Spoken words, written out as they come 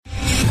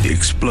The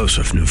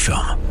explosive new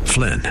film,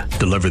 Flynn,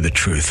 deliver the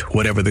truth,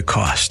 whatever the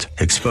cost,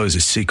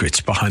 exposes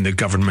secrets behind the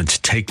government's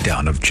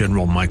takedown of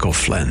General Michael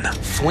Flynn.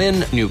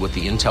 Flynn knew what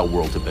the intel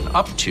world had been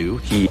up to.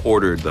 He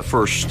ordered the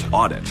first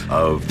audit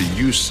of the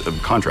use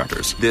of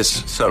contractors.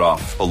 This set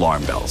off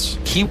alarm bells.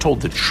 He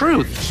told the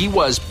truth. He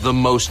was the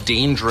most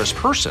dangerous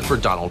person for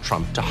Donald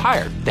Trump to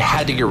hire. They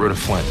had to get rid of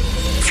Flynn.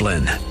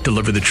 Flynn,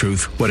 deliver the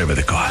truth, whatever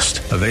the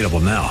cost. Available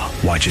now.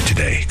 Watch it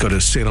today. Go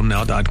to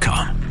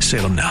salemnow.com.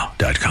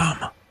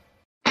 salemnow.com.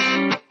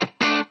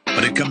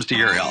 When it comes to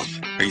your health,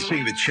 are you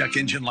seeing the check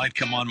engine light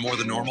come on more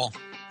than normal?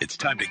 It's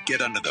time to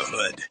get under the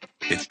hood.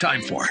 It's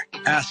time for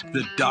Ask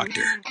the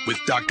Doctor with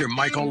Dr.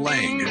 Michael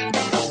Lang.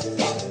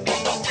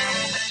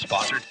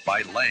 Sponsored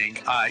by Lang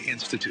Eye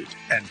Institute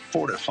and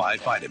Fortify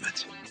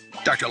Vitamins.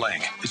 Dr.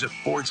 Lang is a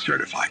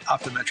board-certified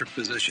optometric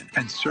physician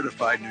and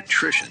certified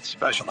nutrition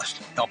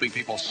specialist, helping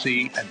people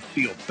see and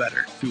feel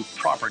better through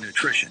proper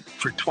nutrition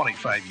for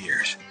 25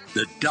 years.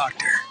 The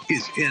doctor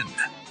is in.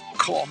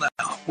 Call now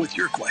with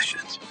your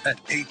questions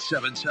at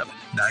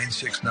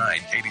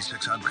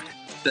 877-969-8600.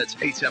 That's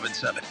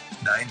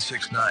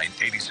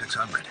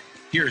 877-969-8600.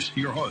 Here's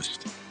your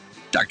host,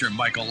 Dr.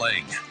 Michael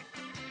Lang.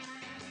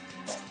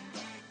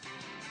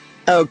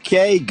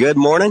 Okay, good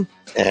morning,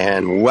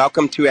 and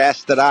welcome to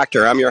Ask the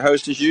Doctor. I'm your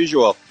host, as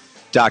usual,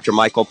 Dr.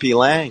 Michael P.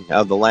 Lang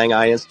of the Lang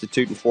Eye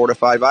Institute and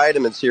Fortify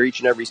Vitamins, here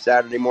each and every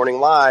Saturday morning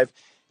live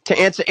to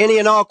answer any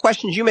and all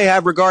questions you may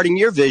have regarding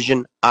your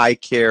vision, eye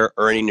care,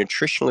 or any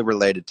nutritionally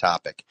related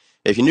topic.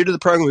 If you're new to the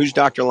program, who's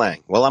Dr.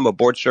 Lang? Well, I'm a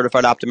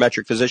board-certified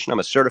optometric physician. I'm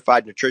a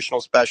certified nutritional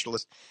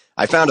specialist.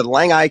 I founded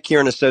Lang Eye Care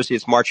and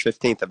Associates March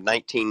 15th of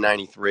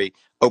 1993,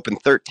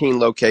 opened 13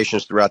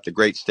 locations throughout the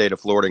great state of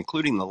Florida,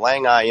 including the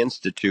Lang Eye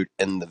Institute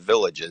in the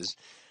Villages.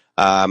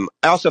 I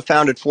also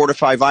founded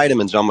Fortify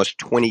Vitamins almost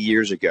 20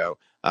 years ago.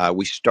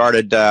 We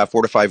started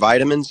Fortify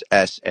Vitamins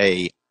as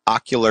a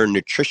ocular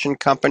nutrition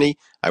company.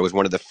 I was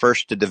one of the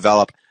first to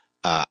develop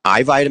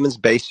eye vitamins,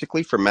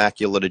 basically, for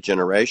macular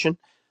degeneration.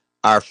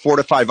 Our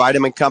Fortify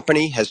Vitamin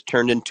Company has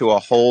turned into a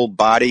whole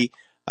body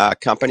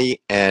company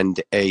and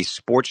a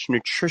sports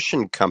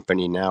nutrition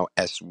company now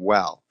as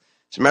well.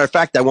 As a matter of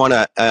fact, I want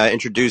to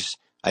introduce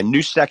a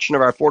new section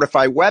of our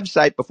Fortify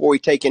website before we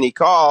take any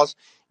calls,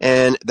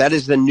 and that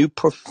is the new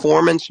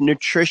performance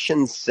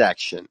nutrition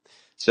section.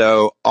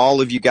 So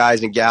all of you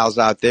guys and gals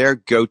out there,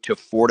 go to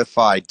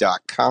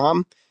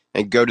fortify.com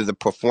and go to the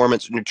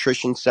performance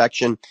nutrition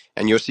section,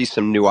 and you'll see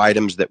some new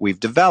items that we've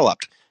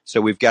developed.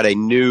 So we've got a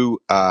new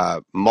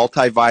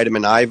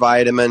multivitamin, eye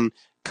vitamin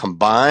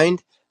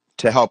combined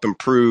to help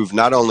improve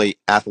not only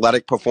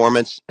athletic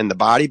performance in the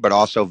body, but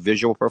also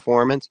visual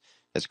performance.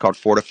 It's called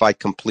Fortify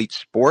Complete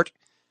Sport.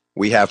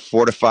 We have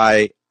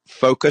Fortify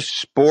Focus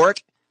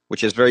Sport,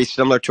 which is very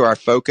similar to our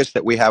Focus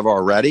that we have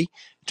already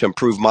to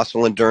improve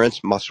muscle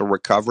endurance, muscle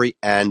recovery,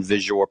 and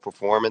visual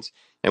performance.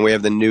 And we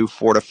have the new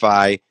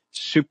Fortify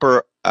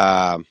Super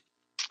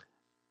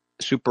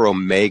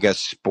Omega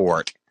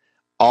Sport,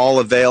 all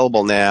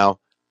available now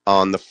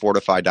on the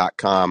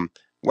fortify.com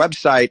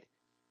website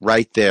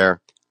right there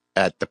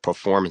at the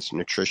performance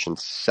nutrition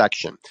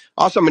section.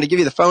 Also, I'm going to give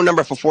you the phone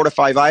number for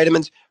Fortify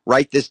Vitamins.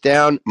 Write this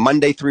down.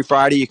 Monday through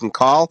Friday, you can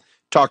call,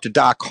 talk to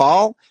Doc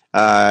Hall,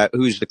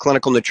 who's the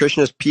clinical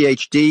nutritionist,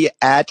 PhD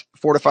at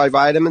Fortify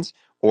Vitamins,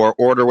 or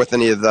order with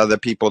any of the other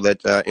people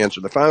that answer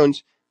the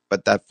phones.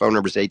 But that phone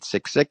number is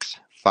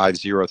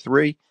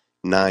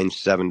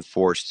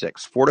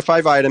 866-503-9746.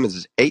 Fortify Vitamins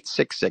is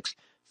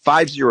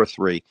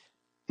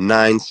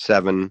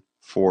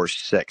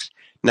 866-503-9746.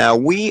 Now,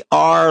 we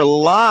are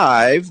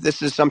live.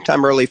 This is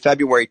sometime early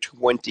February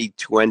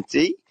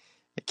 2020.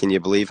 Can you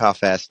believe how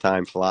fast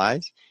time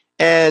flies?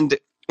 And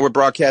we're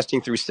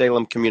broadcasting through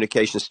Salem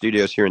Communication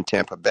Studios here in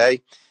Tampa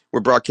Bay.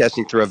 We're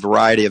broadcasting through a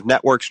variety of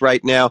networks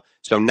right now.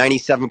 So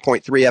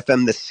 97.3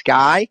 FM The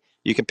Sky.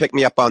 You can pick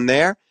me up on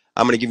there.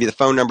 I'm going to give you the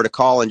phone number to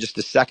call in just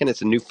a second.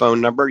 It's a new phone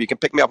number. You can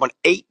pick me up on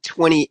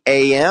 820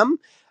 AM.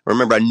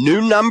 Remember, a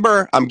new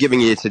number I'm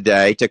giving you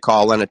today to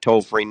call in, a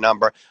toll-free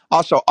number.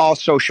 Also, all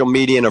social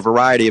media and a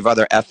variety of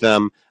other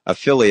FM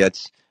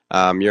affiliates.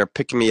 You're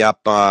picking me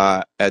up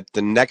at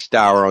the next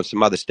hour on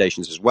some other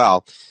stations as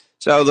well.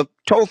 So the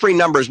toll-free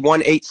number is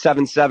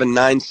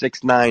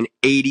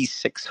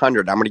 1-877-969-8600.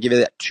 I'm going to give you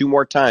that two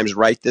more times.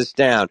 Write this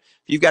down.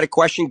 If you've got a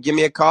question, give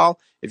me a call.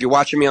 If you're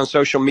watching me on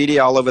social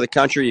media all over the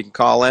country, you can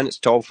call in. It's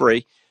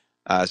toll-free.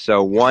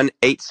 So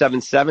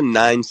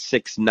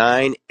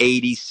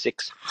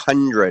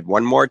 1-877-969-8600.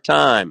 One more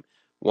time.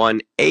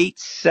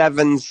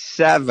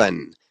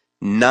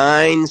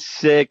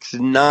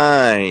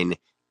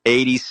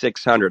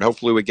 1-877-969-8600.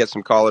 Hopefully we get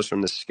some callers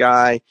from The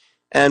Sky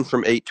and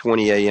from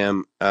 8:20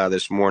 a.m.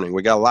 This morning.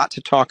 We got a lot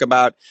to talk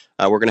about.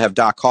 We're going to have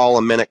Doc Hall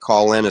a minute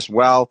call in as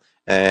well.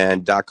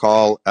 And Doc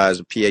Hall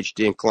is a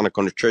PhD in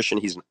clinical nutrition.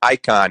 He's an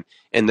icon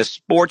in the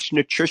sports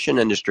nutrition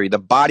industry, the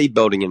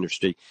bodybuilding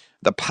industry,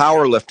 the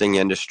powerlifting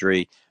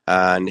industry.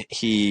 And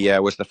he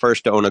was the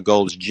first to own a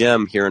Gold's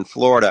Gym here in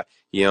Florida.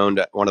 He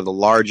owned one of the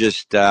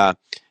largest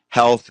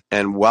health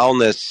and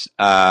wellness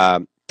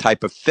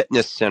type of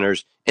fitness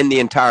centers in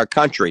the entire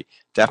country.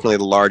 definitely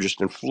the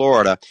largest in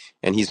Florida,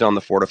 and he's on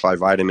the Fortify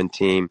Vitamin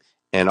team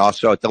and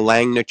also at the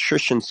Lang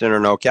Nutrition Center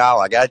in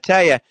Ocala. I got to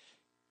tell you,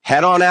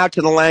 head on out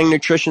to the Lang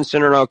Nutrition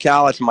Center in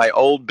Ocala. It's my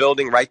old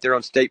building right there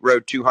on State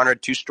Road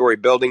 200, two-story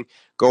building.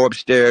 Go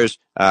upstairs,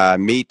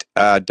 meet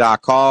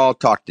Doc Hall,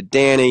 talk to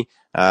Danny,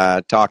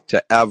 talk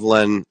to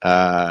Evelyn,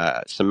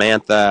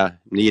 Samantha,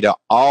 Nita,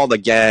 all the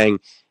gang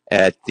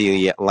at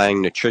the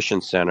Lang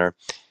Nutrition Center,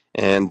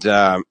 and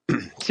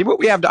see what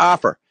we have to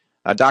offer.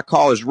 Doc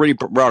Hall has really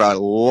brought a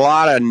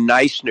lot of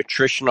nice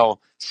nutritional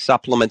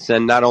supplements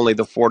in, not only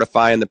the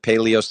Fortify and the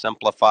Paleo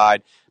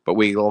Simplified, but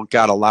we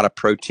got a lot of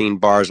protein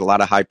bars, a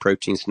lot of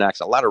high-protein snacks,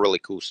 a lot of really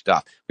cool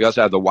stuff. We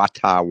also have the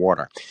Wata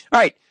water. All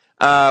right,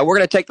 we're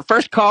going to take the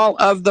first call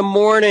of the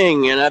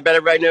morning, and I bet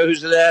everybody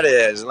knows who that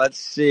is. Let's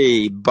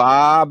see.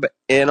 Bob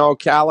in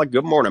Ocala.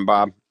 Good morning,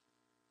 Bob.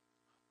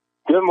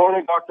 Good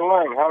morning, Dr.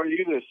 Lang. How are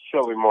you this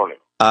chilly morning?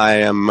 I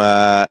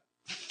am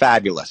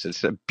fabulous.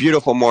 It's a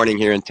beautiful morning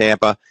here in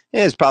Tampa.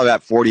 It's probably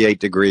about 48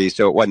 degrees,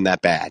 so it wasn't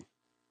that bad.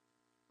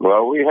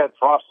 Well, we had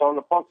frost on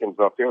the pumpkins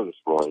up here this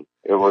morning.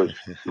 It was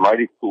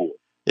mighty cool.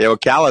 Yeah,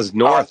 Ocala's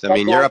north. I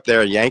mean, you're up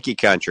there in Yankee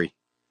country.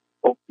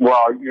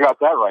 Well, you got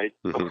that right.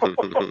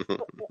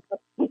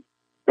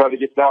 Got to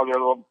get down there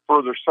a little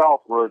further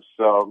south where it's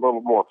a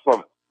little more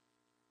sunny.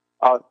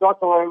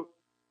 Dr. Lang,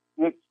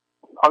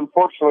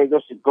 unfortunately,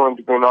 this is going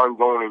to be an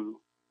ongoing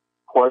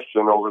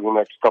question over the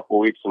next couple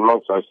of weeks and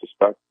months, I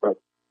suspect. But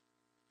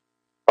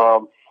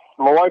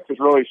my wife is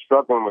really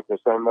struggling with this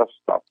MS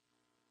stuff.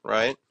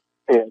 Right.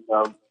 And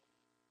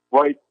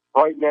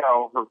right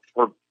now,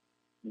 her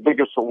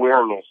biggest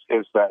awareness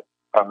is that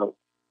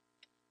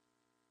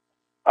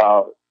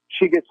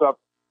she gets up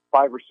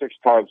 5 or 6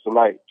 times a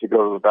night to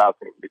go to the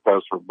bathroom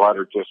because her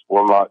bladder just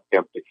will not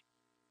empty.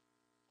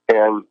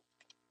 And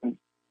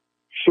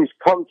she's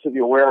come to the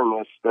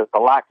awareness that the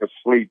lack of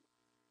sleep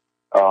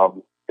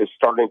is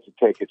starting to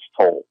take its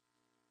toll.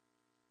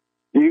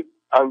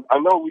 I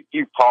know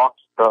you've talked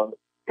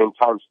in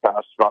times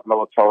past about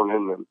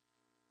melatonin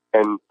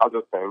and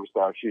other things.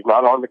 Now, she's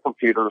not on the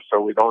computer, so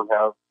we don't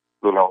have,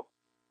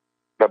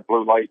 that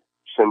blue light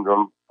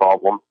syndrome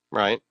problem.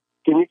 Right.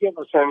 Can you give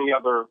us any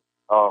other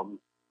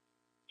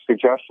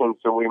suggestions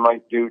that we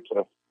might do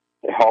to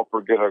help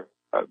her get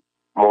a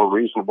more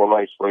reasonable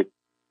night's sleep?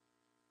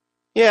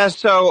 Yeah,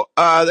 so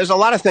there's a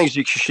lot of things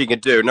she can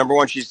do. Number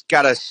one, she's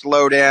got to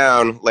slow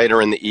down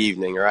later in the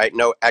evening, right?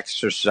 No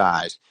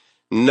exercise.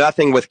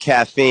 Nothing with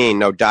caffeine,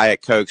 no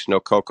Diet Cokes, no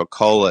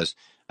Coca-Colas,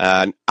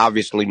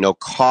 obviously no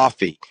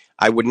coffee.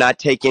 I would not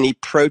take any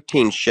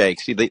protein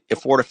shakes, either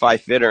Fortify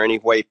Fit or any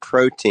whey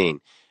protein.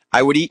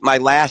 I would eat my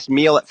last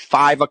meal at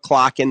 5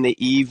 o'clock in the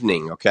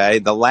evening, okay?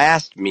 The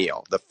last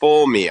meal, the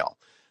full meal.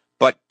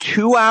 But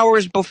 2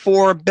 hours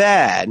before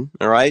bed,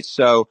 all right?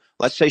 So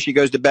let's say she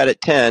goes to bed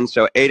at 10,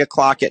 so 8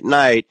 o'clock at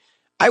night.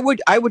 I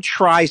would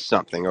try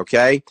something,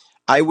 okay?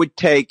 I would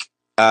take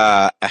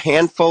a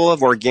handful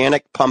of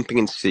organic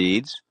pumpkin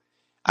seeds.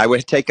 I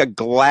would take a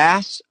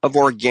glass of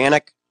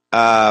organic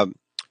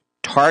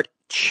tart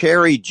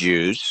cherry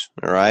juice,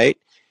 all right?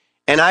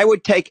 And I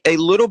would take a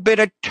little bit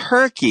of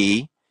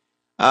turkey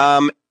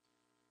and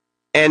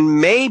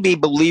maybe,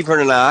 believe it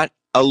or not,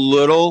 a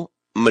little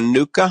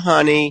Manuka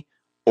honey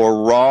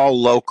or raw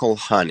local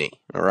honey,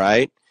 all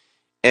right?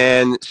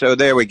 And so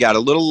there we got a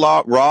little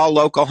raw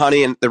local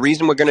honey. And the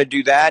reason we're going to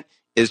do that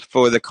is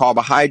for the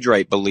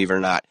carbohydrate, believe it or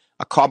not.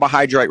 A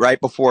carbohydrate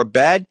right before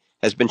bed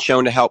has been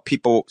shown to help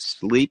people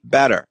sleep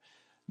better.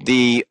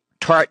 The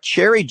tart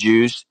cherry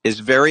juice is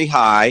very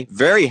high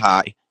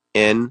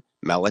in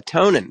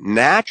melatonin,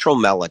 natural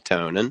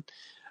melatonin.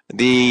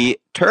 The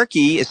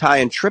turkey is high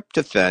in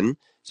tryptophan,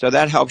 so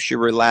that helps you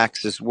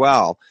relax as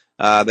well.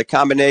 The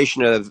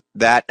combination of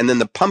that and then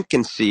the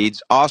pumpkin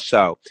seeds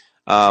also,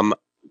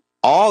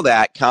 all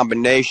that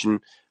combination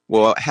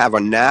will have a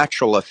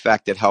natural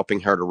effect at helping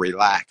her to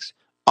relax.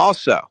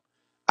 Also,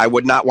 I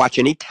would not watch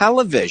any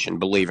television,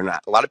 believe it or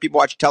not. A lot of people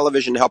watch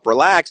television to help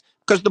relax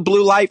because of the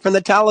blue light from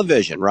the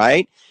television,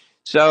 right?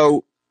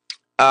 So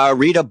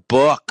read a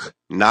book,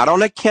 not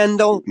on a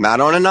Kindle,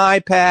 not on an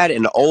iPad,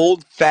 an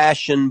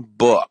old-fashioned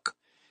book.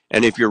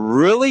 And if you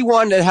really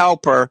want to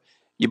help her,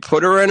 you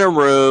put her in a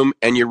room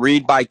and you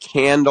read by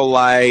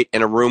candlelight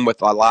in a room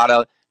with not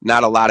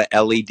a lot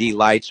of LED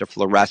lights or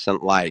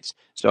fluorescent lights.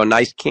 So a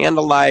nice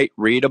candlelight,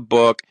 read a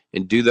book,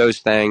 and do those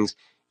things.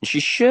 And she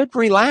should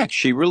relax.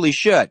 She really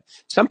should.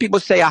 Some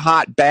people say a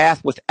hot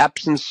bath with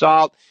Epsom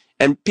salt,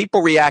 and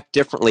people react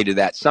differently to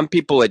that. Some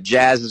people, it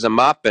jazzes them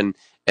up and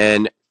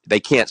they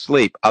can't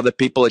sleep. Other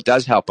people, it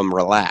does help them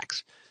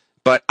relax.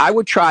 But I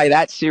would try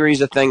that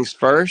series of things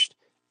first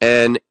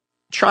and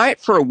try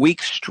it for a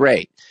week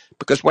straight.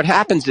 Because what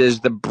happens is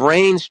the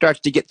brain starts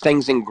to get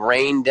things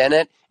ingrained in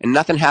it, and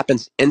nothing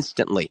happens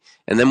instantly.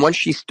 And then once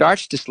she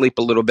starts to sleep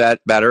a little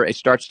bit better, it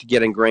starts to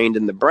get ingrained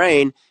in the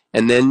brain,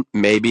 and then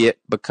maybe it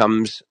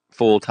becomes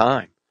full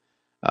time.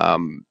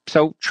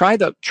 So try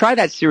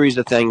that series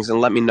of things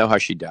and let me know how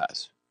she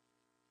does.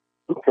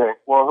 Okay.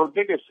 Well, her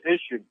biggest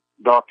issue,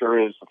 doctor,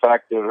 is the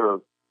fact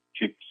that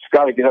she's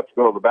got to get up to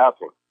go to the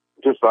bathroom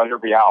just about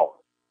every hour.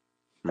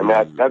 And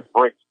that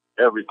breaks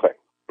everything.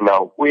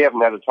 Now, we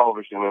haven't had a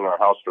television in our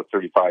house for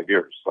 35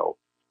 years, so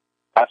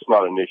that's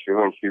not an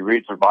issue. And she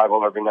reads her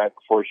Bible every night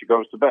before she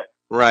goes to bed.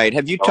 Right.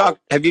 Have you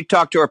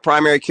talked to a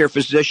primary care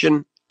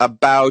physician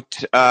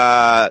about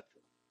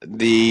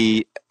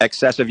the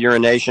excessive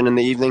urination in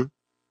the evening?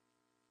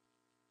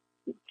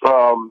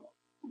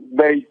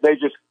 They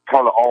just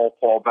kind of all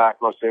fall back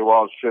and say,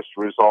 well, it's just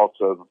a result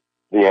of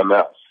the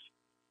MS.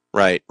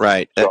 Right.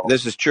 So,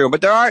 this is true.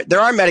 But there are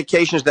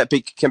medications that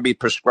can be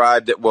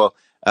prescribed that will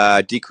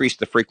decrease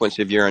the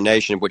frequency of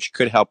urination, which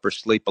could help her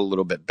sleep a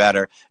little bit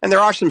better. And there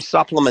are some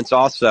supplements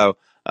also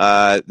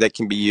that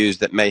can be used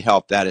that may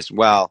help that as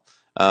well.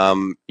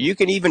 You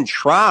can even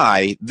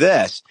try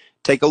this.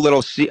 Take a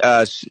little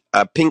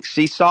pink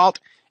sea salt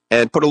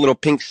and put a little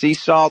pink sea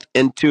salt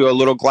into a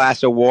little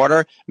glass of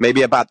water,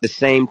 maybe about the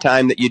same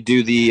time that you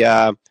do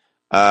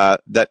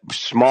that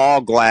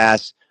small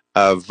glass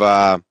of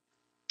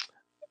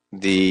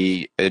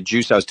the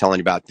juice I was telling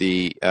you about,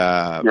 the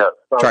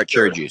tart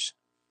cherry juice.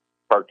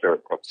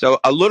 So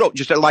a little,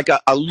 just like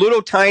a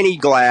little tiny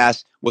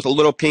glass with a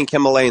little pink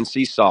Himalayan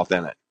sea salt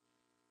in it.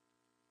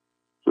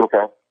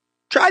 Okay.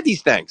 Try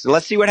these things and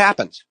let's see what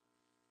happens.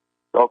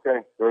 Okay,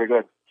 very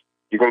good.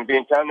 You going to be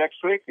in town next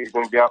week, or are you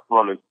going to be out in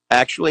London?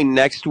 Actually,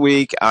 next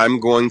week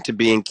I'm going to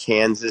be in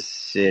Kansas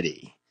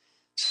City.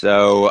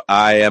 So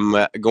I am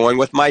going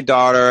with my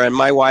daughter and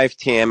my wife,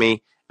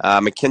 Tammy.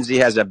 Mackenzie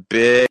has a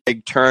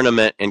big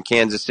tournament in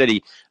Kansas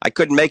City. I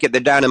couldn't make it. They're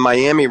down in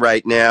Miami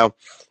right now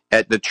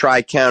at the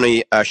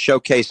Tri-County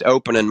Showcase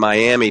Open in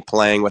Miami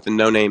playing with a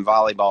no-name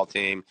volleyball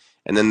team.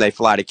 And then they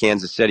fly to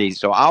Kansas City.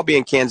 So I'll be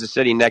in Kansas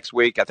City next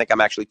week. I think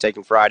I'm actually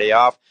taking Friday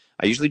off.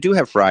 I usually do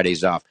have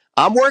Fridays off.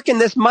 I'm working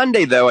this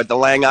Monday, though, at the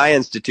Lang Eye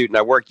Institute, and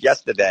I worked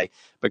yesterday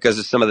because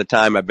of some of the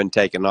time I've been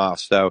taking off.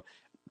 So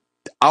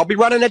I'll be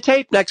running a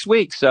tape next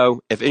week.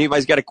 So if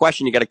anybody's got a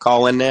question, you got to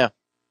call in now.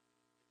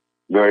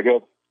 Very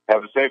good.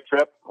 Have a safe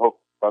trip.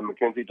 Hope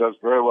Mackenzie does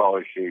very well,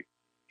 as she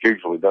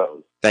usually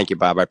does. Thank you,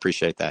 Bob. I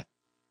appreciate that.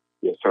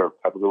 Yes, sir.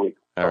 Have a good week.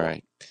 All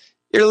right.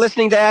 You're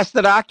listening to Ask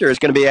the Doctor. It's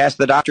going to be Ask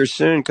the Doctor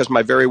soon because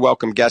my very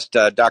welcome guest,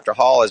 Dr.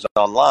 Hall, is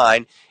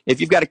online.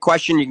 If you've got a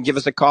question, you can give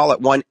us a call at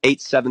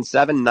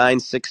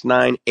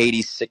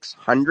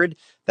 1-877-969-8600.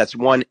 That's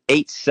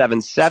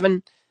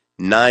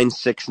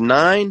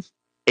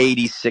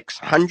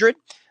 1-877-969-8600.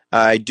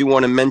 I do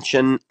want to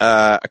mention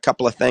a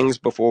couple of things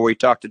before we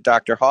talk to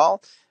Dr.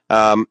 Hall.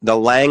 The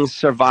Lang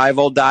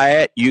Survival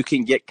Diet, you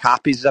can get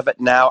copies of it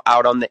now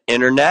out on the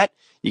internet.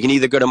 You can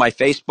either go to my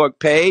Facebook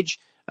page,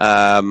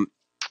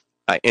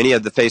 any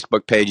of the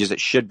Facebook pages, it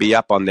should be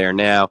up on there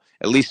now.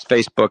 At least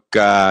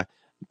Facebook,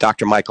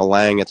 Dr. Michael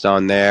Lang, it's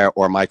on there,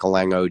 or Michael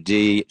Lang OD,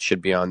 it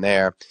should be on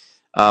there.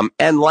 And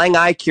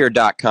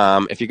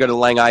LangEyeCare.com. If you go to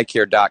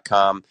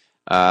LangEyeCare.com,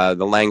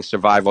 the Lang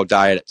Survival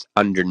Diet, it's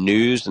under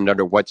news and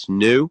under what's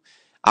new.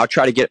 I'll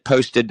try to get it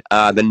posted.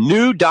 The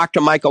new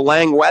Dr. Michael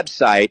Lang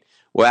website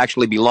will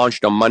actually be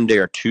launched on Monday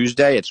or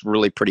Tuesday. It's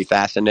really pretty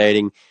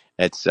fascinating.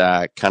 It's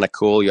kind of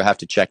cool. You'll have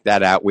to check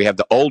that out. We have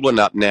the old one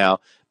up now,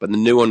 but the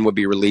new one will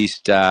be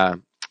released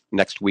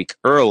next week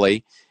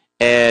early.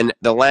 And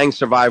the Lang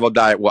Survival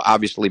Diet will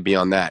obviously be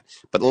on that.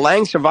 But the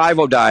Lang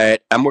Survival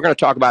Diet, and we're going to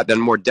talk about that in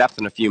more depth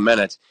in a few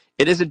minutes,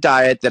 it is a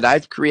diet that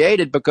I've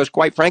created because,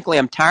 quite frankly,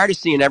 I'm tired of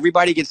seeing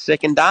everybody get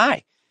sick and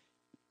die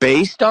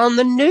based on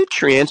the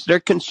nutrients they're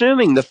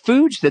consuming, the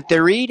foods that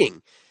they're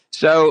eating.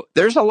 So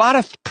there's a lot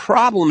of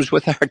problems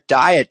with our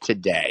diet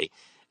today.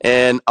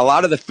 And a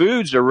lot of the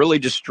foods are really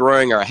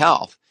destroying our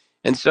health.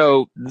 And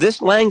so this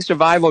Lang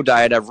Survival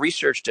Diet, I've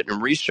researched it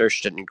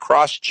and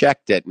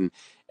cross-checked it and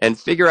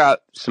figure out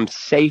some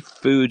safe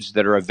foods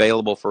that are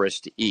available for us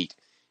to eat.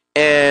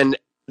 And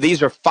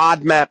these are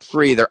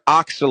FODMAP-free, they're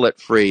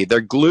oxalate-free, they're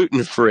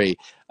gluten-free.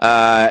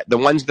 The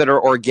ones that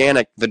are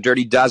organic, the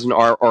Dirty Dozen,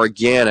 are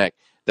organic.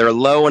 They're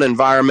low in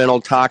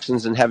environmental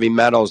toxins and heavy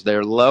metals.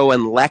 They're low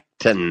in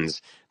lectins.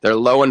 They're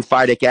low in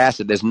phytic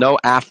acid. There's no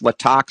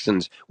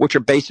aflatoxins, which are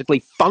basically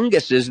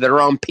funguses that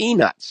are on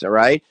peanuts, all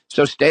right?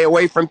 So stay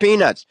away from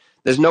peanuts.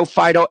 There's no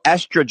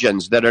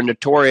phytoestrogens that are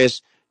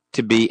notorious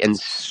to be in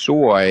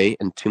soy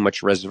and too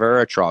much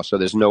resveratrol. So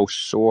there's no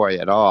soy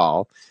at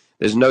all.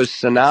 There's no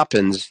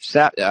saponins,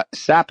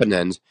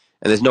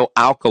 and there's no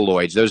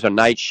alkaloids. Those are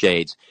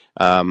nightshades.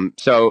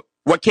 So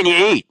what can you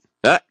eat?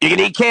 You can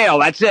eat kale.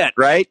 That's it,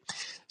 right?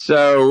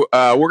 So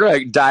we're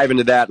going to dive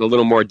into that in a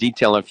little more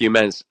detail in a few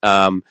minutes.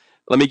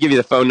 Let me give you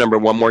the phone number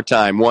one more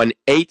time,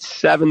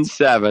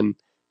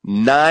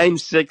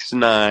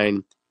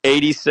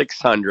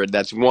 1-877-969-8600.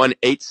 That's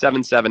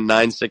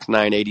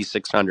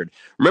 1-877-969-8600.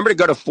 Remember to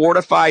go to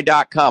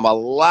Fortify.com. A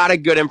lot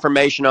of good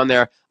information on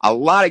there, a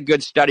lot of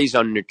good studies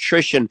on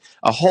nutrition,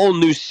 a whole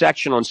new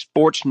section on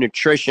sports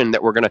nutrition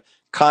that we're going to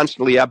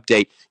constantly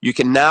update. You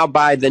can now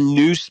buy the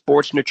new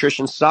sports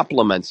nutrition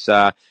supplements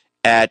at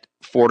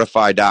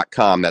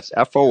Fortify.com. That's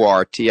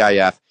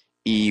Fortifeye,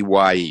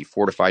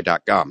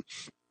 Fortify.com.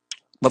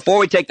 Before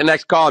we take the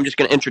next call, I'm just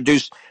going to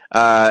introduce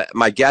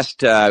my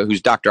guest,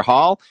 who's Dr.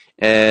 Hall.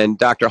 And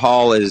Dr.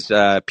 Hall is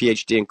a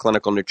PhD in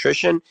clinical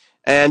nutrition.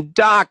 And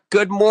Doc,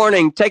 good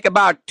morning. Take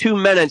about 2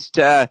 minutes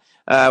to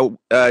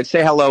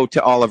say hello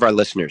to all of our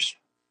listeners.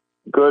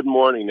 Good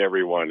morning,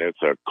 everyone.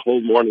 It's a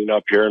cold morning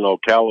up here in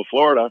Ocala,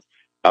 Florida.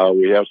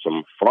 We have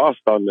some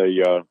frost on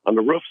the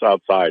roofs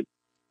outside.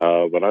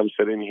 But I'm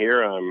sitting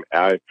here.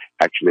 I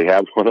actually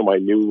have one of my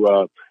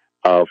new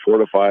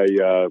Fortify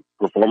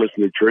Performance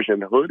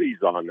Nutrition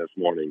hoodies on this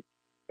morning,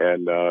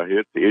 and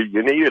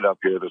you need it up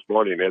here this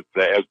morning. It's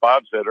as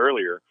Bob said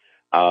earlier.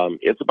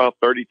 It's about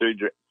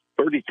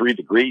 33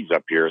 degrees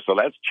up here, so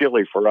that's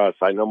chilly for us.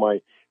 I know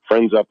my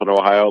friends up in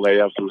Ohio, they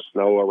have some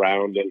snow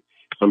around and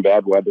some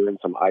bad weather and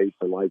some ice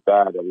and like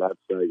that, and that's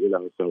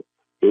so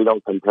we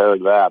don't compare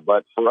to that.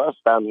 But for us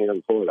down here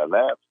in Florida,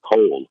 that's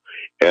cold,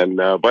 and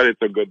but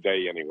it's a good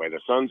day anyway. The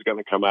sun's going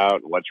to come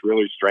out. What's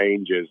really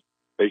strange is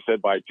they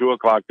said by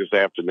 2:00 this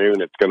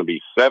afternoon it's going to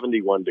be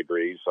 71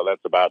 degrees, so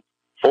that's about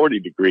 40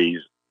 degrees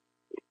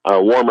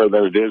warmer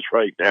than it is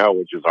right now,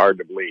 which is hard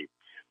to believe.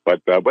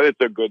 But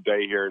it's a good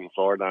day here in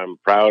Florida. I'm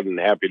proud and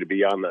happy to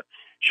be on the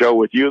show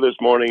with you this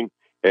morning.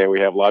 And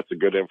we have lots of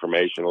good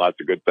information, lots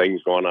of good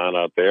things going on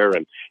out there.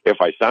 And if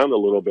I sound a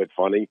little bit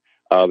funny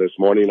this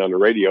morning on the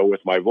radio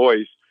with my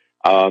voice,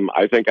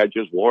 I think I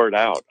just wore it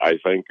out. I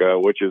think,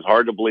 which is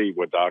hard to believe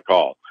with Doc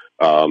Hall,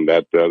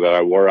 that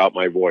I wore out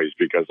my voice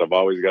because I've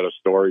always got a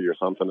story or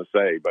something to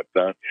say. But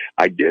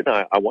I did.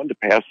 I wanted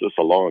to pass this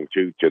along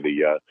to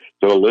the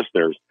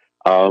listeners.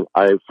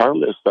 I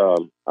found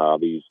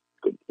these.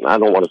 I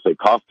don't want to say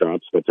cough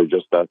drops, but they're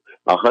just a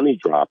honey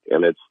drop,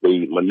 and it's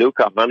the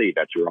Manuka honey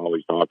that you're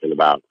always talking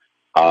about.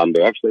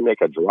 They actually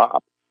make a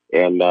drop,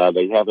 and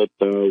they have it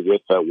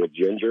with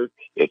ginger.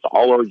 It's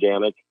all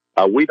organic.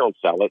 We don't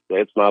sell it.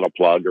 It's not a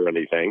plug or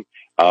anything,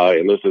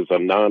 and this is a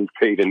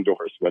non-paid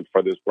endorsement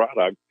for this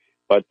product.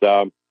 But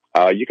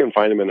you can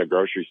find them in the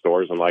grocery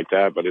stores and like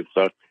that. But it's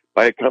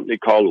by a company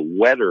called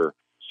Wedder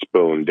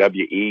Spoon,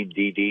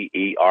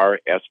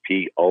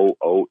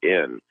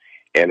 WEDDERSPOON.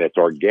 And it's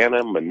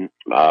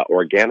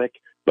organic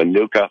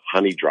Manuka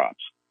honey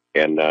drops,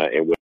 and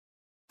the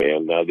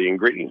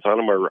ingredients on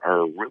them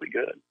are really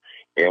good,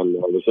 and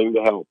they seem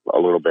to help a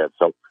little bit.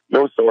 So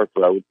no sore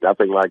throat,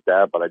 nothing like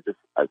that. But I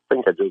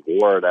think I just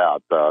wore it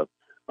out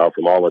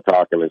from all the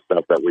talking and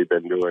stuff that we've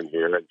been doing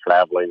here and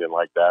traveling and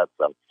like that.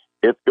 So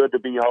it's good to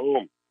be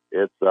home.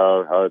 It's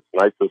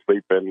nice to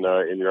sleep in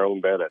your own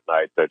bed at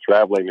night.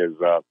 Traveling is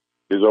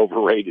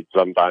overrated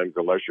sometimes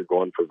unless you're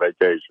going for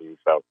vacation.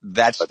 So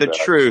that's the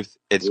truth.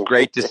 It's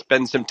great to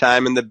spend some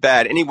time in the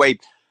bed. Anyway,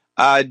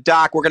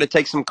 Doc, we're going to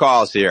take some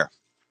calls here.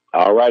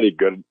 All righty.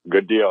 Good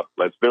deal.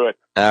 Let's do it.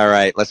 All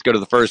right. Let's go to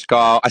the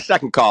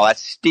second call.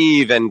 That's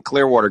Steve in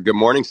Clearwater. Good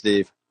morning,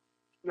 Steve.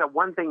 Yeah,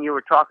 one thing you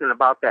were talking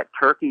about, that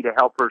turkey to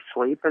help her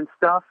sleep and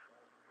stuff,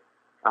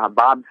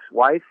 Bob's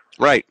wife.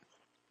 Right.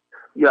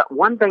 Yeah,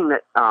 one thing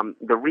that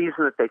the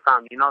reason that they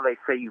found, they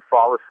say you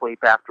fall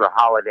asleep after a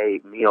holiday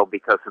meal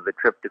because of the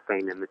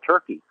tryptophan in the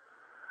turkey.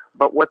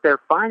 But what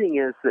they're finding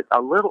is that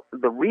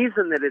the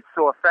reason that it's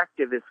so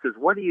effective is because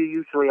what do you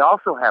usually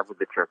also have with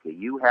the turkey?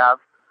 You have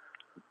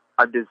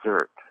a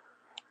dessert.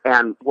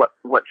 And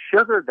what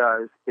sugar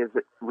does is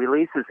it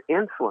releases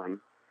insulin.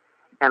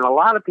 And a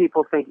lot of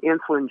people think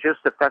insulin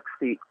just affects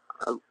the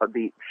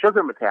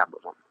sugar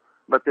metabolism.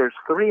 But there's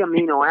 3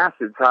 amino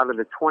acids out of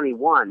the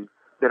 21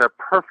 that are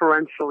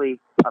preferentially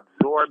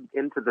absorbed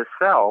into the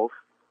cells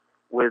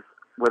with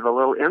a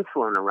little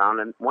insulin around,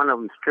 and one of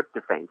them is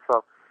tryptophan.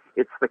 So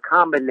it's the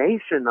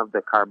combination of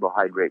the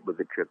carbohydrate with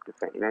the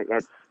tryptophan, and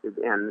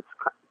it's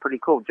pretty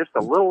cool. Just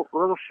a little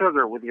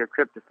sugar with your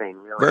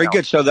tryptophan really very helps.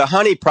 good. So the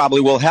honey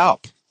probably will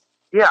help.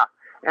 Yeah,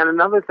 and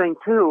another thing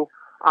too,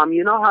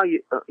 you know how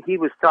he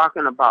was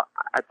talking about.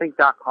 I think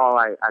Doc Hall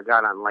I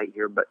got on late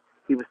here, but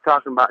he was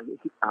talking about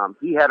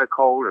he had a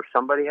cold or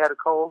somebody had a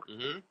cold.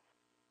 Mm-hmm.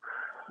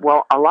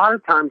 Well, a lot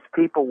of times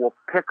people will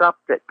pick up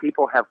that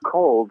people have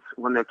colds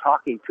when they're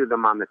talking to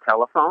them on the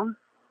telephone,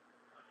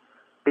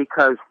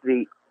 because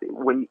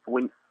when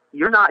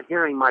you're not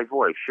hearing my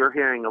voice, you're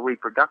hearing a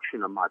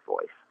reproduction of my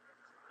voice.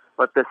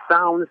 But the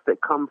sounds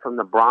that come from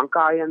the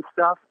bronchi and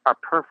stuff are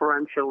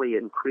preferentially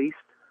increased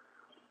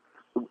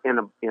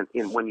in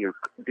when you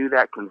do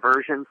that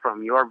conversion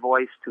from your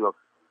voice to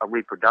a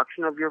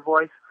reproduction of your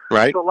voice.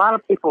 Right. So a lot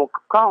of people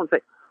call and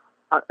say,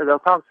 they'll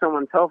talk to someone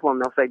on the telephone,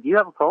 and they'll say, do you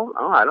have a cold?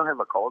 Oh, I don't have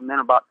a cold. And then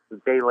about a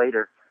day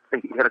later, they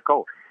get a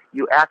cold.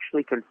 You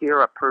actually can hear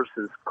a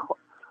person's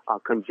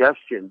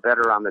congestion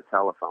better on the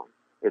telephone.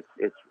 It's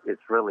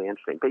really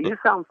interesting. But you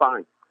sound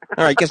fine.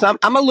 All right, because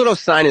I'm a little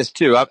sinus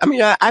too.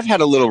 I've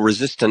had a little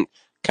resistant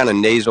kind of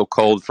nasal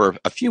cold for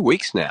a few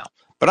weeks now,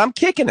 but I'm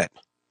kicking it.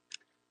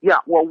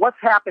 Yeah, well,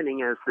 what's happening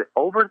is that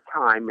over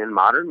time in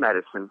modern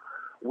medicine,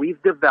 we've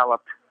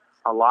developed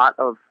a lot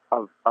of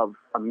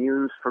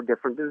immunes for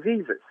different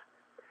diseases.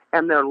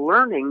 And they're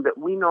learning that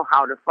we know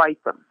how to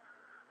fight them.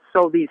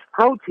 So these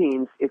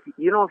proteins, if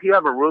you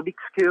have a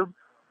Rubik's Cube,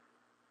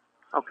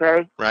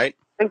 okay? Right.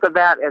 Think of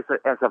that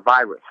as a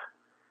virus.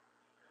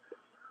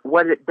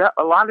 What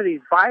a lot of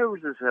these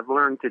viruses have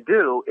learned to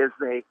do is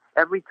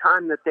every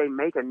time that they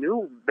make a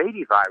new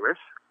baby virus,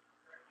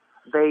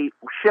 they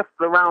shift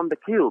around the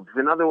cubes.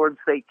 In other words,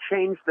 they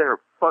change their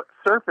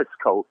surface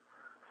coat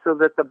so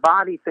that the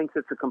body thinks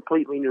it's a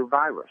completely new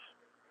virus.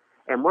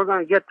 And we're going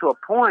to get to a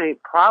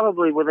point,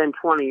 probably within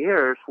 20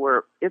 years,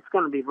 where it's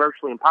going to be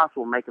virtually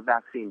impossible to make a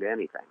vaccine to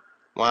anything.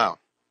 Wow.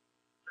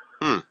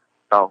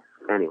 So,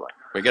 anyway.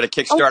 We got to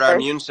kickstart our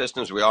immune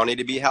systems. We all need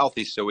to be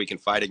healthy so we can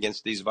fight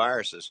against these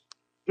viruses.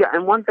 Yeah,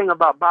 and one thing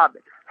about Bob,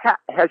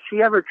 has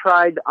she ever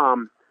tried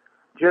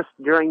just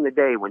during the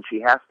day when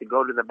she has to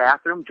go to the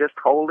bathroom, just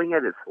holding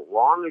it as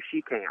long as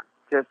she can,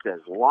 just as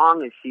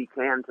long as she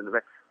can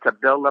to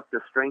build up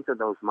the strength of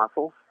those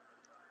muscles?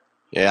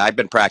 Yeah, I've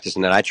been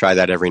practicing that. I try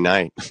that every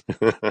night.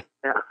 Yeah,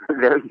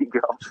 there you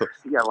go.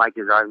 Yeah, like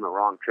you're driving the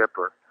wrong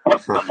tripper.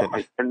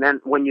 And then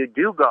when you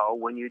do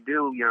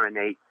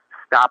urinate,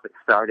 stop it,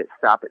 start it,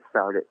 stop it,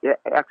 start it. Yeah,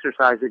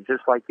 exercise it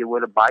just like you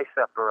would a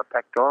bicep or a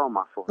pectoral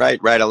muscle. Right.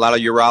 A lot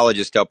of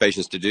urologists tell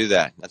patients to do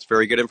that. That's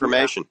very good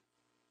information.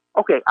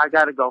 Yeah. Okay, I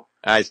got to go. All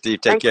right, Steve,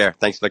 take care.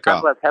 Thanks for the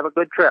call. God bless. Have a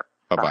good trip.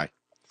 Bye-bye.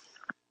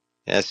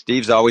 Yeah,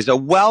 Steve's always a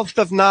wealth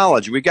of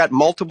knowledge. We got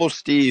multiple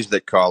Steves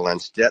that call in.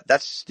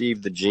 That's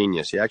Steve the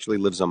genius. He actually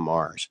lives on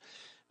Mars,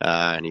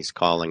 and he's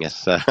calling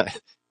us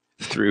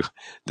through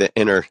the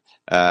inner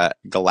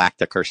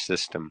galactic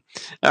system.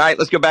 All right,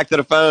 let's go back to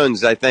the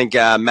phones. I think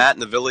Matt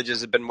in the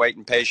Villages have been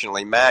waiting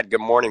patiently. Matt,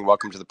 good morning.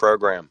 Welcome to the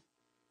program.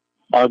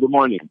 Good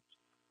morning.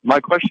 My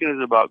question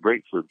is about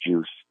grapefruit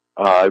juice.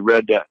 I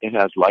read that it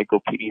has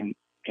lycopene,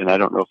 and I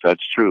don't know if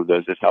that's true.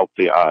 Does it help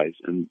the eyes?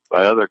 And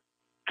my other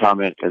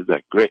comment is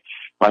that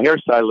my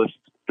hairstylist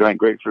drank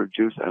grapefruit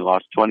juice and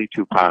lost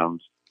 22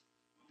 pounds.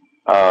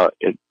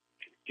 It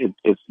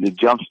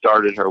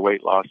jump-started her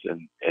weight loss,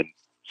 and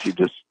she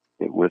just,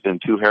 within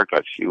 2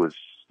 haircuts, she was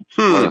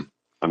slim.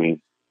 I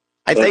mean,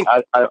 I think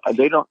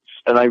they don't,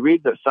 and I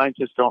read that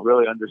scientists don't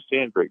really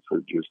understand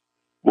grapefruit juice.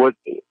 What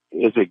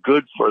is it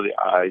good for the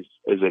eyes?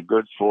 Is it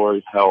good for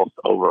health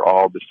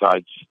overall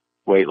besides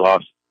weight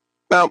loss?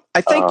 Well,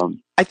 I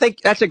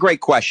think that's a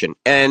great question.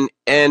 And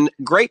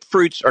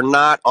grapefruits are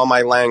not on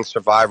my Lang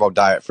survival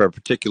diet for a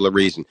particular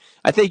reason.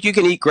 I think you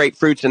can eat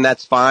grapefruits and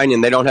that's fine,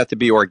 and they don't have to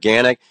be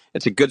organic.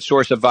 It's a good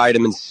source of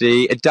vitamin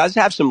C. It does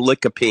have some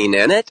lycopene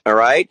in it, all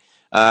right?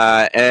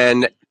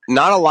 And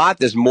not a lot.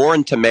 There's more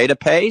in tomato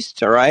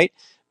paste, all right?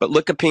 But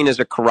lycopene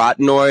is a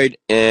carotenoid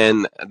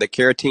in the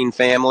carotene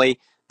family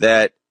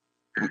that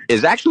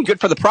is actually good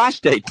for the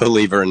prostate,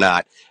 believe it or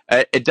not.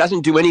 It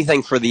doesn't do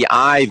anything for the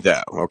eye,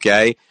 though,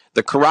 okay?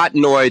 The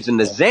carotenoids in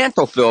the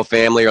xanthophyll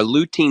family are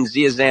lutein,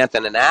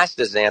 zeaxanthin, and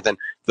astaxanthin.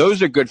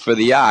 Those are good for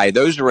the eye.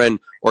 Those are in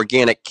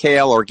organic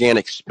kale,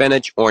 organic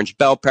spinach, orange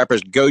bell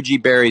peppers,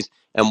 goji berries,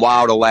 and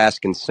wild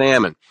Alaskan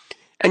salmon.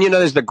 And,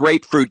 there's the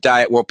grapefruit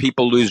diet where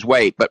people lose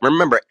weight. But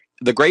remember,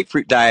 the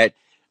grapefruit diet,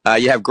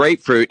 you have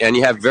grapefruit and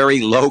you have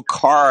very low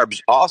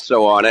carbs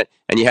also on it.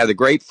 And you have the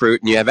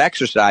grapefruit and you have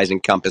exercise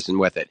encompassing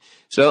with it.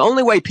 So the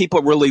only way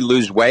people really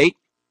lose weight,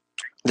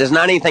 there's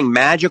not anything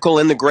magical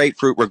in the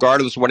grapefruit,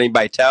 regardless of what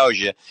anybody tells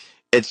you.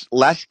 It's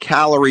less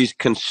calories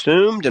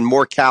consumed and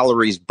more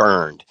calories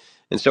burned.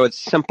 And so it's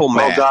simple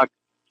math. Well, Doc,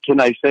 can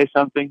I say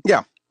something?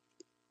 Yeah.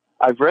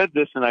 I've read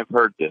this and I've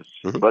heard this,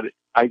 but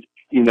I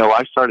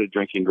started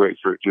drinking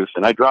grapefruit juice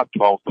and I dropped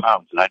 12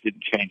 pounds and I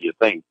didn't change a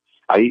thing.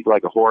 I eat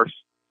like a horse.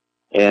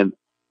 And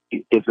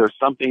if there's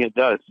something it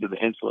does to the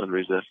insulin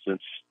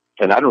resistance,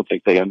 and I don't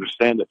think they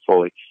understand it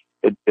fully,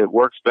 it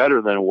works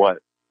better than what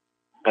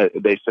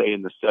they say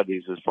in the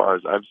studies as far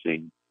as I've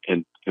seen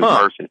in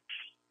person.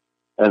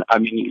 And I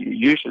mean,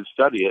 you should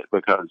study it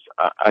because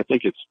I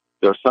think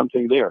there's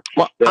something there.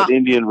 Well, that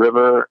Indian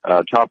River,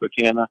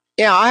 Tropicana.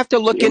 Yeah, I have to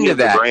look into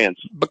that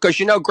because,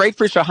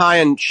 grapefruits are high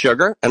in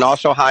sugar and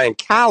also high in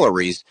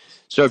calories.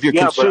 So if you're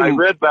consuming... but I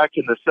read back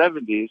in the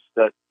 70s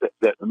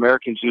that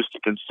Americans used to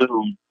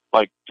consume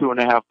like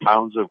 2.5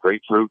 pounds of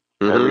grapefruit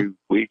every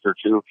week or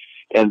two.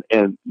 And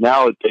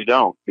now they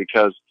don't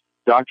because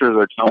doctors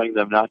are telling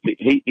them not to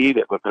eat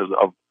it because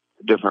of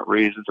different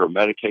reasons or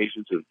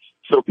medications. And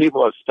so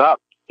people have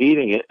stopped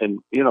eating it. And,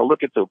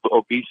 look at the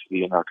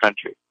obesity in our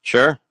country.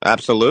 Sure.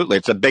 Absolutely.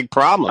 It's a big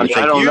problem. I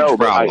don't know,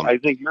 but I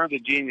think you're the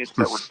genius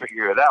that would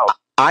figure it out.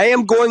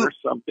 I'm going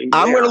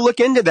to look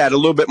into that a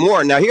little bit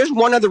more. Now, here's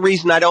one other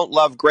reason I don't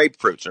love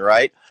grapefruits, all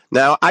right?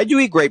 Now, I do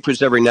eat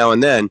grapefruits every now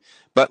and then,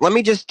 but let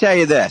me just tell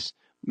you this.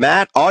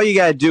 Matt, all you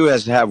got to do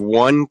is have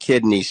one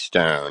kidney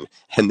stone,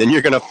 and then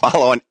you're going to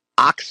follow an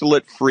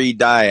oxalate-free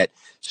diet.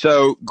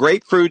 So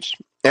grapefruits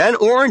and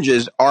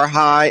oranges are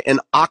high in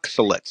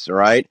oxalates, all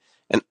right?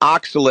 And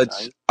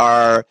oxalates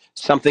are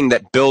something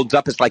that builds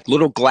up. It's like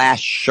little glass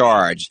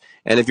shards.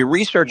 And if you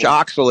research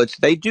oxalates,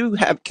 they do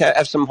have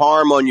some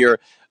harm on your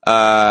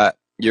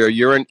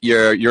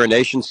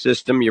urination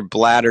system, your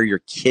bladder, your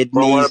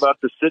kidneys. Well, what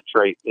about the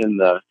citrate in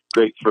the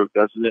grapefruit?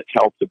 Doesn't it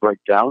help to break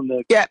down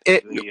the... Yeah,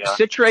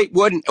 citrate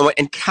would,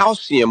 and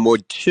calcium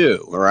would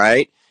too, all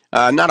right?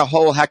 Not a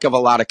whole heck of a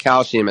lot of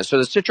calcium. So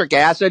the citric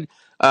acid,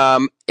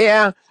 but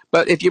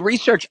if you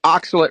research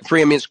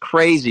oxalate-free, I mean, it's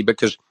crazy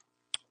because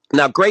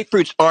Now,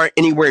 grapefruits aren't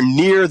anywhere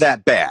near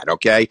that bad,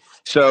 okay?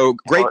 So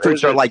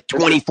grapefruits are like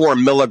 24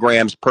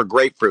 milligrams per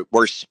grapefruit,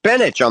 where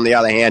spinach, on the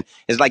other hand,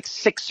 is like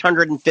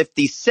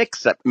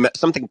 656,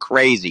 something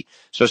crazy.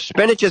 So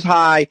spinach is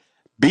high,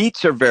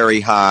 beets are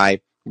very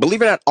high.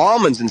 Believe it or not,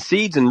 almonds and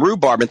seeds and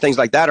rhubarb and things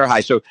like that are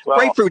high. So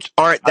grapefruits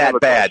aren't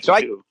that bad. So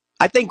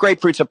I think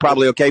grapefruits are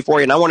probably okay for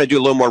you, and I want to do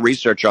a little more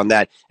research on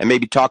that and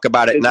maybe talk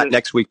about it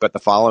next week, but the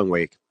following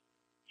week.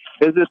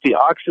 Is it the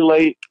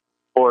oxalate,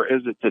 or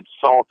is it the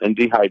salt and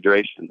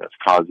dehydration that's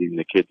causing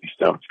the kidney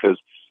stones?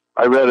 Because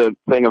I read a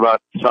thing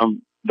about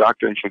some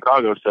doctor in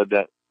Chicago said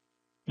that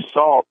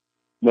salt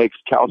makes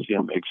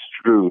calcium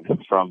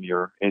extrude from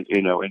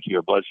into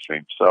your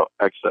bloodstream, so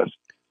excess.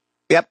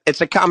 Yep,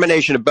 it's a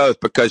combination of both,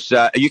 because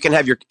you can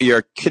have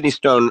your kidney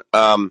stone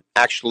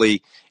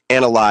actually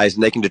analyzed,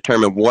 and they can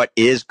determine what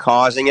is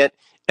causing it.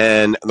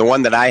 And the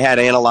one that I had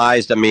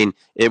analyzed, I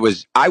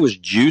was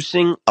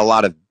juicing a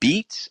lot of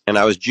beets, and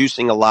I was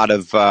juicing a lot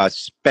of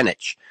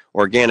spinach,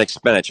 organic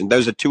spinach. And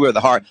those are two of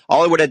the hard.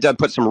 All I would have done,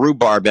 put some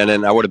rhubarb in,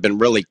 and I would have been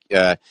really,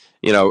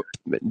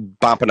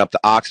 bumping up the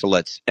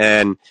oxalates.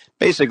 And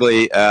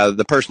basically,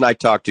 the person I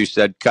talked to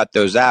said, cut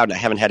those out. And I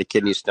haven't had a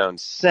kidney stone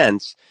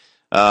since.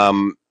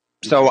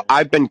 So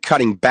I've been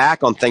cutting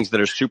back on things that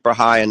are super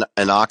high in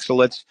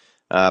oxalates.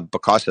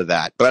 Because of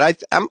that.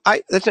 But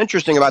that's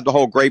interesting about the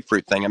whole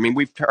grapefruit thing.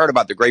 We've heard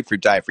about the grapefruit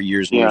diet for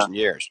years and years and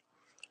years.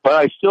 But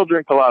I still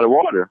drink a lot of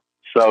water.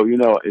 So,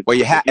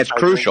 it's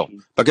crucial,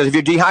 because if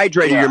you're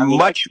dehydrated, you're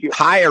much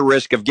higher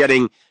risk of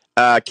getting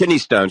kidney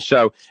stones.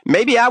 So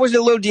maybe I was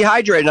a little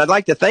dehydrated, and I'd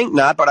like to think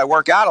not, but I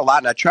work out a lot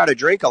and I try to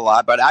drink a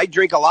lot, but I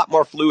drink a lot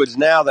more fluids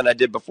now than I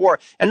did before.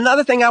 And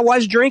another thing I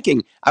was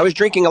drinking a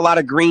lot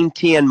of green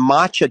tea and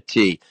matcha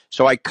tea.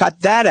 So I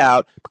cut that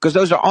out because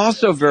those are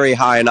also very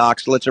high in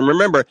oxalates. And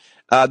remember,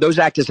 those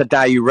act as a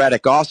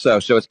diuretic also.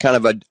 So it's kind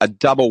of a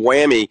double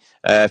whammy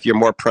if you're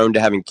more prone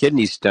to having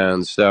kidney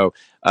stones. So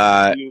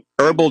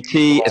herbal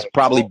tea is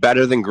probably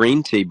better than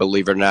green tea,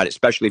 believe it or not,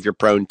 especially if you're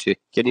prone to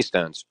kidney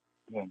stones.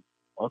 Yeah.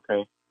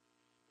 Okay.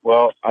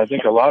 Well, I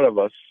think a lot of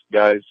us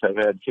guys have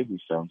had kidney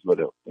stones, but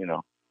they're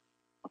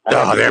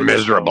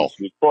miserable.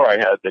 Before I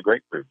had the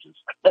grapefruit juice.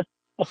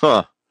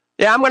 Huh.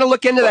 Yeah, I'm going to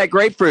look into that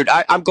grapefruit.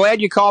 I'm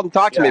glad you called and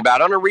talked to me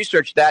about it. I'm going to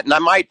research that, and I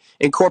might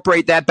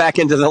incorporate that back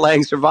into the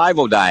Lang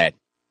Survival Diet.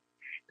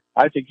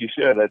 I think you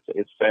should.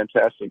 It's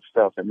fantastic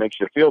stuff. It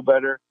makes you feel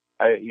better.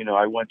 I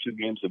won 2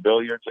 games of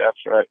billiards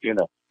after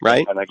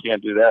right, and I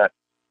can't do that.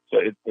 So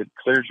it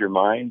clears your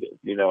mind.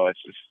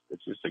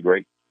 It's just a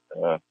great.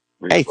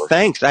 Hey,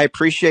 thanks. I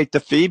appreciate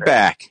the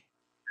feedback.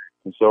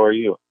 And so are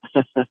you.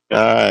 All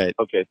right.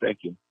 Okay, thank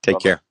you. Take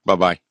care.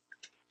 Bye-bye.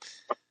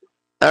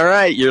 All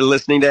right, you're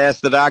listening to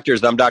Ask the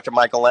Doctors. I'm Dr.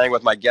 Michael Lang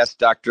with my guest,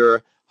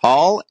 Dr.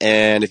 Hall.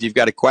 And if you've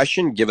got a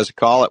question, give us a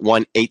call at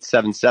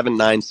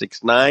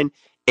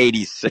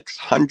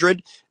 1-877-969-8600.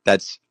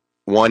 That's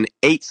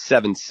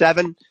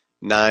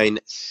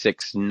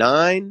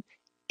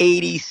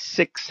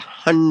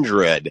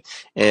 1-877-969-8600.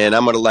 And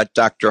I'm going to let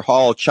Dr.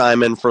 Hall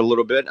chime in for a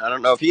little bit. I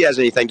don't know if he has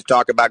anything to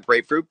talk about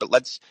grapefruit, but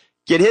let's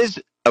get his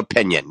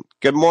opinion.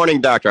 Good morning,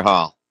 Dr.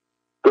 Hall.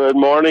 Good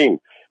morning.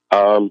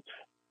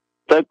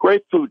 The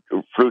grapefruit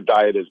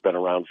diet has been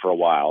around for a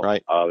while.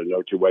 Right. There's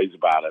no two ways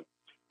about it.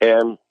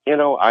 And,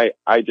 I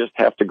just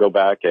have to go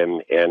back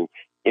and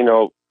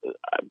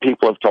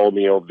people have told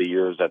me over the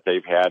years that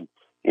they've had,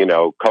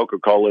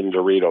 Coca-Cola and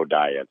Dorito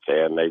diets,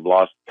 and they've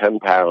lost 10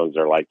 pounds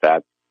or like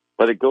that.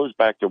 But it goes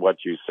back to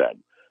what you said,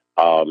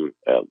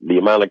 the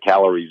amount of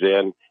calories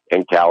in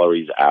and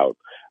calories out.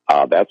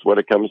 That's what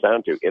it comes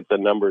down to. It's a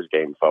numbers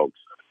game, folks.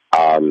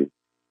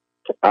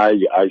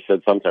 I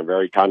said something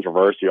very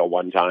controversial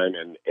one time,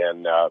 and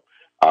I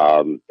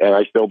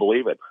still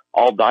believe it.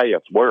 All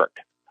diets work,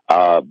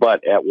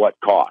 but at what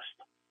cost?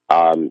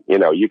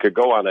 You could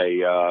go on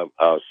a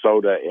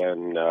soda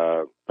and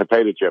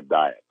potato chip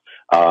diet,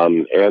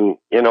 and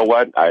you know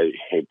what?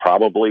 It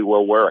probably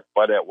will work,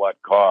 but at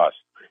what cost?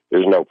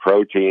 There's no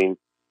protein.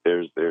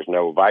 There's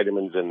no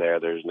vitamins in there.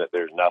 There's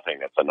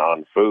nothing. It's a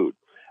non-food.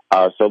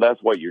 So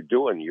that's what you're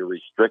doing. You're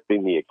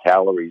restricting the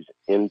calories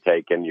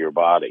intake in your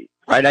body.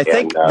 Right. I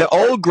think the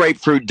old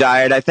grapefruit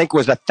diet,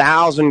 was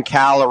 1,000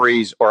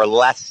 calories or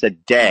less a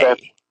day.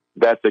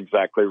 That's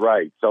exactly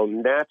right. So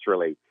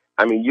naturally,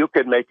 you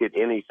could make it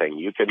anything.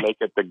 You could make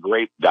it the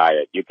grape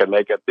diet. You can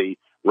make it the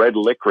red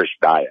licorice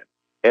diet.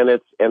 And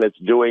it's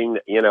doing,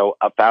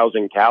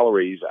 1,000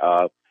 calories,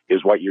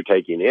 is what you're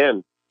taking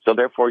in. So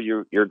therefore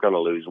you're going to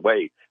lose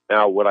weight.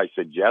 Now, would I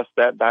suggest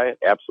that diet?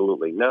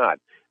 Absolutely not.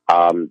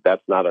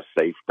 That's not a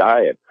safe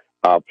diet.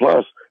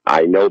 Plus,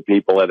 I know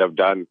people that have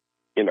done,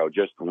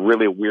 just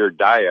really weird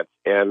diets.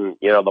 And,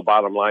 the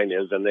bottom line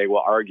is, and they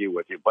will argue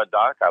with you, but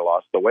doc, I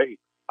lost the weight.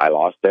 I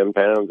lost 10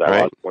 pounds.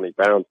 I lost 20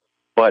 pounds.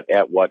 But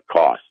at what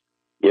cost?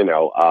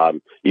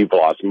 You've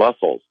lost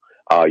muscles.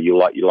 You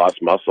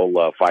lost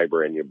muscle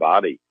fiber in your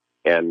body.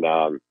 And,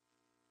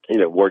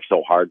 worked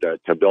so hard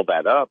to build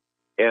that up.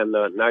 And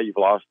now you've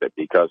lost it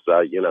because,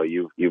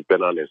 you've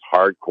been on this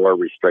hardcore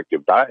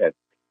restrictive diet.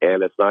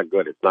 And it's not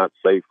good. It's not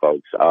safe,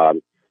 folks.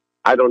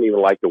 I don't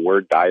even like the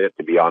word diet,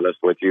 to be honest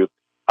with you.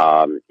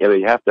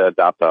 You have to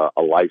adopt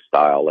a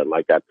lifestyle and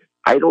like that.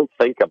 I don't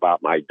think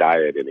about my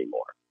diet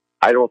anymore.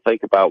 I don't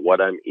think about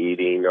what I'm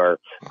eating or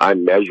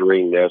I'm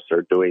measuring this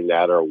or doing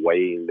that or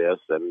weighing this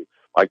and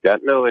like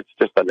that. No, it's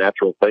just a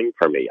natural thing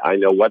for me. I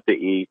know what to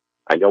eat.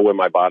 I know when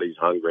my body's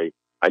hungry.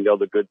 I know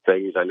the good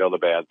things. I know the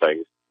bad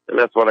things. And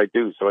that's what I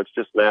do. So it's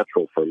just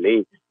natural for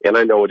me. And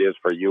I know it is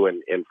for you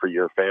and for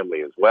your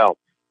family as well.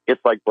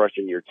 It's like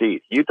brushing your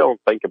teeth. You don't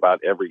think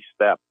about every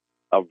step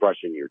of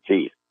brushing your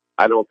teeth.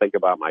 I don't think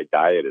about my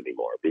diet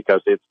anymore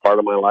because it's part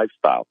of my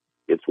lifestyle.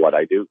 It's what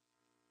I do.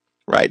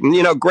 Right.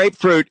 And,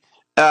 grapefruit,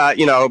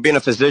 being a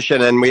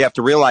physician, and we have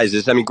to realize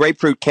this,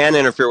 grapefruit can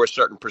interfere with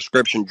certain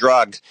prescription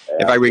drugs,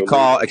 If I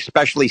recall,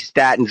 especially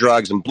statin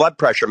drugs and blood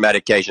pressure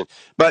medication.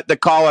 But the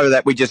caller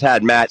that we just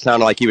had, Matt,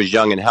 sounded like he was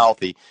young and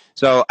healthy.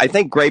 So I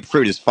think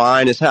grapefruit is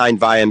fine. It's high in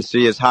vitamin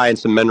C, it's high in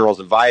some minerals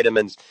and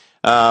vitamins.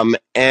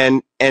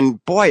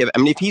 And boy,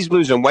 if he's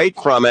losing weight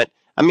from it,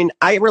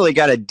 I really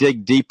got to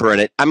dig deeper in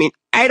it.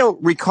 I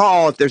don't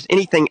recall if there's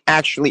anything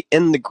actually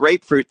in the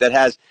grapefruit that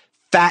has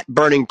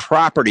fat-burning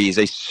properties,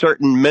 a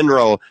certain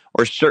mineral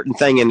or certain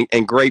thing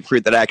in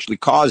grapefruit that actually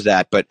cause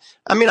that. But,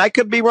 I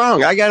could be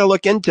wrong. I got to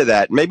look into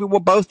that. Maybe we'll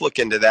both look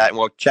into that, and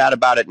we'll chat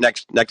about it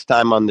next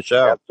time on the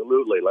show.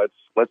 Absolutely. Let's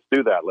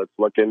do that. Let's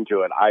look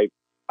into it. I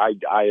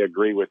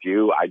agree with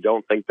you. I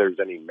don't think there's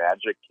any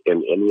magic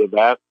in any of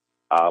that.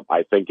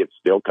 I think it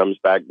still comes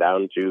back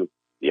down to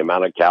the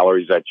amount of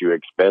calories that you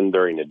expend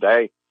during the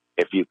day.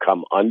 If you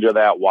come under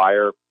that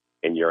wire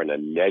and you're in a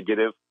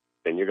negative,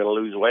 then you're going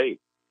to lose weight.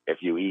 If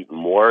you eat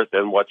more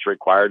than what's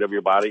required of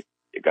your body,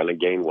 you're going to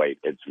gain weight.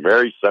 It's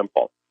very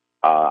simple.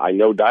 I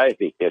know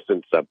dieting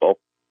isn't simple,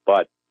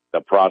 but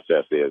the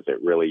process is.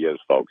 It really is,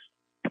 folks.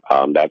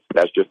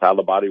 That's just how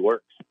the body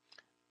works.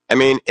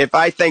 If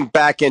I think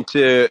back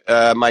into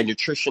my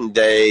nutrition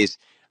days,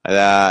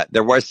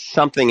 there was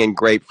something in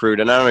grapefruit,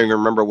 and I don't even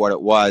remember what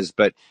it was,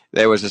 but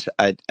there was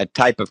a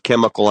type of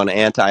chemical, an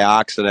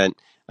antioxidant.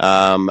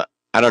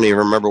 I don't even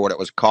remember what it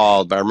was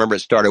called, but I remember it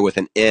started with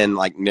an N,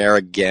 like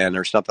Narragain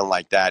or something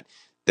like that.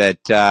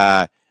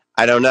 I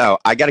don't know.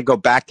 I got to go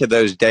back to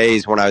those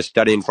days when I was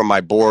studying for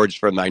my boards,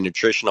 for my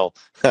nutritional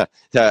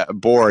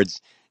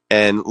boards,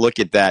 and look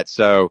at that.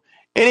 So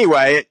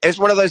anyway, it's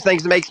one of those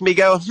things that makes me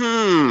go,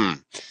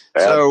 Absolutely.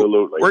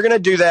 So we're going to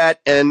do that,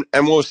 and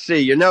we'll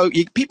see.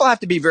 People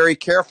have to be very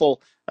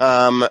careful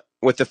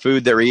with the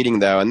food they're eating,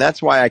 though, and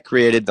that's why I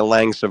created the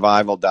Lang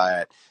Survival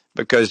Diet,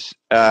 because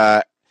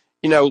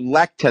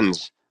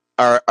lectins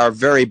are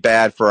very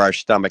bad for our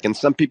stomach. And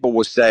some people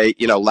will say,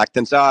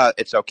 lectins,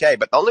 it's okay.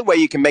 But the only way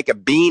you can make a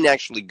bean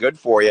actually good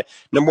for you,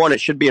 number one,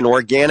 it should be an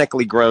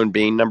organically grown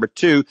bean. Number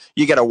two,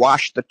 you got to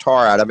wash the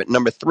tar out of it.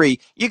 Number three,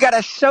 you got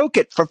to soak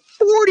it for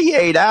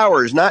 48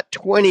 hours, not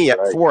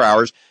 24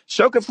 hours.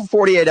 Soak it for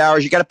 48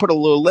 hours. You got to put a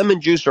little lemon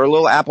juice or a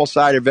little apple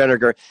cider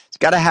vinegar. It's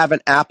got to have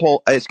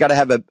it's got to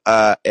have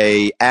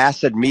a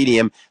acid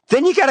medium.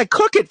 Then you got to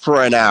cook it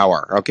for an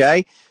hour.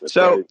 Okay.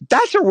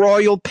 That's a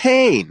royal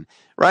pain.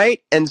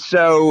 Right. And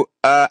so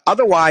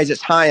otherwise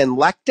it's high in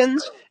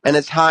lectins and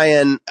it's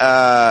high in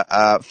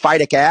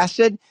phytic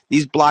acid.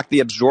 These block the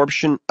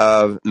absorption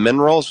of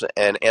minerals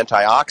and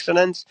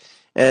antioxidants.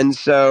 And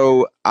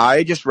so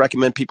I just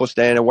recommend people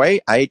staying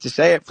away. I hate to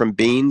say it, from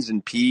beans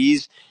and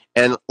peas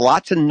and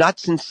lots of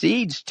nuts and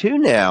seeds too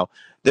now.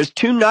 There's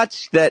two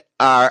nuts that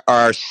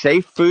are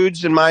safe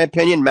foods, in my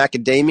opinion,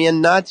 macadamia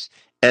nuts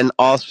and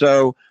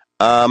also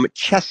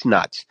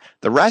chestnuts.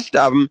 The rest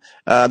of them,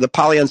 the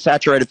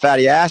polyunsaturated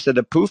fatty acid,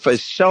 the PUFA,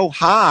 is so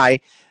high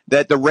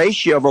that the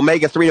ratio of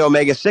omega-3 to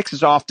omega-6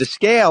 is off the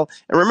scale.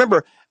 And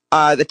remember,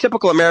 the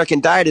typical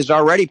American diet is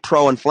already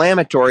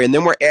pro-inflammatory, and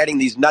then we're adding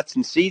these nuts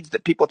and seeds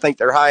that people think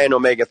they're high in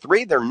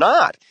omega-3. They're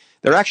not.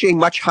 They're actually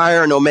much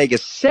higher in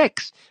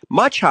omega-6,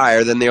 much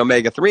higher than the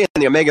omega-3.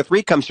 And the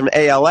omega-3 comes from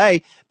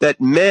ALA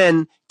that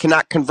men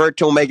cannot convert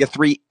to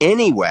omega-3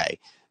 anyway.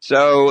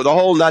 So the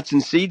whole nuts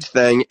and seeds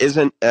thing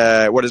isn't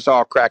what it's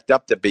all cracked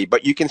up to be.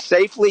 But you can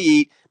safely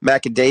eat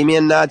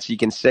macadamia nuts. You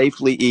can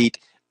safely eat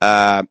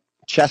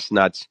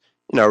chestnuts,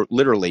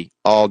 literally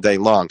all day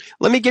long.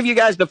 Let me give you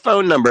guys the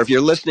phone number. If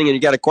you're listening and you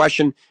got a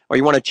question or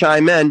you want to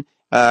chime in,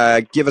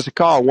 give us a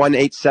call,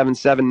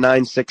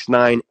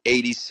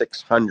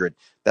 1-877-969-8600.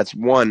 That's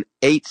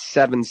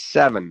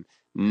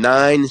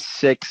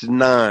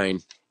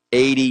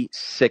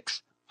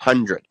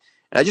 1-877-969-8600.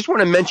 And I just want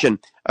to mention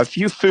a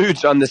few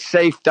foods on the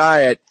safe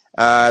diet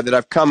that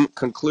I've come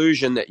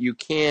conclusion that you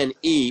can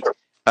eat.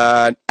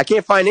 I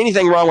can't find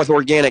anything wrong with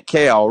organic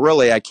kale.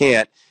 Really, I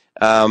can't,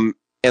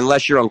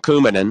 unless you're on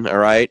Coumadin, all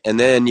right? And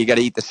then you got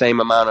to eat the same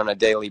amount on a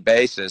daily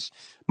basis.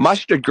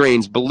 Mustard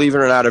greens, believe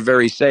it or not, are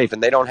very safe,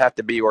 and they don't have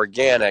to be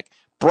organic.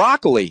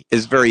 Broccoli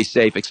is very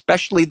safe,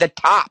 especially the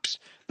tops,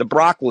 the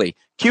broccoli.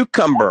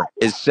 Cucumber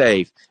is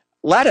safe.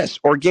 Lettuce,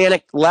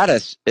 organic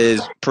lettuce,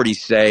 is pretty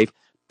safe.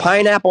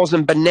 Pineapples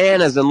and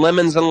bananas and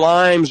lemons and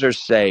limes are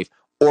safe.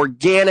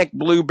 Organic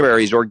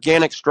blueberries,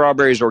 organic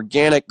strawberries,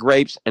 organic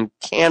grapes, and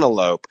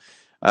cantaloupe.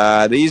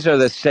 These are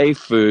the safe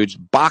foods.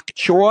 Bok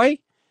choy,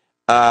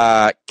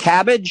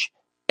 cabbage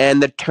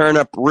and the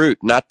turnip root,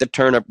 not the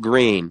turnip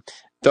green.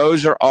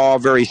 Those are all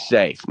very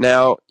safe.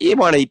 Now, you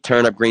want to eat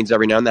turnip greens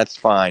every now and then, that's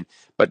fine.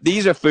 But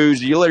these are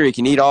foods you literally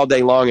can eat all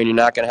day long and you're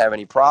not going to have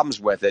any problems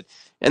with it.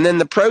 And then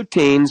the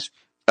proteins,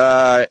 you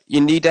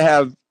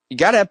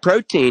got to have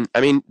protein.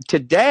 I mean,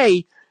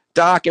 today,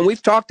 Doc, and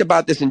we've talked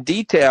about this in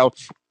detail,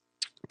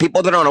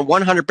 people that are on a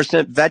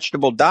 100%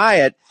 vegetable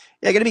diet,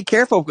 they're going to be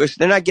careful because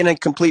they're not getting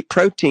complete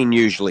protein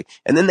usually.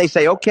 And then they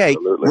say, okay,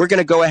 we're going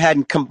to go ahead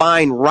and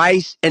combine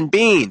rice and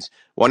beans.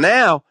 Well,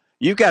 now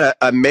you've got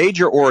a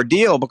major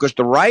ordeal because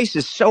the rice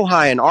is so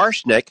high in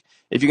arsenic.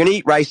 If you're going to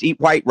eat rice, eat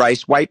white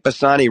rice, white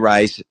basmati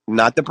rice,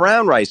 not the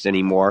brown rice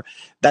anymore.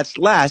 That's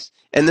less.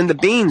 And then the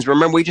beans,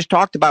 remember, we just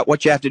talked about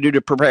what you have to do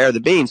to prepare the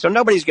beans. So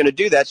nobody's going to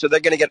do that. So they're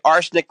going to get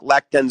arsenic,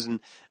 lectins,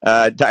 and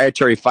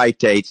dietary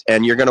phytates.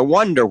 And you're going to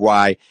wonder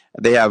why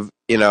they have,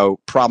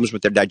 problems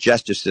with their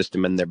digestive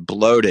system and they're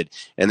bloated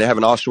and they're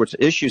having all sorts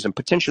of issues and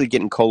potentially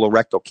getting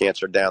colorectal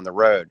cancer down the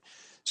road.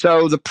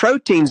 So the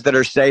proteins that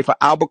are safe are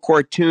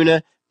albacore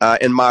tuna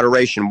in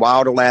moderation,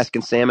 wild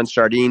Alaskan salmon,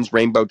 sardines,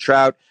 rainbow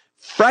trout,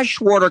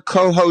 freshwater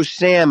coho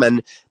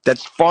salmon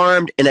that's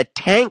farmed in a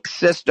tank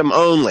system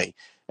only.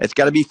 It's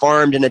got to be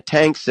farmed in a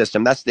tank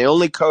system. That's the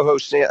only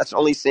that's the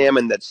only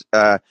salmon that's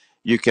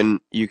you can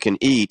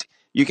eat.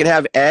 You can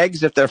have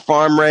eggs if they're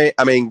farm-raised.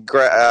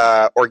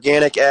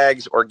 Organic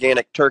eggs,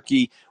 organic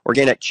turkey,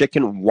 organic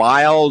chicken,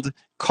 wild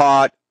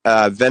caught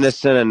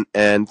venison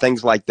and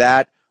things like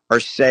that are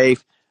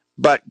safe.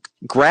 But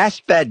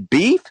grass-fed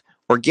beef,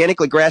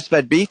 organically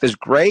grass-fed beef is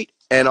great,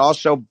 and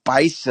also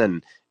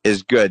bison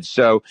is good.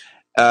 So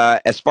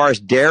as far as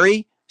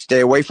dairy, stay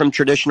away from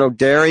traditional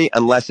dairy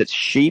unless it's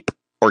sheep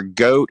or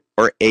goat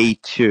or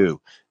A2.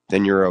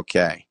 Then you're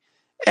okay.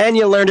 And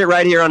you learned it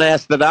right here on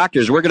Ask the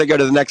Doctors. We're going to go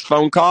to the next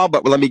phone call,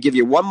 but let me give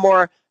you one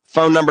more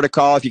phone number to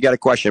call if you got a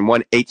question.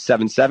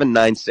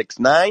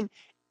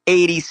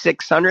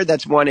 1-877-969-8600.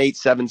 That's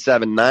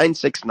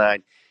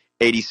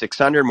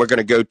 1-877-969-8600. And we're going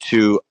to go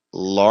to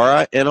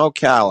Laura in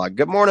Ocala.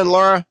 Good morning,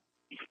 Laura.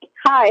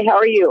 Hi, how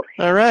are you?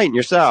 All right, and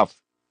yourself?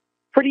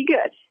 Pretty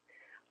good.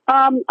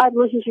 I've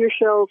listened to your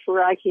show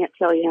for I can't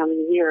tell you how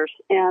many years,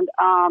 and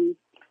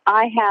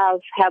I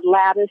have had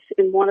lattice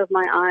in one of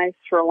my eyes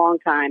for a long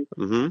time.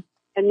 Mm-hmm.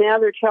 And now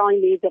they're telling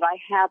me that I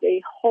have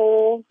a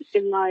hole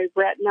in my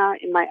retina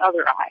in my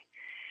other eye.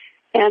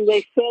 And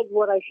they said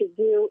what I should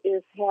do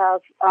is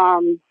have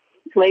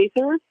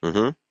laser.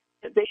 Mm-hmm.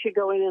 They should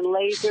go in and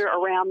laser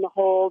around the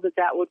hole,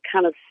 that would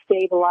kind of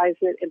stabilize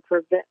it and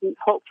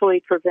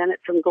hopefully prevent it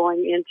from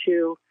going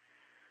into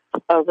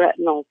a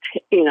retinal,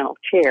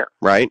 tear.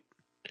 Right.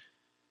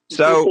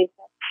 So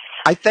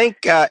I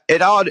think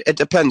it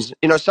depends.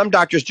 Some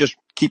doctors just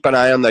keep an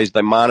eye on those.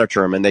 They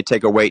monitor them and they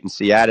take a wait and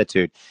see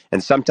attitude.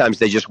 And sometimes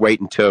they just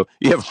wait until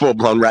you have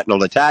full-blown retinal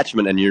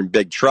detachment and you're in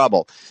big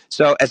trouble.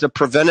 So as a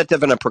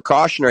preventative and a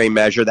precautionary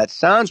measure, that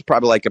sounds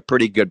probably like a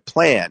pretty good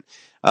plan.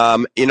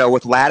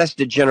 With lattice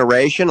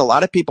degeneration, a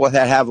lot of people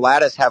that have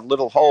lattice have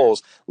little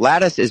holes.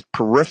 Lattice is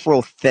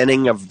peripheral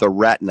thinning of the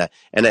retina,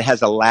 and it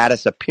has a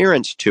lattice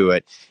appearance to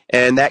it.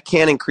 And that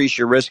can increase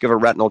your risk of a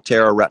retinal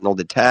tear or retinal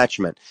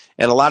detachment.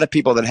 And a lot of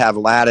people that have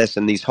lattice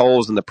and these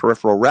holes in the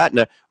peripheral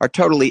retina are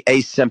totally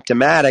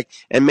asymptomatic,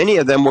 and many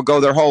of them will go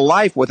their whole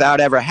life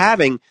without ever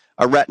having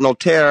a retinal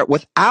tear,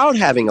 without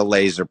having a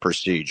laser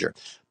procedure.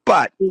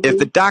 But if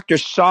the doctor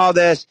saw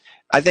this,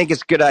 I think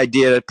it's a good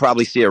idea to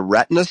probably see a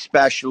retina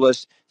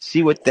specialist,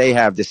 see what they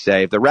have to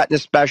say. If the retina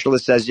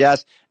specialist says,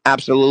 yes,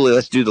 absolutely,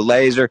 let's do the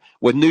laser.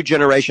 With new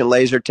generation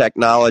laser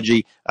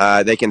technology,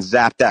 they can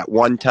zap that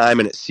one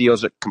time and it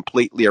seals it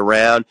completely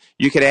around.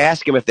 You can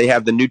ask them if they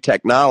have the new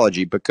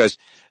technology, because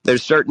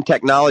there's certain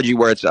technology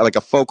where it's like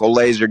a focal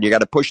laser and you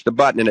got to push the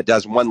button and it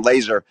does one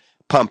laser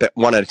pump it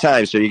one at a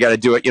time. So you got to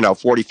do it,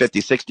 40,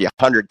 50, 60,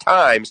 100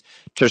 times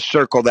to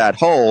circle that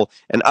hole.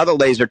 And other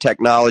laser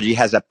technology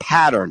has a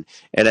pattern,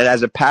 and it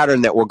has a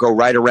pattern that will go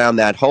right around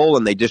that hole,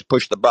 and they just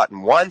push the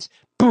button once,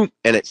 boom,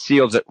 and it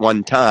seals it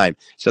one time.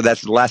 So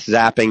that's less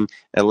zapping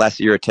and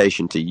less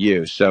irritation to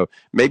you. So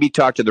maybe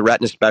talk to the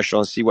retina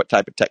specialist and see what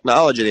type of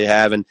technology they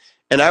have. And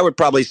I would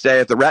probably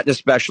say if the retina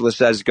specialist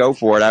says go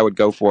for it, I would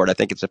go for it. I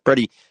think it's a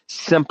pretty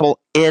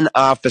simple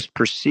in-office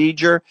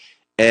procedure,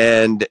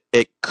 and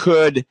it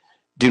could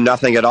do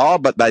nothing at all,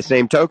 but by the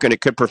same token, it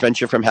could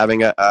prevent you from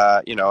having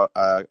a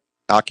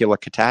ocular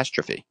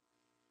catastrophe.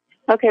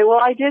 Okay, well,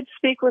 I did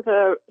speak with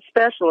a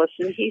specialist,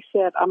 and he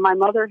said my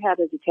mother had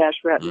a detached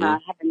retina. I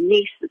have a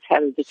niece that's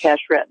had a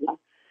detached retina.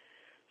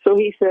 So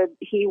he said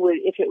he would,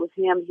 if it was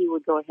him, he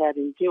would go ahead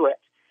and do it.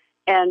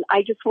 And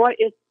I just want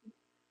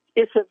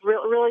it's a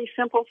really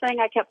simple thing.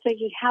 I kept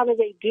thinking, how do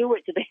they do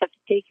it? Do they have to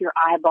take your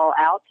eyeball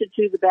out to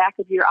do the back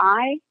of your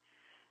eye?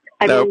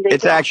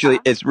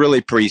 It's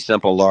really pretty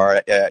simple,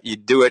 Laura. You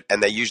do it,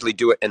 and they usually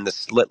do it in the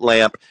slit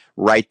lamp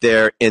right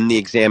there in the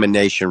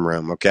examination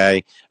room,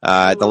 okay?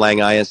 At the Lang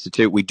Eye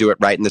Institute, we do it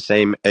right in the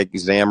same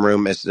exam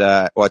room as,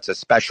 it's a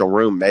special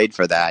room made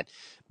for that.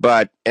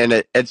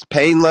 It's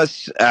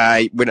painless.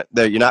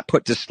 You're not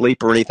put to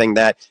sleep or anything.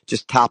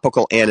 Just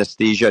topical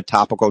anesthesia,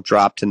 topical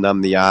drop to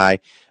numb the eye.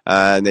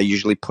 And they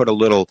usually put a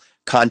little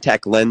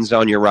contact lens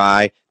on your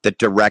eye that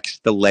directs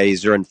the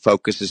laser and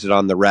focuses it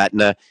on the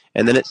retina,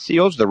 and then it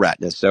seals the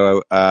retina.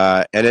 So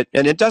and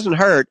it doesn't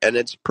hurt, and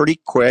it's pretty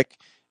quick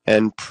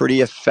and pretty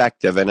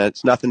effective, and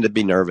it's nothing to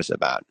be nervous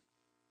about.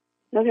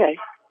 Okay.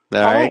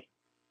 All right.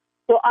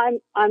 Well, I'm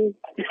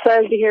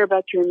excited to hear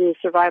about your new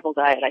survival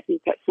diet. I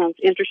think that sounds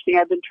interesting.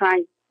 I've been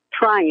trying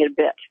it a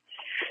bit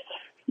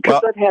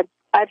because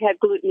I've had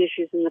gluten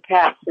issues in the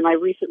past, and I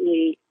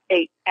recently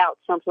ate out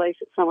someplace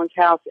at someone's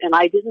house, and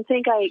I didn't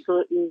think I ate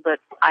gluten, but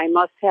I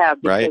must have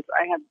because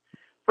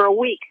for a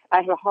week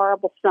I had a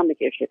horrible stomach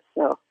issue.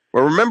 So.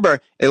 Well,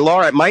 remember,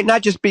 Laura, it might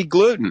not just be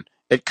gluten.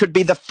 It could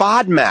be the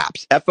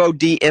FODMAPs,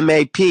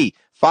 FODMAP.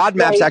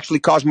 FODMAPs actually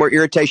cause more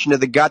irritation to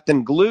the gut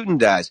than gluten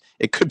does.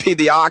 It could be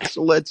the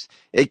oxalates.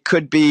 It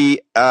could be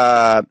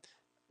the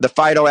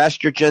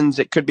phytoestrogens.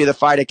 It could be the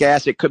phytic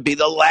acid. It could be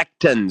the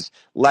lectins.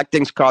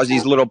 Lectins cause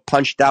these little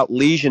punched out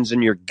lesions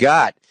in your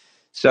gut.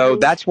 So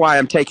that's why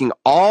I'm taking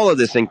all of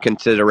this in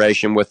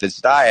consideration with this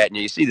diet. And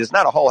you see, there's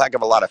not a whole heck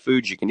of a lot of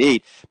foods you can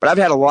eat. But I've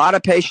had a lot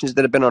of patients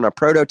that have been on a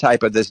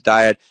prototype of this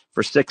diet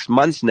for 6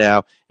 months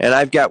now. And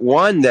I've got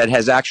one that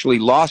has actually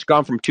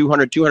gone from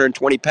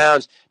 220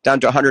 pounds down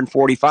to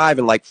 145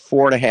 in like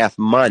 4.5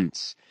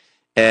 months.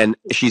 And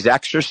she's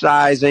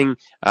exercising.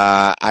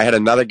 I had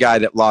another guy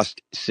that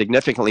lost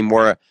significantly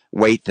more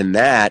weight than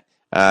that.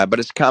 But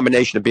it's a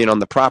combination of being on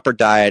the proper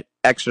diet,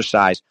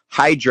 exercise,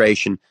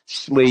 hydration,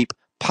 sleep,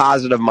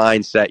 positive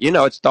mindset.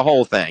 It's the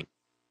whole thing.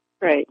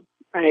 Right.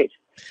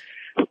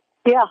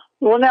 Yeah.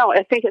 Well, no,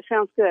 I think it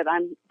sounds good.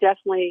 I'm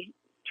definitely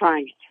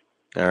trying it.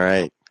 All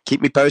right.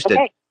 Keep me posted.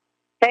 Okay.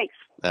 Thanks.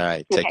 All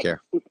right. Take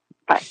care.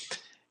 Bye.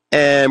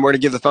 And we're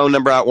going to give the phone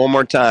number out one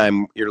more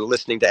time. You're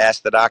listening to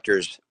Ask the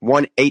Doctors.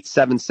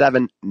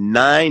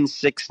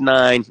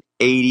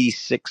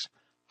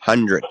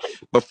 1-877-969-8600.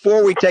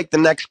 Before we take the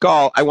next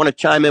call, I want to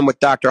chime in with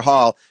Dr.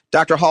 Hall.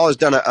 Dr. Hall has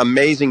done an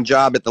amazing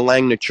job at the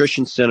Lang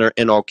Nutrition Center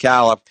in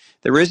Ocala.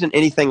 There isn't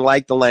anything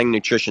like the Lang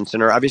Nutrition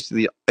Center.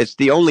 Obviously, it's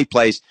the only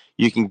place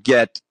you can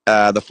get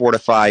the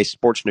Fortify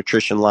Sports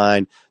Nutrition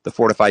line, the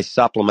Fortify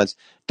supplements.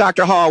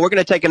 Dr. Hall, we're going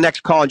to take a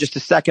next call in just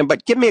a second,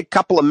 but give me a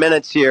couple of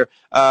minutes here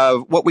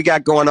of what we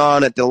got going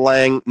on at the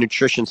Lang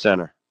Nutrition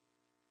Center.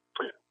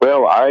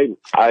 Well, I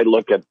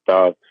look at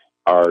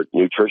our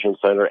nutrition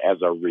center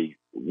as a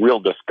real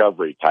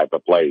discovery type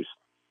of place.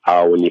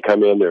 When you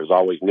come in, there's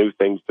always new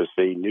things to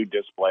see, new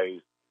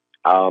displays,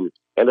 and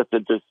it's a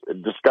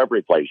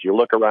discovery place. You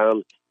look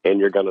around, and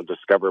you're going to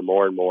discover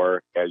more and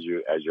more as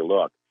you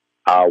look.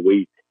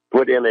 We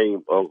put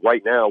in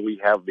right now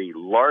we have the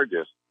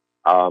largest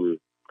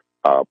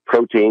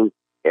protein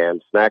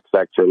and snack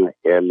section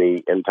in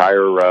the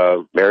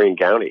entire Marion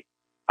County.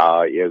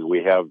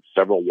 We have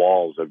several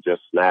walls of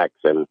just snacks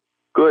and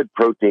good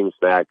protein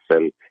snacks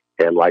and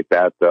like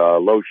that,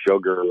 low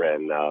sugar,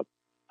 and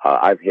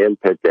I've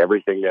handpicked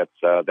everything that's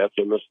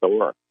in the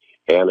store,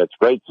 and it's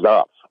great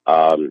stuff.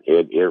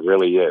 It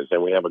really is,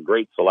 and we have a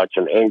great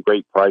selection and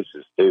great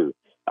prices too.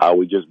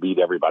 We just beat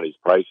everybody's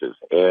prices,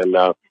 and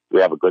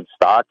we have a good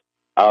stock.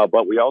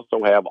 But we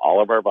also have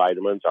all of our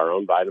vitamins, our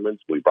own vitamins.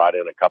 We brought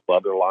in a couple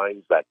other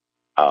lines that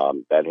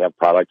have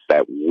products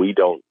that we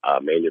don't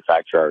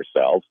manufacture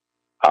ourselves,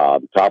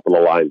 top of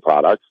the line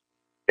products,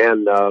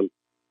 and of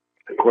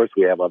course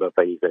we have other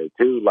things there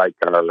too, like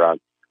our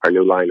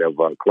new line of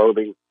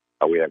clothing.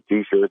 We have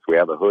T-shirts, we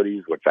have the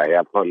hoodies, which I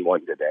have on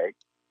one today,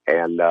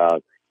 and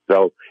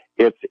so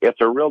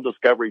it's a real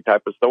discovery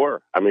type of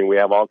store. I mean, we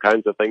have all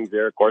kinds of things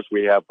there. Of course,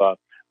 we have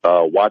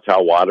Watch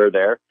Out water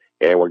there,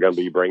 and we're going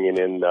to be bringing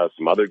in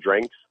some other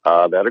drinks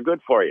that are good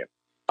for you.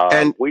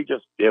 And we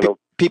just,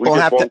 people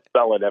won't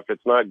sell it. If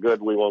it's not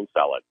good, we won't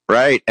sell it.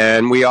 Right,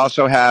 and we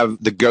also have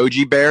the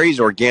goji berries,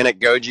 organic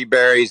goji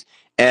berries,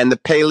 and the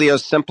Paleo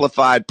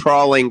Simplified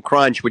Praline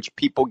Crunch, which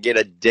people get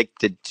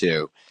addicted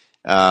to.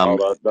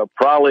 The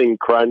Praline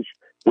Crunch,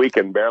 we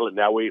can barely,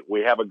 now we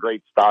have a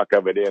great stock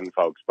of it in,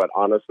 folks, but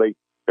honestly,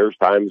 there's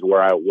times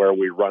where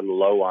we run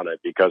low on it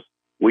because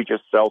we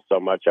just sell so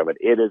much of it.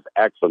 It is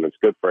excellent. It's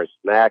good for a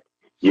snack.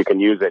 You can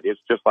use it.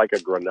 It's just like a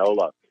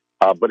granola,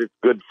 but it's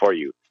good for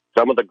you.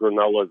 Some of the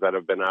granolas that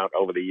have been out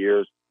over the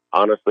years,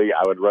 honestly,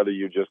 I would rather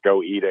you just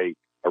go eat a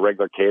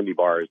regular candy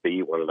bar as to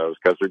eat one of those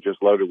because they're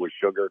just loaded with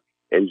sugar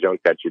and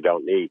junk that you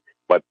don't need.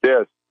 But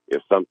this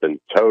is something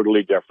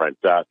totally different.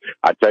 I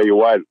tell you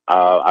what,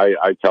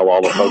 I tell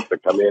all the folks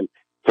that come in,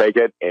 take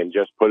it and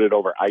just put it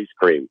over ice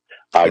cream.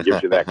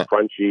 Gives you that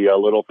crunchy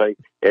little thing.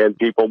 And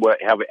people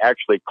have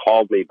actually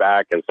called me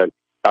back and said,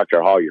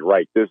 Dr. Hall, you're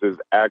right. This is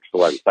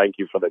excellent. Thank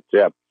you for the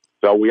tip.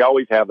 So we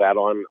always have that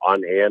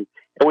on hand.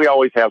 And we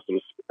always have some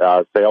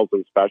sales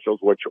and specials,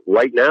 which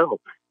right now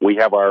we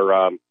have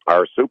our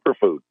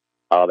superfood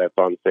that's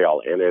on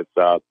sale. And it's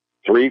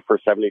 3 for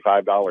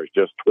 $75,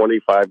 just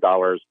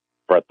 $25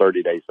 for a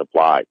 30-day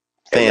supply.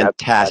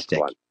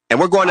 Fantastic. And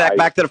we're going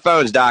back to the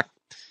phones, Doc.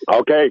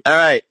 Okay. All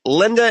right.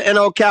 Linda in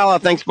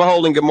Ocala, thanks for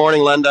holding. Good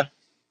morning, Linda.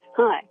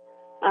 Hi.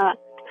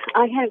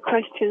 I had a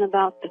question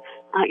about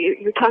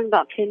you're talking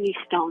about kidney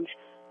stones,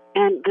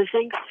 and the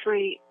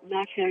zinc-free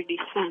macular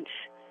defense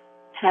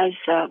has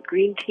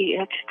green tea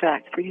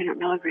extract, 300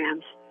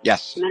 milligrams.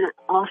 Yes. And then it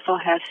also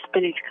has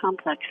spinach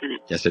complex in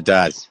it. Yes, it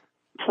does.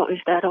 So is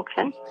that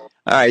okay? All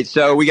right,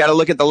 so we got to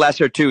look at the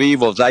lesser two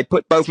evils. I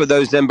put both of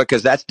those in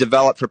because that's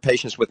developed for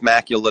patients with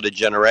macular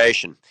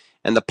degeneration.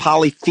 And the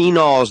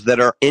polyphenols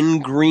that are in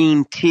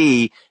green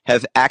tea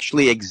have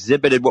actually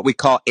exhibited what we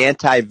call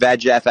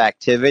anti-VEGF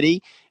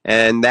activity,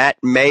 and that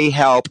may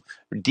help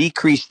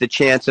decrease the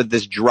chance of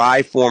this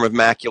dry form of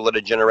macular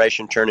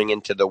degeneration turning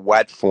into the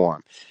wet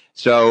form.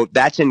 So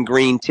that's in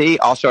green tea.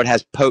 Also, it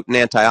has potent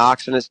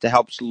antioxidants to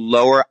help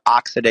lower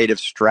oxidative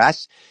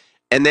stress.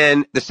 And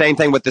then the same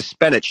thing with the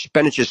spinach.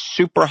 Spinach is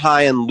super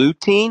high in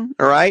lutein,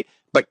 all right?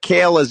 But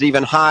kale is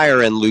even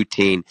higher in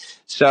lutein.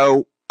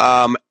 So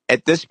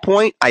at this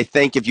point, I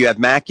think if you have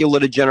macular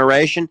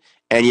degeneration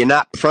and you're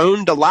not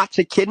prone to lots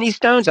of kidney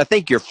stones, I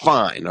think you're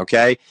fine,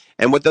 okay?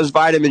 And with those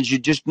vitamins, you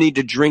just need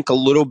to drink a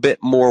little bit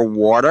more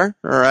water,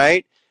 all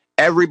right?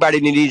 Everybody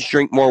needs to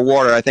drink more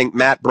water. I think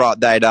Matt brought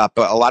that up.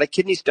 But a lot of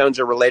kidney stones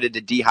are related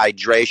to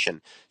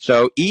dehydration.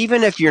 So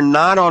even if you're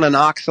not on an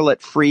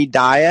oxalate-free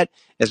diet,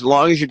 as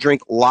long as you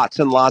drink lots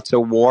and lots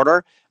of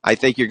water, I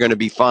think you're going to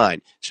be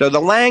fine. So the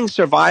Lang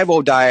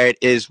Survival Diet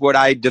is what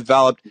I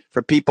developed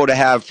for people to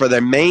have for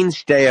their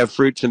mainstay of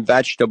fruits and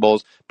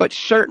vegetables. But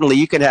certainly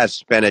you can have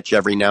spinach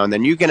every now and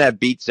then. You can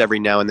have beets every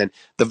now and then.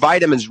 The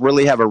vitamins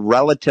really have a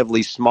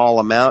relatively small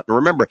amount. And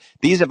remember,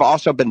 these have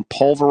also been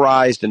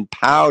pulverized and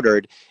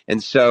powdered.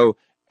 And so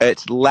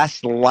it's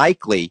less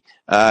likely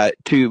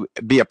to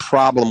be a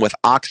problem with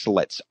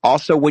oxalates.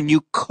 Also, when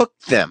you cook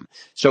them,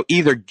 so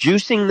either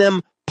juicing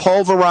them,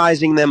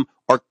 pulverizing them,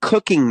 or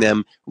cooking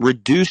them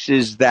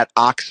reduces that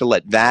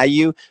oxalate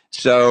value.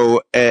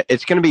 So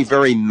it's going to be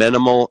very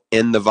minimal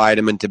in the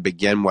vitamin to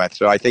begin with.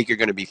 So I think you're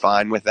going to be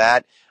fine with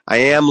that. I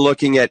am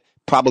looking at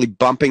probably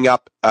bumping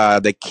up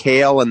the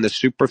kale and the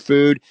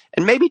superfood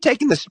and maybe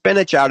taking the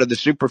spinach out of the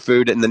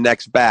superfood in the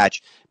next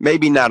batch.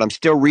 Maybe not. I'm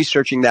still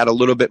researching that a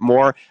little bit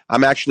more.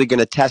 I'm actually going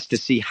to test to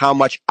see how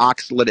much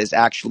oxalate is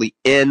actually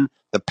in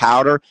the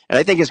powder. And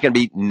I think it's going to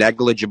be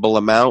negligible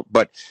amount.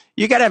 But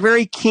you got a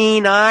very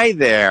keen eye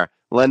there,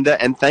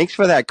 Linda, and thanks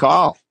for that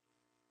call.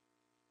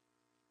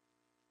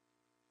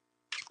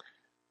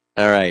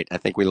 All right. I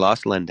think we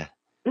lost Linda.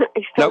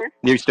 Nope.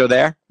 You're still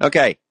there?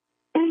 Okay.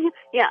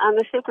 Yeah, on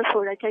the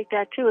superfood, I take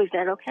that too. Is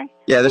that okay?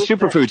 Yeah, the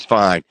superfood's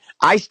fine.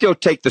 I still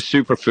take the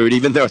superfood,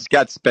 even though it's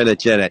got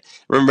spinach in it.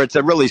 Remember, it's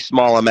a really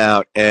small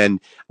amount. And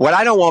what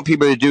I don't want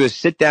people to do is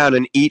sit down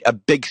and eat a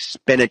big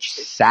spinach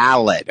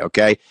salad,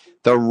 okay?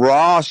 The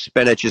raw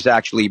spinach is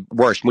actually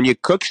worse. When you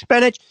cook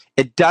spinach,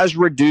 it does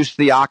reduce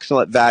the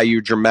oxalate value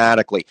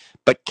dramatically.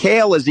 But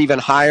kale is even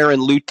higher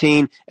in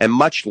lutein and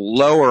much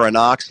lower in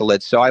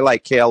oxalates, so I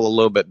like kale a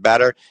little bit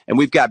better. And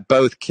we've got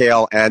both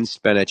kale and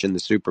spinach in the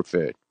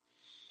superfood.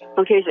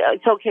 Okay, so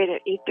it's okay to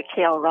eat the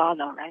kale raw,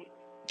 though, right?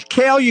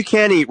 Kale you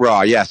can eat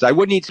raw, yes. I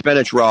wouldn't eat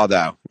spinach raw,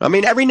 though. I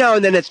mean, every now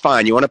and then it's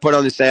fine. You want to put it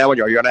on the sandwich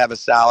or you want to have a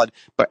salad,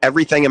 but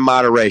everything in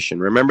moderation.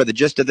 Remember the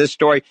gist of this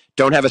story?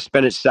 Don't have a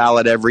spinach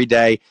salad every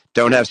day.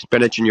 Don't have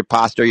spinach in your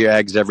pasta or your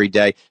eggs every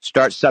day.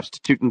 Start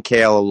substituting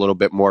kale a little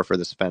bit more for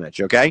the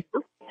spinach, okay?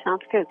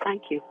 Sounds good.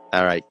 Thank you.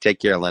 All right. Take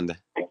care, Linda.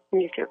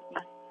 You too.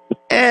 Bye.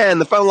 And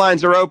the phone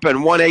lines are open,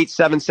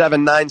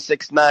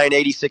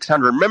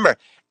 1-877-969-8600. Remember,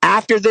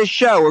 after this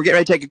show, we're getting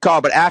ready to take a call,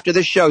 but after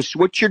this show,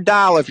 switch your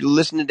dial if you're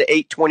listening to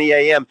 820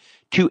 a.m.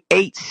 to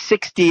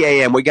 860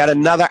 a.m. We got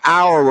another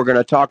hour we're going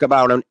to talk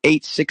about on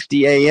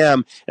 860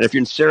 a.m. And if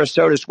you're in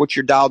Sarasota, switch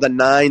your dial to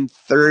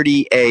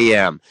 930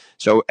 a.m.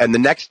 So, and the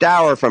next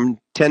hour from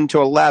 10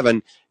 to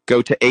 11,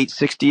 go to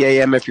 860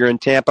 a.m. if you're in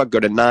Tampa. Go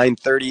to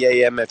 930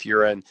 a.m. if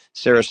you're in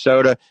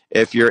Sarasota.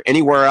 If you're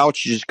anywhere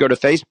else, you just go to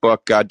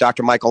Facebook,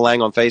 Dr. Michael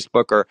Lang on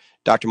Facebook or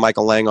Dr.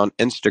 Michael Lang on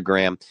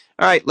Instagram.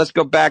 All right, let's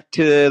go back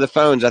to the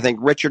phones. I think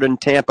Richard in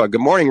Tampa.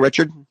 Good morning,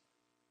 Richard.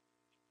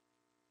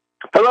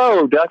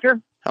 Hello,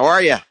 Doctor. How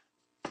are you?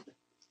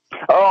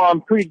 Oh,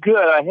 I'm pretty good.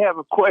 I have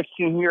a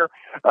question here.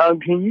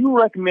 Can you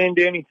recommend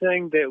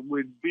anything that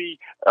would be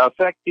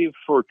effective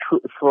for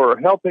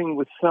helping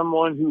with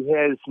someone who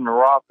has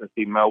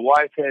neuropathy? My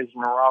wife has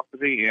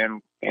neuropathy,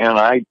 and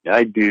I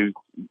do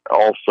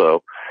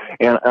also.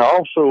 And I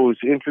also was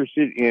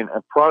interested in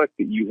a product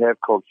that you have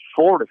called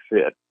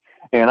FortiFit.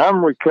 And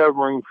I'm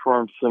recovering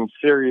from some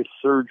serious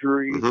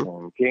surgeries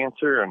and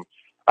cancer, and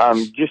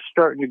I'm just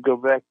starting to go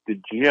back to the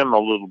gym a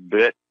little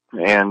bit.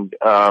 And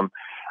I'm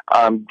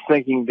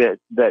thinking that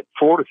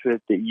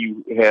FortiFit that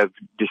you have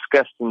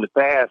discussed in the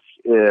past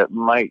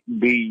might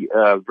be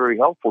very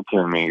helpful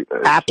to me.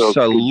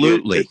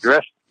 Absolutely.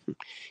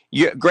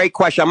 Great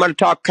question. I'm going to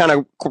talk kind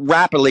of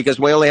rapidly because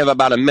we only have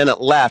about a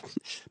minute left.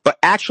 But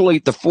actually,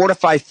 the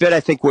Fortify Fit,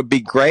 I think, would be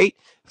great.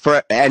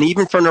 And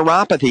even for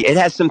neuropathy, it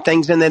has some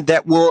things in it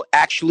that will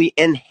actually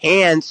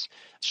enhance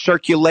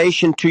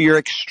circulation to your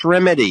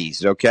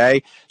extremities,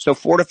 okay? So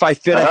Fortify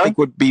Fit, I think,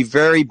 would be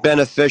very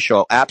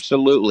beneficial,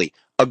 absolutely.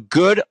 a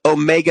good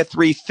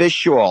omega-3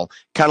 fish oil,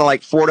 kind of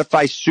like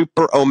Fortify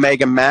Super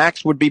Omega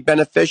Max would be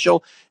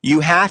beneficial.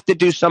 You have to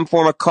do some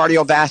form of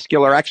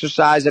cardiovascular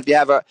exercise if you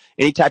have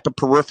any type of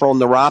peripheral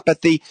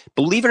neuropathy.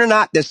 Believe it or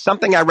not, there's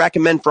something I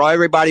recommend for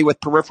everybody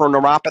with peripheral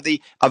neuropathy,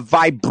 a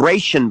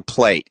vibration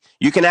plate.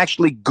 You can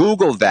actually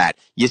Google that.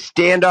 You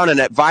stand on it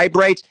and it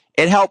vibrates.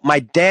 It helped my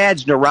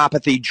dad's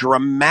neuropathy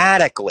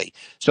dramatically.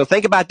 So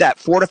think about that.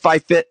 Fortify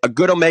Fit, a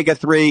good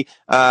omega-3,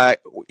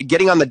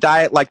 getting on the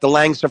diet like the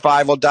Lang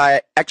Survival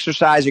Diet,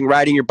 exercising,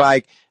 riding your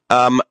bike.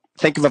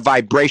 Think of a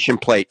vibration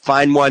plate.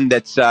 Find one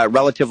that's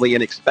relatively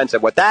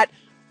inexpensive. With that,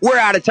 we're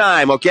out of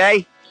time,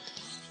 okay?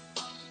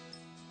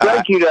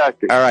 Thank you,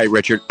 Doctor. All right,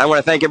 Richard. I want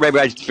to thank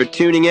everybody for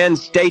tuning in.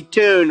 Stay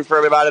tuned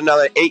for about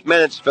another 8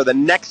 minutes for the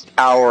next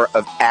hour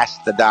of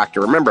Ask the Doctor.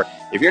 Remember,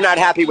 if you're not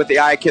happy with the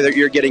eye care that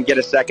you're getting, get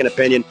a second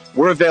opinion.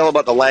 We're available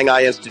at the Lang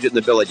Eye Institute in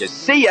the Villages.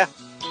 See ya.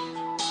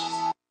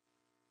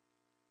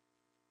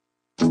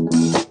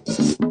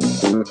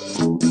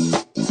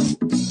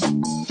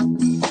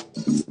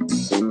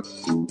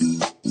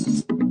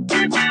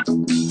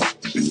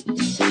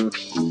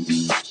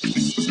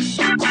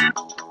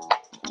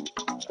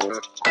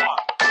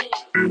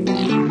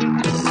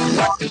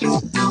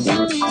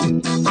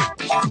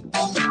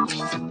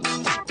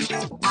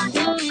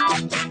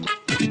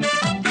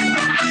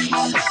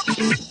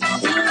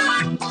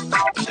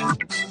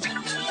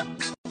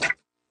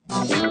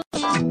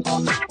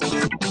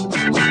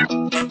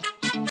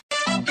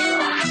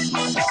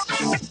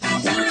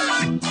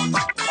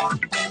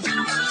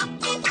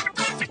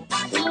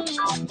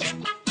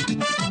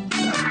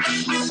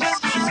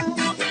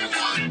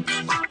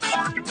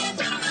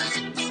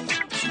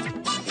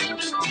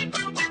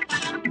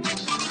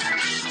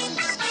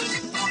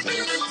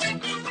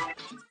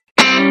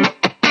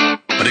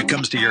 When it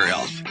comes to your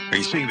health, are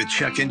you seeing the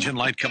check engine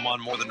light come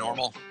on more than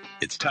normal?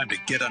 It's time to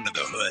get under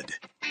the hood.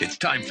 It's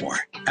time for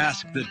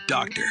Ask the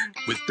Doctor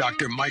with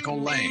Dr.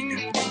 Michael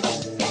Lang.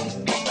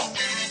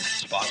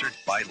 Sponsored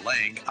by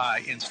Lang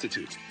Eye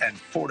Institute and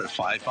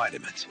Fortify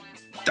Vitamins.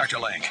 Dr.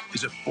 Lang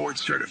is a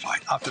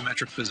board-certified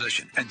optometric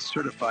physician and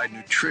certified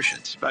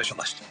nutrition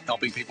specialist,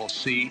 helping people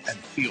see and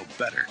feel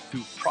better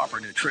through proper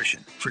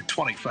nutrition for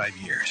 25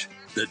 years.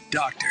 The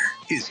doctor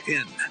is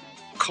in.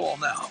 Call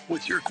now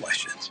with your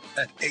questions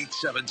at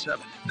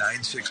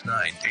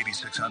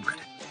 877-969-8600.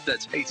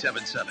 That's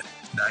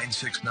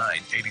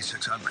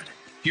 877-969-8600.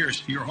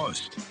 Here's your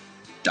host,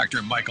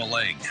 Dr. Michael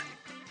Lang.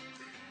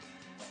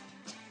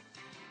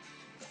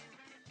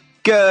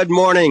 Good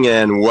morning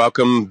and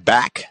welcome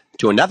back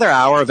to another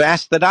hour of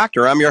Ask the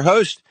Doctor. I'm your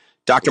host,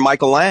 Dr.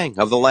 Michael Lang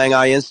of the Lang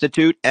Eye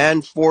Institute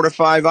and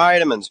Fortify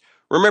Vitamins.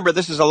 Remember,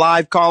 this is a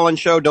live call-in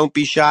show. Don't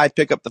be shy.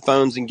 Pick up the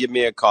phones and give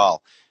me a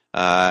call.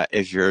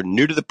 If you're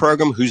new to the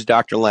program, who's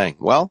Dr. Lang?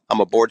 Well,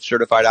 I'm a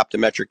board-certified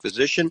optometric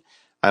physician.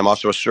 I'm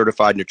also a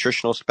certified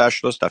nutritional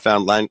specialist. I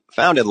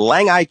founded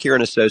Lang Eye Care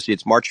and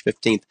Associates March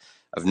 15th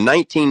of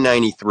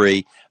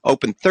 1993,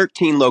 opened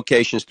 13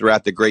 locations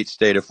throughout the great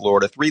state of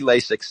Florida, 3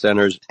 LASIK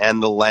centers,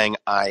 and the Lang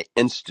Eye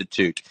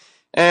Institute.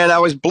 And I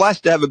was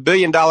blessed to have $1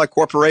 billion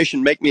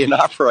corporation make me an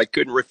offer I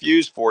couldn't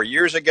refuse 4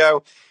 years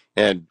ago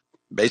and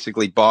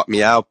basically bought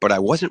me out, but I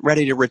wasn't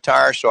ready to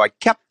retire, so I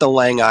kept the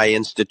Lang Eye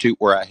Institute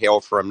where I hail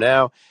from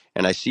now,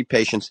 and I see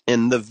patients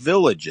in the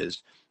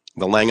Villages.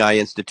 The Lang Eye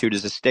Institute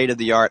is a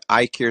state-of-the-art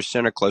eye care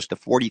center, close to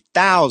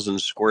 40,000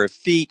 square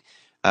feet.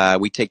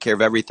 We take care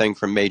of everything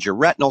from major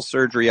retinal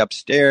surgery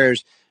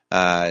upstairs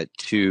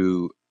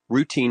to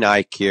routine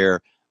eye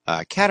care,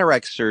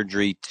 cataract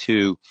surgery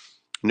to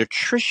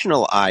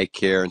nutritional eye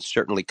care, and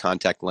certainly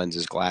contact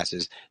lenses,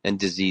 glasses, and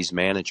disease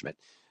management.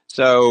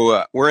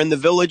 So we're in the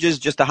Villages,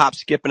 just a hop,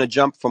 skip, and a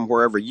jump from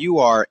wherever you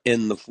are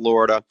in the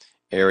Florida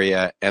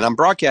area. And I'm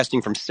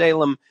broadcasting from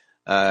Salem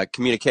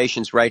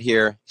Communications right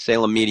here,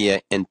 Salem Media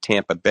in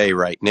Tampa Bay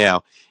right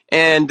now.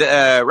 And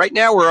right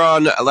now we're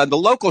on the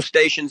local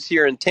stations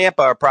here in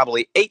Tampa are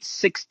probably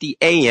 8:60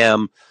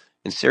 a.m.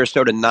 in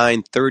Sarasota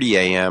 9:30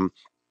 a.m.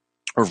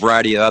 or a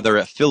variety of other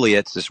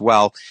affiliates as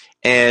well.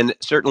 And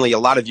certainly a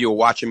lot of you are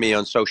watching me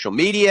on social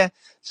media.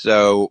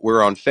 So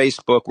we're on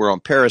Facebook, we're on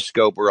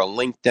Periscope, we're on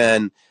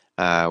LinkedIn,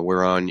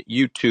 we're on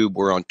YouTube,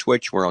 we're on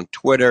Twitch, we're on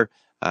Twitter,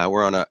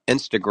 we're on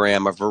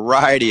Instagram, a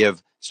variety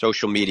of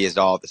social medias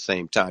all at the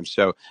same time.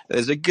 So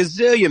there's a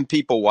gazillion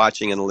people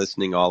watching and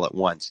listening all at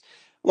once.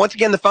 Once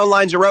again, the phone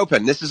lines are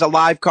open. This is a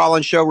live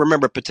call-in show.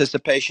 Remember,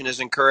 participation is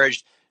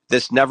encouraged.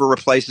 This never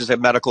replaces a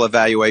medical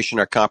evaluation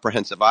or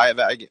comprehensive eye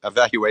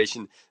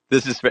evaluation.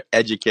 This is for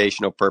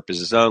educational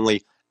purposes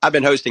only. I've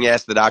been hosting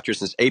Ask the Doctor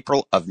since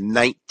April of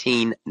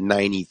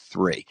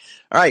 1993.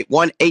 All right,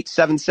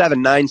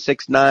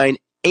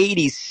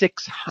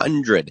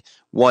 1-877-969-8600.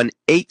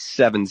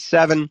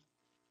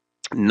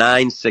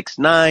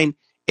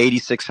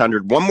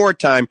 1-877-969-8600. One more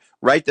time,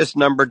 write this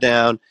number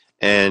down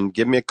and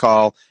give me a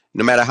call.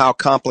 No matter how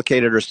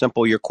complicated or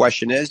simple your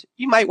question is,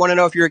 you might want to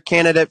know if you're a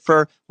candidate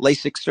for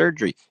LASIK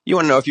surgery. You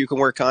want to know if you can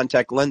wear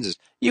contact lenses.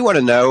 You want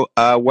to know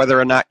whether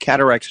or not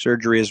cataract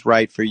surgery is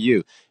right for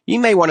you. You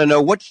may want to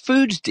know what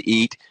foods to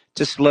eat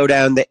to slow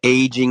down the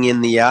aging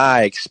in the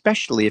eye,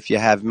 especially if you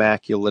have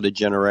macular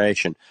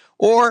degeneration.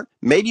 Or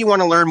maybe you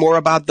want to learn more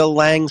about the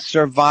Lang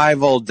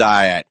Survival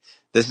Diet.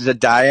 This is a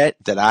diet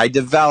that I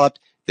developed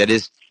that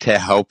is to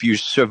help you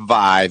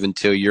survive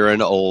until you're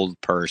an old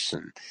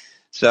person.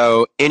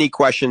 So any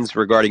questions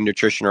regarding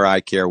nutrition or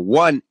eye care,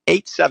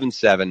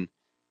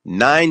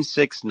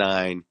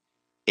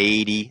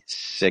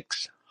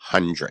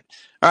 1-877-969-8600.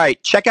 All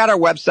right, check out our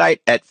website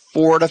at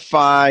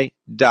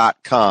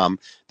fortifeye.com.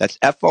 That's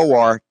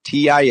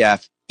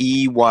FORTIFEYE,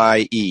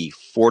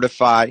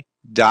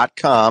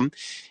 fortifeye.com.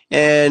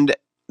 And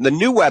the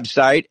new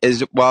website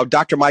is, well,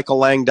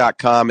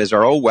 drmichaellang.com is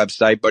our old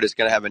website, but it's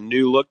going to have a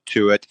new look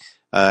to it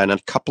in a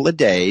couple of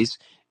days,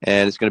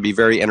 and it's going to be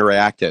very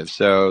interactive.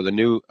 So the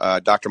new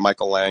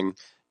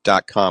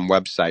drmichaellang.com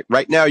website.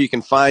 Right now you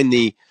can find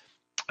the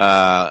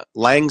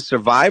Lang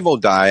Survival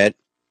Diet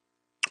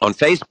on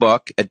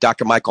Facebook at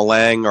Dr. Michael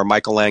Lang or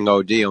Michael Lang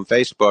OD on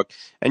Facebook.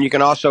 And you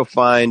can also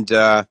find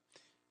it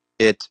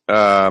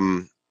at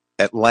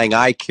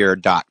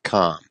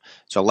langeyecare.com.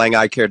 So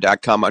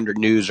langeyecare.com under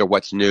news or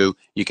what's new,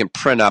 you can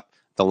print up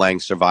the Lang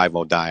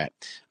Survival Diet.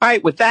 All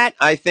right, with that,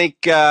 I think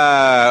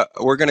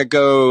we're going to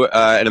go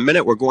in a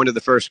minute. We're going to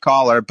the first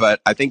caller, but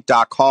I think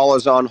Doc Hall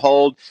is on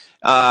hold.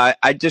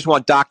 I just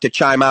want Doc to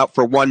chime out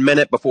for 1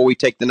 minute before we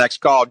take the next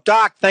call.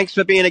 Doc, thanks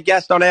for being a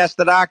guest on Ask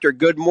the Doctor.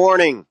 Good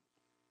morning.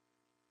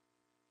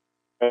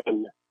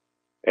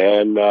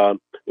 Well,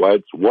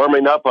 it's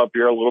warming up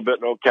here a little bit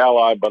in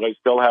Ocala, but I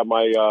still have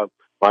my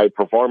my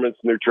performance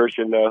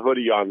nutrition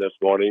hoodie on this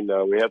morning.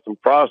 We had some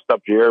frost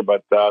up here,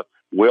 but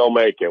we'll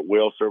make it.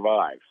 We'll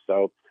survive.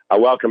 So I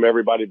welcome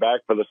everybody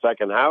back for the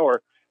second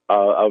hour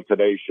of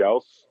today's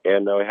show,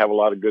 and we have a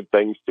lot of good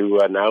things to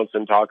announce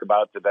and talk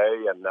about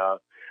today. And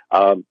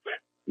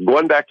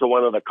going back to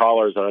one of the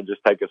callers, and I'll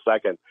just take a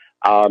second.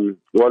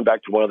 Going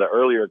back to one of the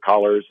earlier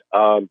callers.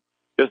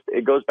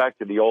 It goes back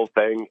to the old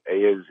thing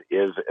is,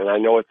 and I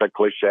know it's a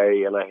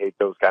cliche and I hate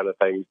those kind of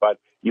things, but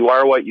you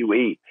are what you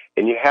eat,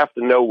 and you have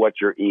to know what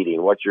you're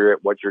eating, what you're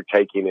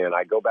taking in.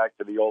 I go back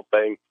to the old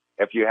thing.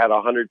 If you had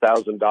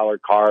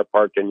 $100,000 car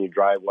parked in your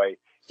driveway,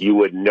 you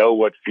would know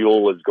what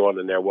fuel is going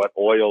in there, what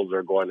oils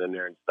are going in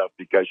there and stuff,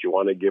 because you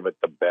want to give it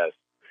the best.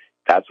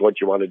 That's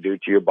what you want to do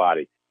to your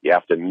body. You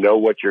have to know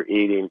what you're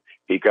eating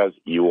because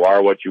you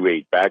are what you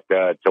eat. Back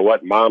to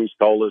what moms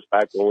told us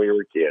back when we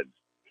were kids.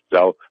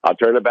 So I'll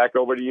turn it back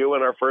over to you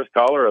and our first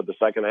caller of the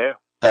second half.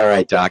 All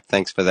right, Doc.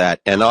 Thanks for that.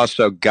 And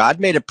also, God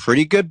made a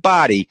pretty good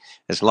body.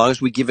 As long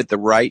as we give it the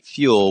right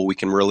fuel, we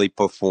can really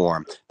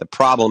perform. The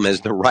problem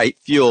is the right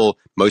fuel,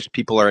 most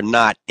people are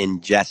not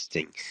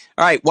ingesting.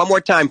 All right, one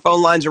more time.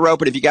 Phone lines are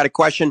open. If you got a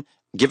question,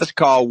 give us a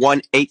call,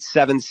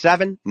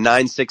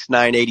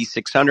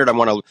 1-877-969-8600. I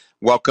want to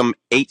welcome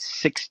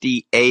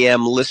 860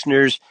 AM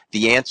listeners,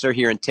 The Answer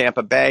here in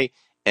Tampa Bay,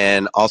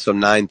 and also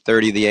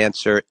 930 The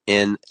Answer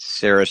in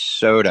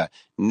Sarasota.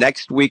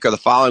 Next week or the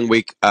following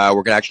week, we're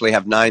going to actually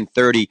have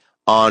 930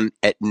 on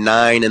at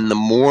 9 in the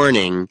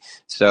morning.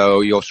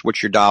 So you'll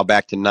switch your dial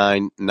back to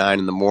 9 in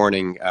the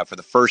morning for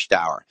the first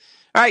hour.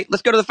 All right,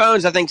 let's go to the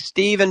phones. I think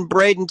Steve in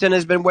Bradenton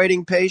has been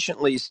waiting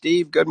patiently.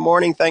 Steve, good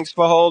morning. Thanks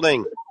for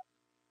holding.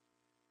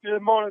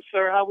 Good morning,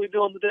 sir. How we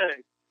doing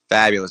today?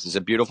 Fabulous. It's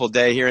a beautiful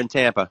day here in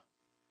Tampa.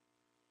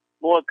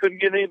 Boy, it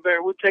couldn't get any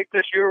better. We'd take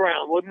this year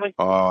round, wouldn't we?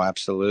 Oh,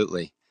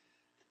 absolutely.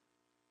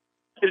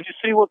 Did you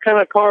see what kind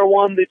of car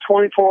won the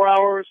 24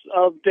 Hours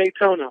of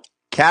Daytona?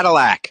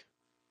 Cadillac.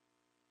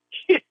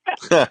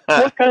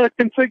 What kind of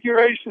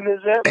configuration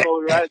is that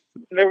motor? I've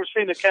never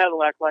seen a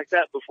Cadillac like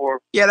that before.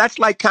 Yeah, that's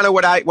like kind of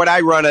what I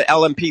run, an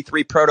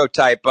LMP3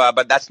 prototype,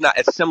 but that's not.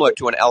 It's similar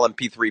to an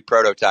LMP3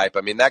 prototype.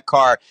 I mean, that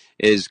car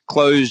is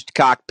closed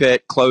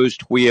cockpit,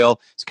 closed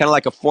wheel. It's kind of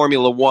like a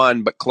Formula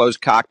One, but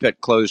closed cockpit,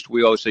 closed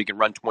wheel, so you can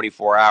run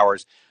 24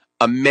 hours.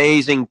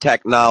 Amazing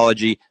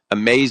technology,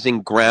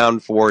 amazing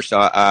ground force,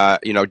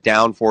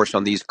 downforce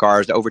on these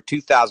cars. Over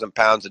 2,000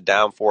 pounds of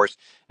downforce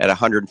at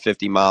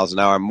 150 miles an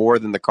hour, more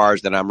than the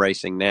cars that I'm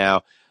racing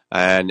now.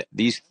 And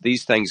these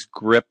things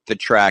grip the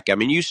track. I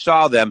mean, you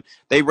saw them.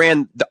 They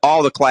ran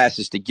all the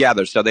classes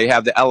together. So they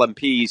have the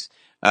LMPs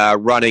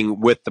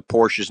running with the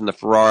Porsches and the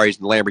Ferraris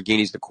and the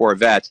Lamborghinis, the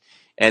Corvettes,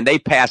 and they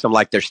pass them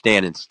like they're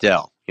standing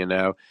still, you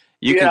know.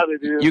 They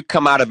do. You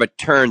come out of a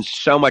turn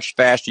so much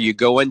faster. You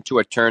go into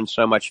a turn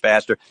so much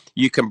faster.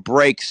 You can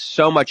brake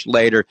so much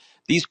later.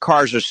 These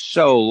cars are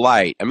so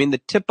light. I mean, the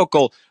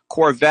typical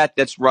Corvette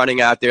that's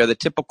running out there, the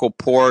typical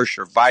Porsche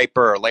or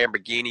Viper or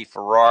Lamborghini,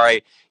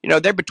 Ferrari,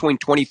 they're between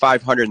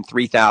 2,500 and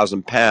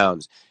 3,000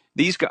 pounds.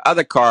 These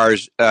other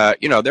cars,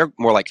 they're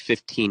more like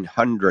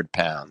 1,500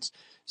 pounds.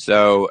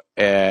 So,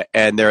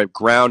 and their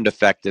ground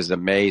effect is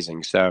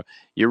amazing. So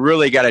you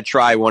really got to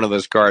try one of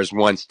those cars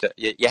once.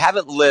 You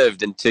haven't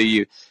lived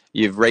until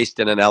you've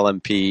raced in an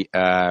LMP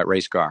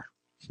race car.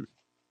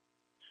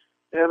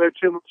 Yeah, they're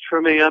too much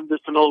for me. I'm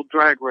just an old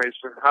drag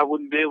racer. I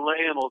wouldn't be able to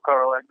handle a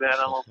car like that,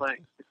 I don't think.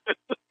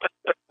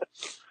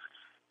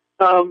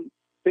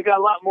 They got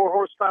a lot more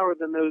horsepower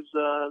than those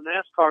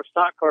NASCAR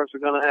stock cars are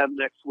going to have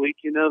next week.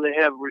 You know, they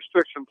have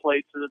restriction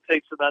plates, and it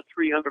takes about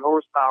 300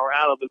 horsepower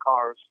out of the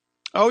cars.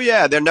 Oh,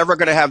 yeah. They're never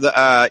going to have the,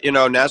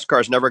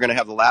 NASCAR's never going to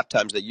have the lap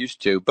times they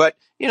used to. But,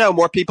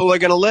 more people are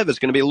going to live. It's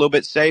going to be a little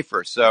bit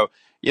safer. So,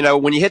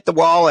 when you hit the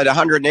wall at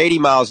 180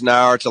 miles an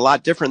hour, it's a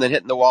lot different than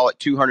hitting the wall at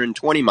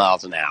 220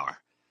 miles an hour.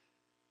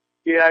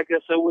 Yeah, I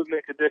guess that would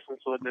make a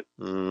difference, wouldn't it?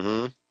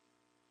 Mm-hmm.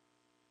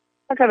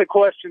 I got a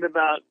question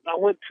about, I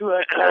went to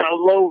a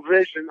low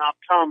vision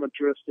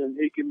optometrist, and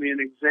he gave me an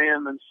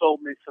exam and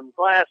sold me some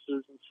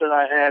glasses and said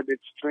I had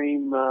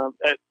extreme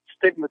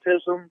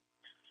astigmatism.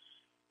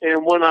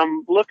 And when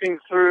I'm looking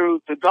through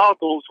the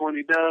goggles when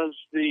he does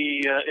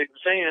the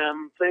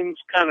exam, things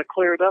kind of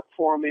cleared up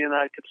for me and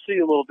I could see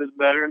a little bit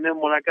better. And then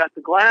when I got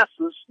the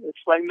glasses, it's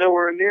like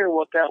nowhere near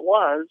what that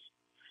was.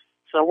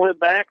 So I went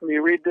back and he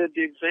redid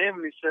the exam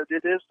and he said,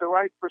 it is the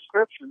right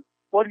prescription.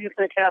 What do you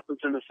think happens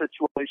in a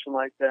situation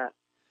like that?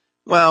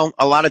 Well,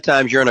 a lot of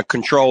times you're in a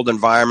controlled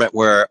environment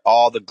where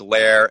all the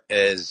glare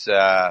is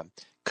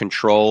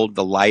controlled,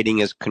 the lighting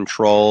is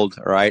controlled,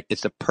 right?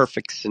 It's a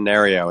perfect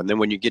scenario. And then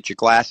when you get your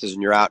glasses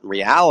and you're out in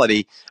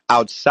reality,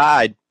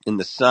 outside in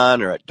the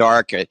sun or at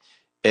dark,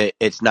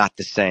 it's not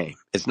the same.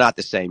 It's not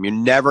the same. You're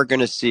never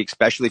going to see,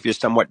 especially if you're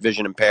somewhat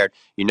vision impaired,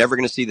 you're never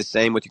going to see the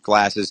same with your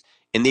glasses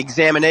in the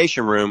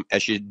examination room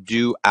as you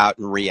do out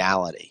in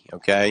reality,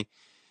 okay?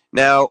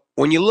 Now,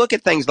 when you look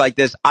at things like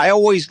this, I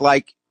always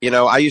like,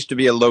 I used to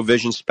be a low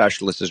vision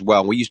specialist as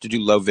well. We used to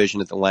do low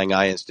vision at the Lang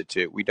Eye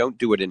Institute. We don't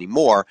do it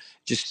anymore.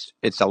 Just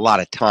it's a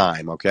lot of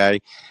time, okay?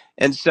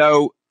 And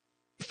so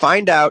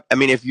find out,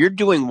 if you're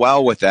doing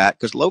well with that,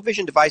 because low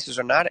vision devices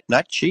are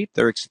not cheap,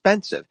 they're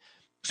expensive.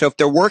 So if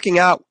they're working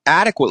out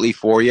adequately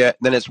for you,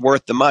 then it's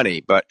worth the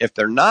money. But if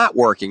they're not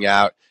working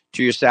out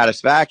to your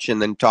satisfaction,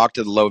 then talk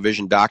to the low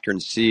vision doctor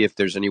and see if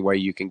there's any way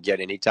you can get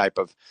any type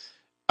of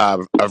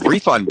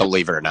refund,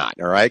 believe it or not,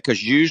 all right?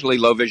 Because usually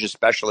low vision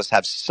specialists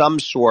have some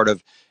sort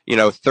of,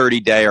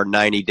 30-day or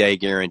 90-day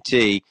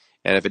guarantee.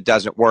 And if it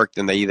doesn't work,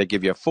 then they either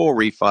give you a full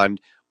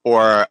refund,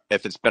 or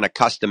if it's been a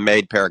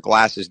custom-made pair of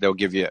glasses, they'll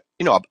give you,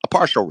 a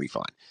partial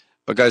refund.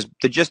 Because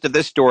the gist of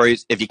this story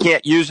is if you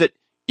can't use it,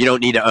 you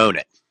don't need to own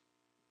it.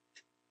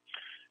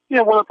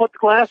 Yeah, when I put the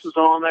glasses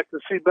on, I can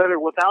see better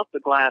without the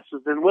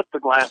glasses than with the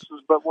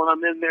glasses. But when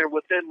I'm in there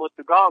with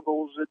the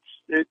goggles,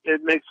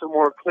 it makes it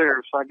more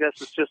clear. So I guess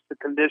it's just the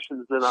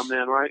conditions that I'm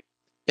in, right?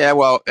 Yeah,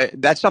 well,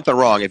 that's something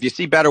wrong. If you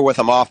see better with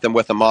them off than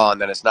with them on,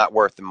 then it's not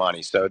worth the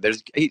money. So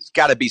he's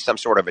got to be some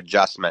sort of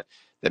adjustment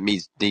that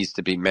needs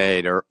to be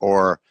made,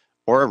 or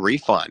a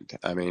refund.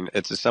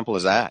 It's as simple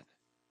as that.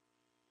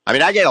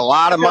 I get a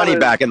lot of money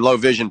back in low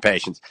vision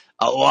patients,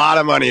 a lot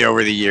of money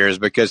over the years,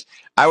 because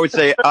I would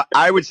say that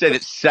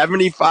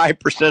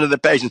 75% of the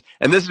patients,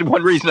 and this is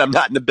one reason I'm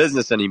not in the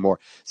business anymore,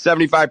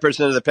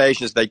 75% of the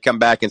patients, they come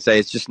back and say,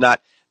 it's just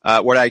not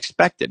what I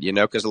expected,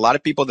 because a lot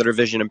of people that are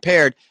vision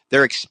impaired,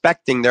 their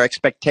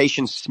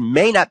expectations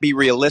may not be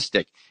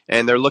realistic,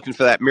 and they're looking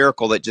for that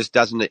miracle that just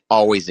doesn't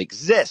always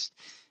exist.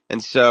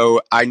 And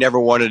so I never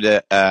wanted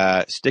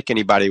to stick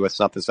anybody with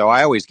something. So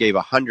I always gave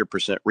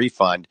 100%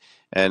 refund,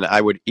 and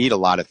I would eat a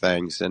lot of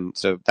things. And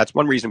so that's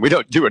one reason we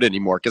don't do it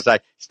anymore, because I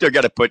still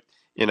got to put,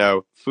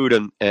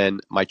 food in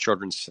my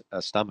children's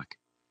stomach.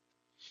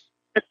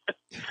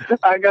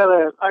 I got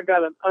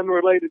an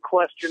unrelated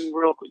question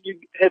real quick.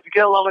 Have you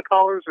got a lot of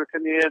callers, or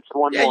can you answer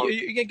one more?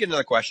 Yeah, you can get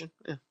another question.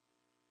 Yeah.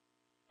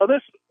 Well,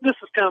 this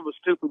is kind of a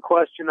stupid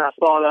question I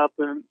thought up,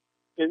 and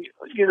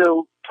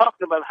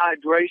talking about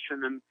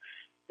hydration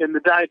and the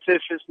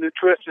dietitians,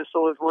 nutritionists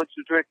always want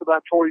you to drink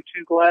about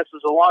 42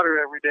 glasses of water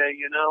every day,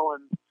 and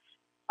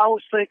I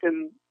was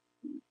thinking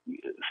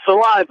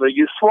saliva,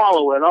 you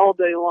swallow it all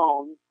day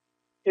long,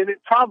 and it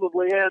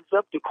probably adds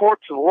up to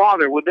quarts of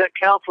water. Would that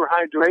count for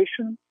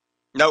hydration?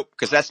 Nope,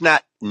 because that's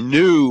not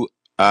new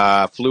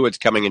fluids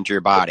coming into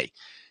your body,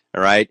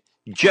 all right?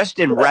 Just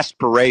in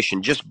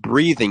respiration, just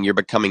breathing, you're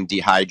becoming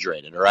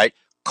dehydrated, all right?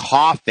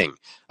 Coughing.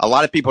 A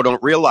lot of people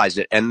don't realize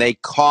it, and they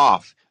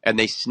cough and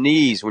they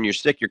sneeze. When you're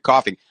sick, you're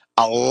coughing.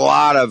 A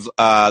lot of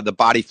the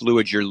body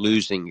fluids you're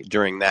losing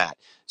during that.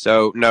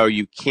 So, no,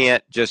 you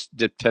can't just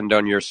depend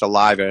on your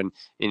saliva and,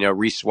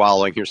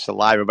 re-swallowing your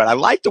saliva. But I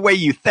like the way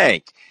you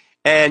think.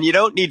 And you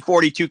don't need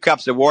 42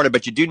 cups of water,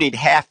 but you do need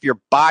half your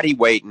body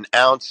weight in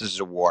ounces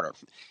of water.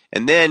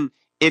 And then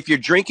if you're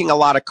drinking a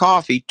lot of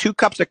coffee, 2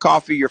 cups of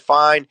coffee, you're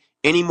fine.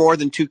 Any more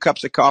than 2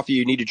 cups of coffee,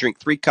 you need to drink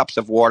 3 cups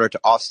of water to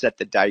offset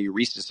the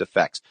diuresis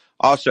effects.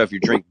 Also, if you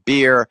drink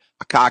beer,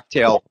 a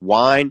cocktail,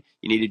 wine,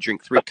 you need to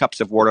drink 3 cups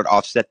of water to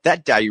offset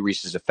that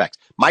diuresis effects.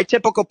 My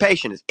typical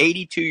patient is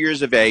 82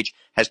 years of age,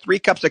 has 3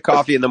 cups of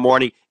coffee in the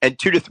morning, and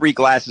 2 to 3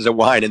 glasses of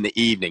wine in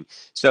the evening.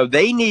 So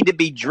they need to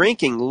be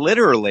drinking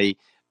literally,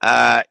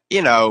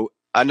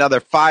 another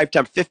 5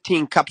 to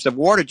 15 cups of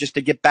water just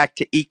to get back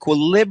to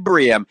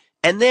equilibrium,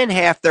 and then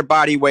half their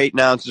body weight in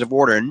ounces of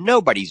water. And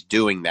nobody's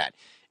doing that.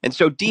 And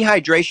so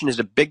dehydration is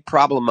a big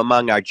problem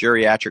among our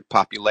geriatric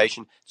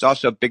population. It's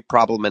also a big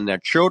problem in their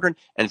children,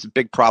 and it's a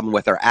big problem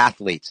with our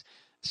athletes.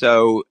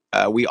 So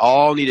we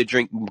all need to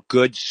drink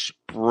good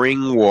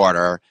spring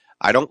water.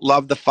 I don't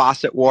love the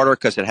faucet water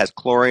because it has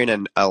chlorine,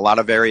 and a lot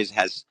of areas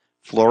has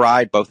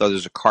fluoride. Both of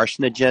those are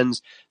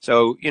carcinogens.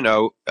 So,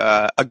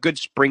 a good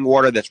spring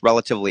water that's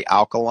relatively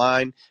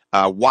alkaline.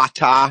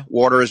 Wata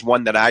water is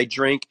one that I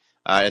drink.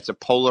 It's a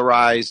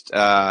polarized,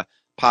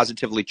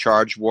 positively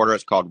charged water.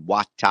 It's called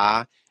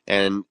Wata.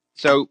 And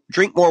so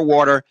drink more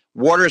water.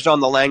 Water is on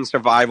the Lang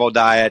Survival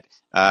Diet.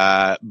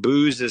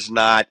 Booze is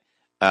not.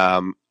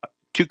 2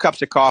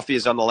 cups of coffee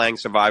is on the Lang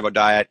Survival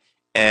Diet,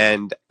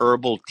 and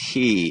herbal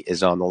tea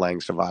is on the Lang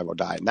Survival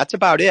Diet. And that's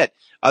about it,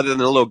 other than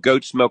a little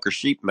goat's milk or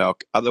sheep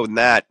milk. Other than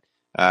that,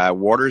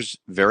 water's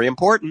very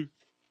important.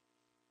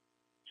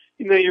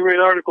 You read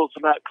articles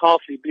about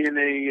coffee being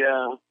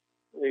a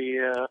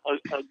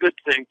good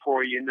thing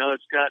for you.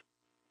 It's got,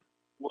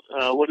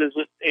 what is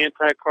it,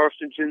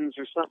 anti-carcinogens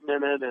or something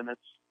in it, and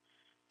it's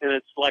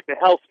like a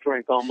health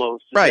drink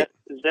almost. Right.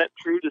 Is that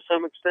true to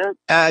some extent?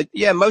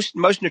 Yeah,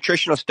 most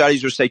nutritional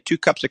studies will say 2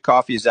 cups of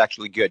coffee is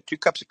actually good. 2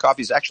 cups of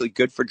coffee is actually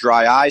good for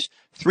dry eyes.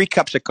 3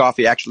 cups of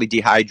coffee actually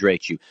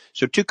dehydrates you.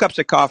 So 2 cups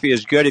of coffee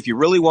is good. If you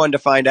really wanted to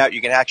find out,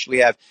 you can actually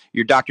have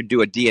your doctor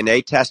do a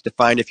DNA test to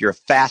find if you're a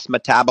fast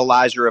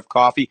metabolizer of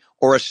coffee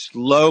or a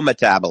slow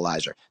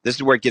metabolizer. This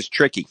is where it gets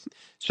tricky.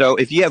 So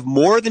if you have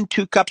more than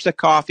 2 cups of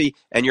coffee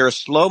and you're a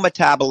slow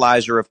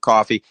metabolizer of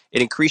coffee,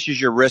 it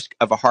increases your risk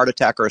of a heart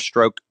attack or a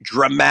stroke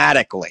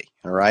dramatically,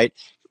 all right?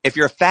 If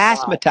you're a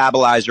fast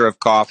metabolizer of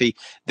coffee,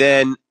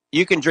 then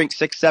you can drink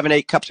 6, 7,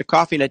 8 cups of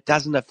coffee and it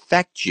doesn't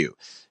affect you.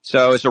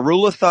 So as a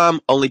rule of thumb,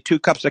 only 2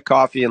 cups of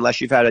coffee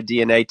unless you've had a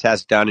DNA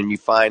test done and you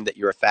find that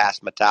you're a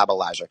fast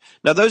metabolizer.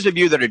 Now, those of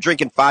you that are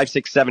drinking 5,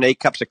 6, 7, 8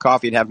 cups of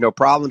coffee and have no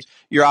problems,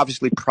 you're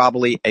obviously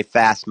probably a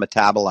fast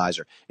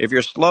metabolizer. If you're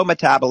a slow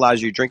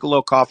metabolizer, you drink a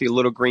little coffee, a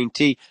little green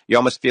tea, you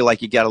almost feel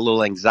like you get a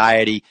little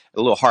anxiety, a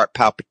little heart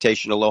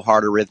palpitation, a little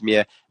heart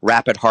arrhythmia,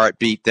 rapid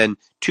heartbeat, then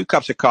 2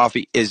 cups of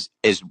coffee is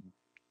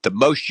the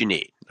most you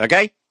need.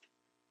 Okay?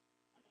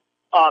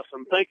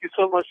 Awesome. Thank you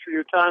so much for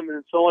your time, and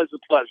it's always a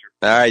pleasure.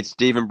 All right,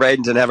 Stephen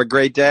Bradenton, have a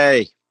great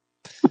day.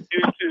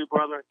 You too,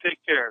 brother. Take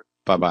care.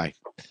 Bye-bye.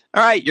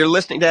 All right, you're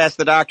listening to Ask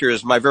the Doctor.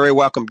 Is my very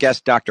welcome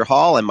guest, Dr.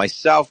 Hall, and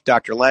myself,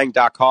 Dr. Lang.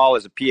 Doc Hall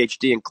is a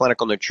PhD in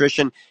clinical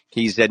nutrition.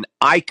 He's an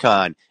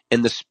icon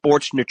in the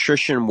sports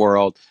nutrition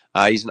world.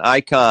 He's an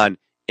icon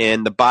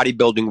in the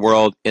bodybuilding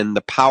world, in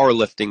the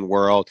powerlifting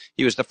world.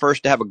 He was the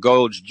first to have a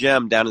Gold's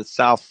Gym down in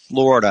South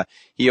Florida.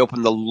 He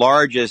opened the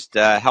largest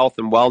health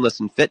and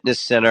wellness and fitness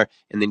center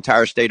in the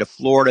entire state of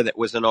Florida that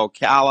was in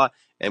Ocala,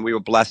 and we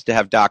were blessed to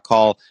have Doc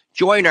Hall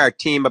join our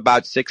team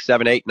about 6,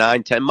 7, 8,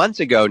 9, 10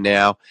 months ago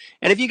now.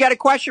 And if you got a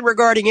question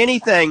regarding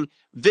anything,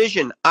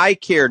 vision, eye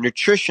care,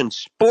 nutrition,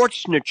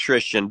 sports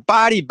nutrition,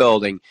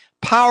 bodybuilding,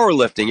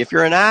 powerlifting, if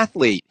you're an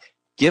athlete,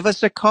 give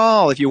us a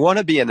call if you want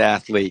to be an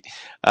athlete.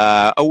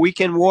 A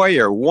Weekend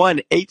Warrior,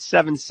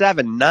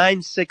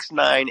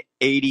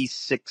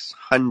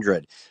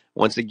 1-877-969-8600.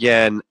 Once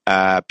again,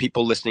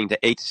 people listening to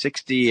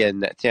 860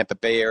 in the Tampa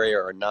Bay area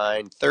or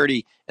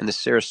 930 in the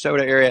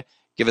Sarasota area,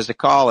 give us a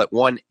call at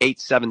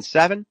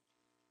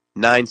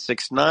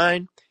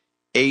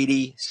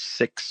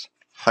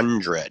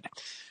 1-877-969-8600.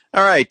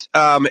 All right.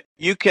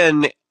 You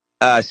can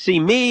see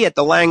me at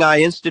the Lang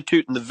Eye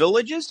Institute in the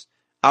Villages.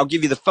 I'll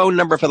give you the phone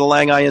number for the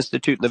Lang Eye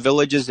Institute in the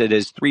Villages. It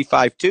is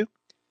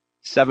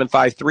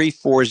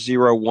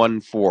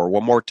 352-753-4014.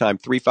 One more time,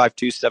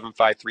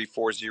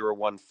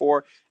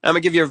 352-753-4014. I'm going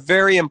to give you a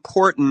very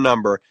important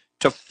number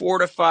to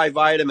Fortify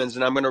Vitamins,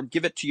 and I'm going to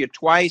give it to you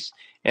twice,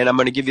 and I'm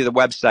going to give you the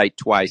website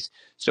twice.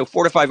 So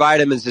Fortify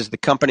Vitamins is the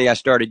company I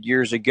started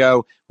years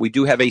ago. We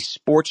do have a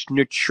sports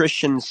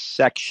nutrition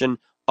section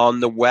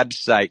on the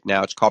website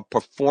now. It's called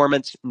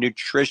Performance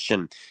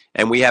Nutrition,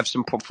 and we have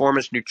some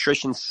performance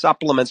nutrition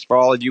supplements for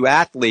all of you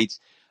athletes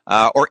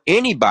or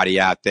anybody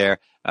out there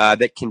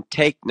that can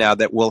take now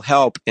that will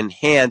help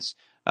enhance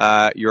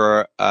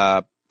your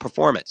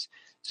performance.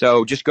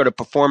 So just go to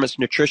Performance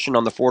Nutrition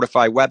on the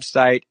Fortify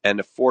website, and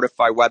the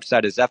Fortify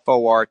website is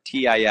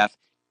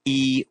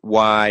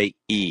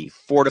Fortifeye,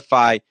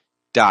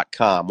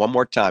 fortify.com. One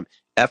more time,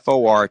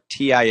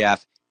 Fortifeye,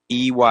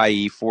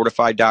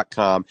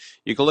 fortify.com.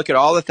 You can look at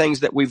all the things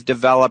that we've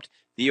developed,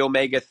 the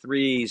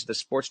omega-3s, the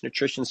sports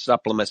nutrition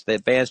supplements, the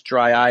advanced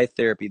dry eye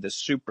therapy, the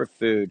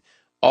superfood,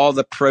 all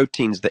the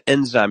proteins, the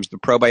enzymes, the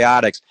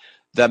probiotics,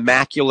 the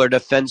macular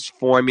defense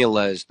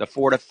formulas, the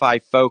Fortify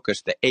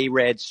Focus, the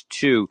AREDS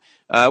 2.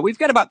 We've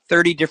got about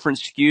 30 different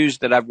SKUs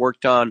that I've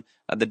worked on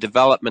the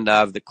development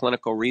of, the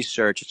clinical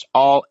research. It's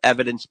all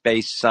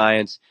evidence-based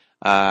science.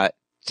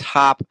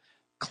 Top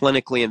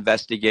clinically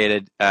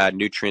investigated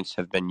nutrients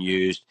have been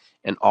used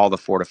in all the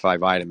Fortify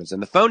vitamins.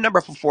 And the phone number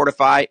for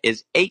Fortify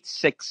is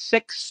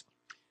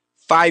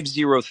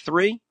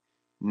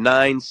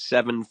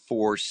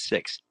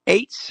 866-503-9746.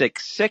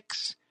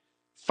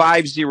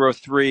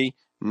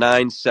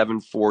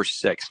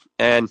 866-503-9746.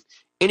 And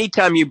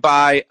anytime you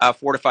buy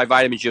Fortify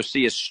vitamins, you'll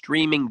see a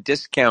streaming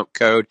discount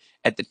code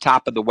at the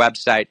top of the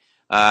website.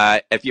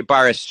 If you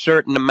buy a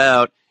certain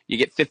amount, you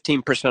get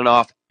 15%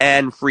 off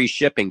and free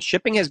shipping.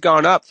 Shipping has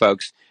gone up,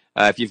 folks.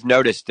 If you've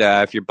noticed,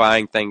 if you're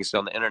buying things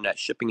on the internet,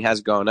 shipping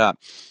has gone up.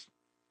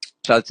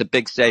 So it's a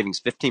big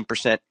savings,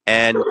 15%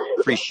 and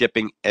free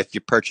shipping if you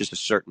purchase a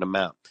certain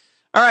amount.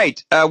 All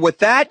right. With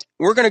that,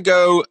 we're going to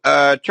go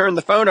turn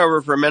the phone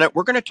over for a minute.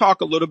 We're going to talk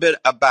a little bit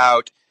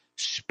about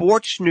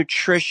sports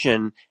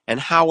nutrition and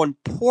how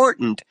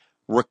important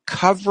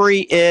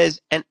recovery is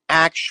and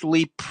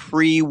actually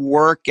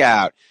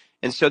pre-workout.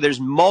 And so there's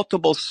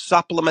multiple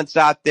supplements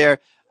out there.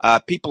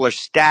 People are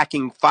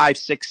stacking 5,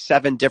 6,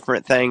 7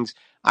 different things.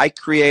 I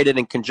created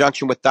in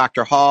conjunction with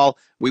Dr. Hall.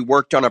 We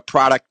worked on a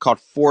product called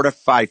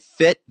Fortify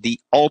Fit, the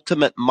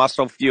ultimate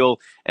muscle fuel.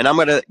 And I'm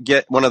going to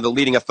get one of the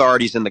leading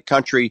authorities in the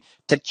country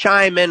to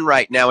chime in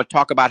right now and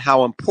talk about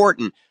how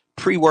important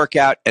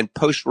pre-workout and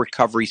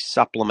post-recovery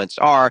supplements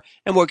are.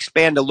 And we'll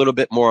expand a little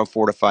bit more on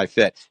Fortify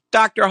Fit.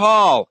 Dr.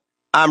 Hall,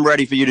 I'm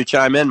ready for you to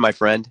chime in, my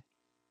friend.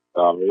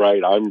 All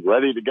right, I'm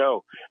ready to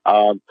go.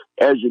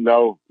 As you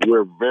know,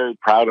 we're very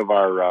proud of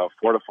our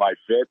Fortify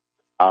Fit.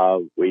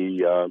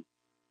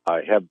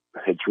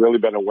 It's really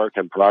been a work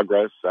in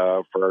progress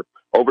for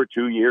over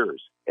 2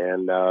 years,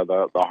 and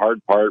the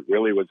hard part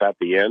really was at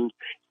the end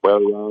where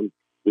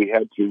we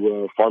had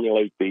to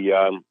formulate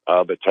the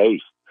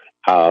taste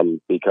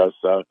because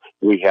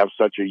we have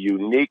such a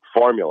unique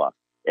formula,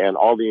 and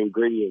all the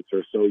ingredients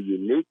are so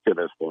unique to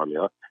this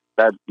formula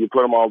that you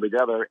put them all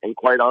together, and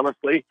quite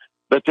honestly,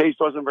 the taste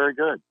wasn't very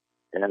good.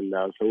 And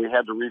so we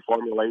had to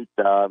reformulate,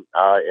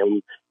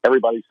 and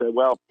everybody said,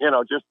 well,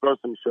 just throw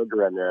some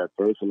sugar in there,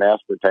 throw some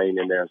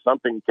aspartame in there,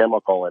 something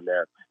chemical in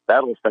there.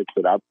 That'll fix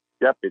it up.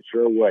 Yep, it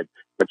sure would.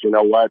 But you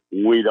know what?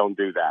 We don't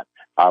do that.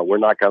 We're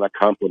not going to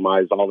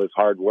compromise all this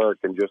hard work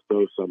and just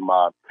throw some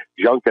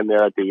junk in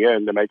there at the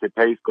end to make it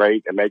taste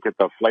great and make it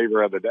the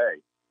flavor of the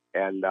day.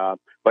 And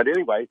but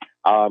anyway,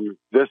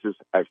 this is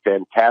a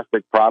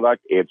fantastic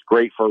product. It's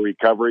great for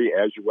recovery.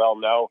 As you well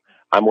know,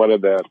 I'm one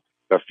of the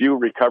few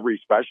recovery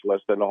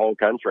specialists in the whole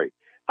country.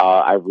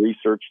 I've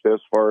researched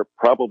this for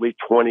probably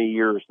 20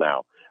 years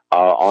now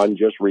on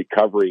just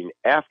recovering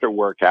after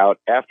workout,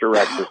 after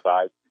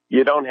exercise.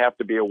 You don't have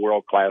to be a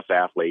world-class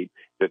athlete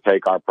to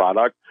take our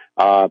product.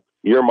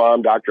 Your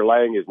mom, Dr.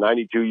 Lang, is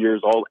 92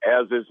 years old,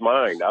 as is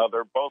mine.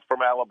 They're both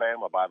from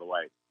Alabama, by the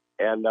way.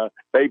 And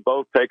they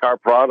both take our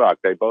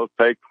product. They both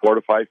take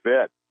Fortify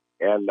Fit.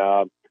 And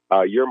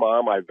your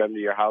mom, I've been to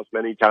your house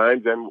many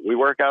times, and we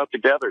work out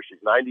together. She's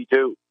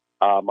 92.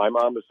 My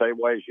mom the same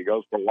way. She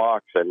goes for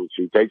walks and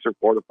she takes her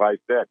Fortify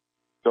Fit.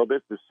 So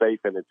this is safe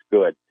and it's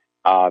good.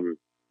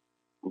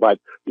 But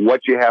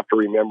what you have to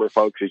remember,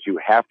 folks, is you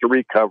have to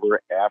recover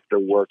after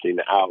working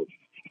out.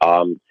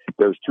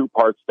 There's 2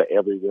 parts to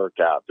every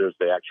workout. There's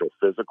the actual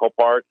physical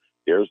part.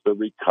 There's the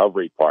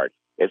recovery part.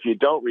 If you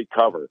don't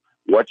recover,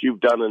 what you've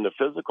done in the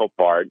physical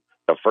part,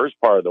 the first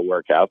part of the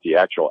workout, the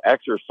actual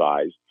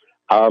exercise,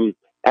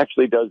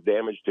 actually does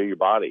damage to your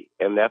body.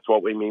 And that's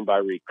what we mean by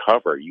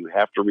recover. You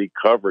have to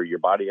recover. Your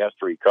body has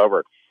to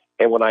recover.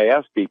 And when I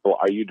ask people,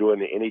 are you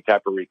doing any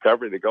type of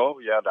recovery? They go, oh,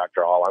 yeah,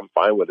 Dr. Hall, I'm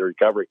fine with the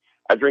recovery.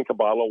 I drink a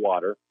bottle of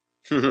water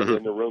and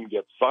then the room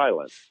gets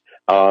silent.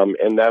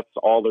 And that's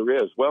all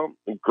there is. Well,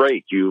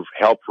 great. You've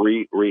helped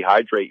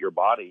rehydrate your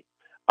body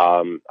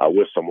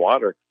with some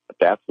water, but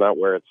that's not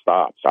where it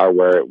stops or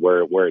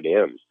where it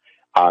ends.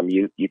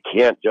 You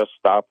can't just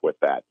stop with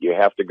that. You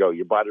have to go.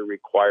 Your body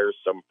requires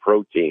some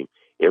protein.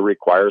 It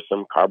requires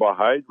some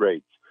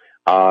carbohydrates.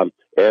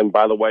 And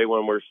by the way,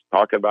 when we're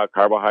talking about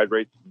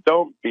carbohydrates,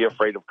 don't be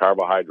afraid of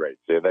carbohydrates.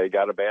 They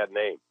got a bad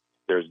name.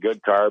 There's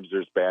good carbs.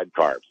 There's bad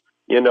carbs.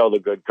 You know the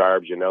good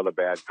carbs. You know the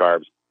bad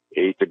carbs.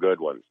 Eat the good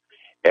ones.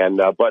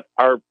 And but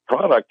our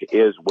product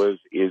is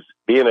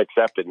being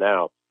accepted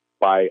now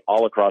by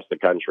all across the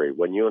country.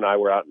 When you and I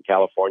were out in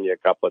California a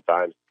couple of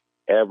times,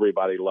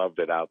 everybody loved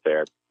it out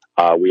there.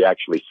 We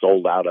actually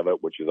sold out of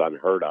it, which is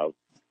unheard of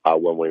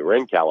when we were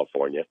in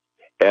California.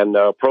 And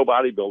pro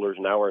bodybuilders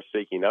now are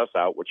seeking us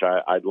out, which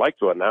I'd like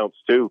to announce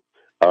too,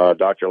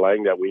 Dr.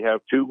 Lang, that we have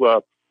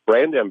 2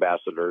 brand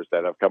ambassadors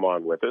that have come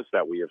on with us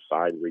that we have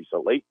signed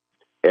recently.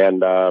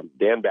 And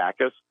Dan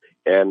Backus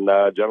and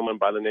a gentleman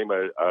by the name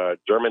of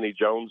Germany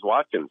Jones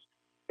Watkins.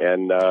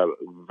 And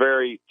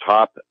very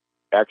top,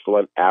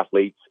 excellent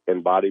athletes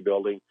in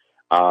bodybuilding.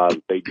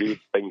 They do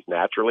things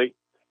naturally.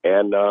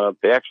 And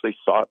they actually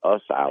sought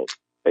us out.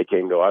 They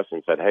came to us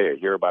and said, hey, I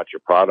hear about your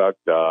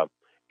product.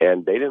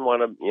 And they didn't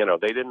want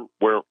to,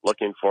 weren't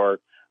looking for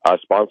a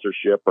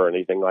sponsorship or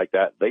anything like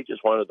that. They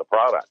just wanted the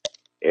product.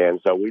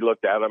 And so we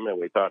looked at them and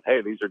we thought,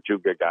 hey, these are 2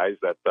 good guys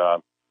that,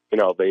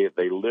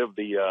 they live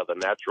the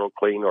natural,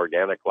 clean,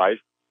 organic life.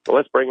 So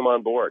let's bring them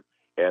on board.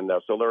 And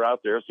so they're out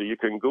there. So you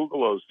can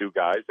Google those 2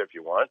 guys if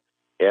you want.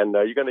 And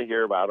you're going to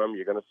hear about them.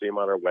 You're going to see them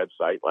on our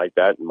website like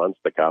that in months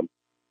to come.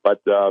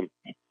 But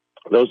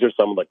those are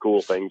some of the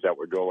cool things that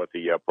we're doing with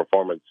the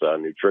performance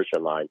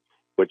nutrition line,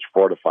 which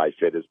Fortify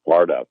Fit is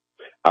part of.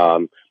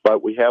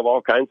 But we have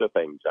all kinds of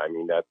things. I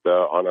mean, that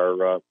on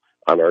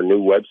our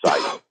new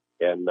website.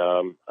 And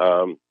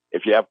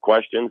if you have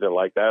questions and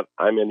like that,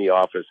 I'm in the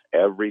office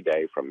every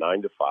day from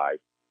 9 to 5.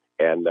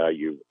 And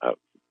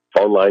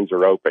Phone lines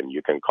are open.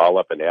 You can call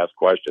up and ask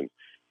questions.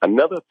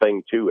 Another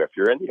thing, too, if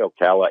you're in the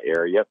Ocala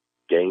area,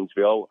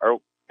 Gainesville, or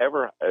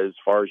ever as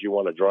far as you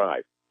want to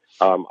drive,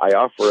 I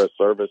offer a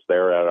service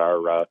there at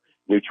our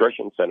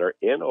nutrition center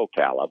in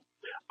Ocala.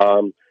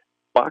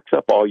 Box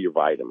up all your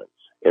vitamins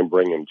and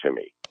bring them to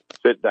me.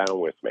 Sit down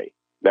with me.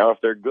 Now, if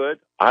they're good,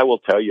 I will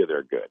tell you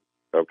they're good,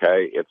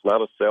 okay? It's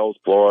not a sales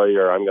ploy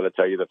or I'm going to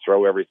tell you to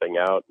throw everything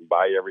out and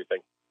buy everything.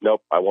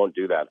 Nope, I won't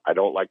do that. I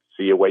don't like to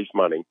see you waste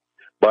money.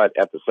 But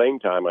at the same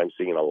time, I'm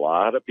seeing a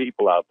lot of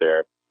people out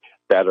there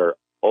that are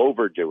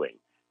overdoing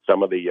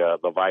some of the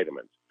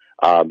vitamins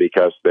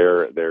because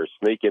they're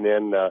sneaking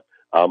in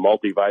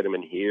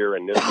multivitamin here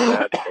and this and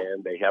that,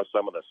 and they have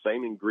some of the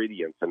same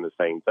ingredients in the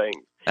same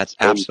things. That's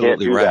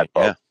absolutely right.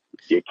 Yeah.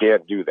 You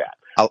can't do that.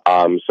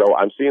 So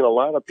I'm seeing a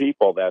lot of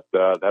people that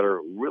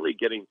are really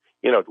getting,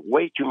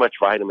 way too much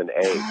vitamin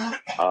A.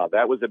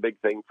 That was a big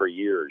thing for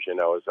years,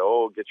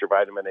 get your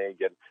vitamin A.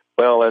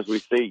 Well, as we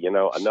see,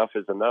 enough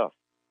is enough.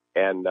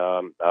 And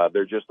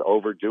they're just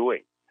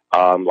overdoing.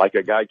 Like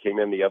a guy came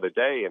in the other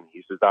day and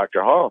he says,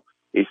 Dr. Hall,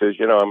 he says,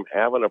 I'm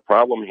having a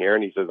problem here.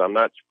 And he says, I'm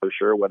not for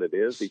sure what it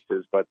is. He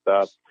says, but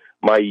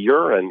my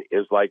urine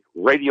is like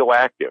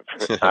radioactive.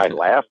 I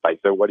laughed. I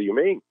said, what do you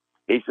mean?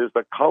 He says,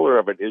 the color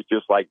of it is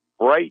just like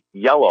bright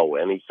yellow.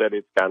 And he said,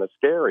 it's kind of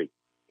scary.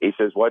 He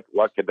says, what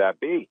could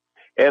that be?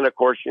 And of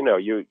course,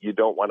 you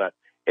don't want to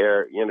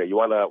err, you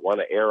want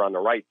to err on the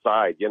right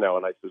side, and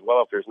I says,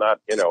 well, if there's not,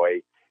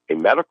 a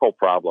medical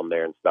problem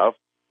there and stuff,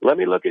 let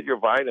me look at your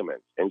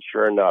vitamins. And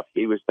sure enough,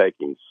 he was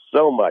taking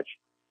so much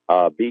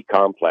B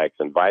complex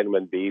and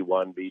vitamin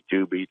B1,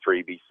 B2, B3,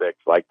 B6,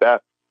 like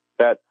that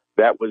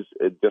was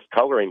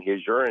discoloring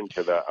his urine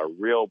to a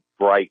real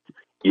bright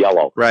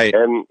yellow. Right.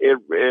 And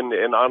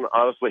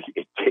honestly,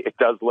 it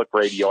does look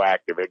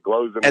radioactive. It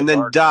glows in the dark. And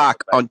then,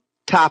 Doc, on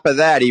top of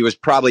that, he was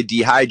probably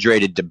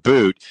dehydrated to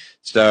boot.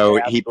 So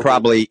yeah, he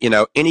probably,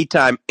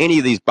 anytime any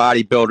of these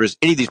bodybuilders,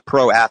 any of these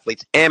pro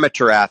athletes,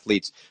 amateur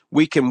athletes,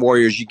 weekend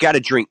warriors, you got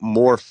to drink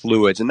more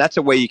fluids. And that's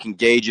a way you can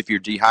gauge if you're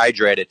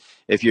dehydrated.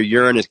 If your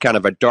urine is kind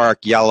of a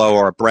dark yellow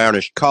or a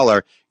brownish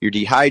color, you're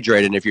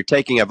dehydrated. And if you're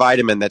taking a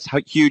vitamin that's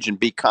huge and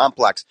B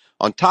complex,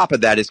 on top of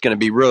that, it's going to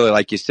be really,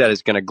 like you said,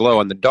 it's going to glow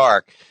in the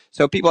dark.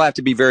 So people have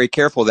to be very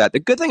careful of that. The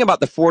good thing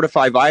about the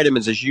Fortify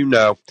vitamins, as you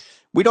know,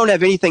 we don't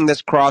have anything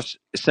that's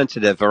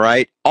cross-sensitive, all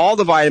right? All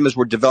the vitamins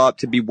were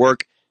developed to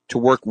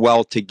work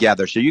well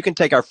together. So you can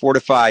take our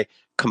Fortify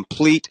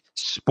Complete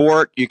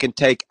Sport, you can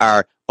take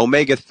our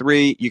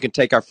Omega-3, you can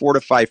take our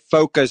Fortify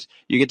Focus,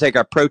 you can take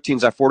our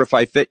proteins, our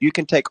Fortify Fit, you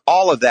can take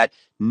all of that.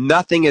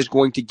 Nothing is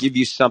going to give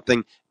you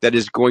something that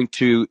is going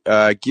to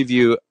give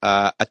you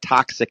a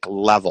toxic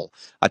level,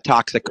 a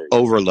toxic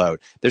overload.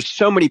 There's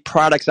so many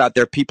products out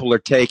there people are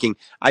taking.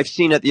 I've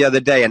seen it the other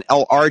day, an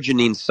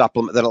L-arginine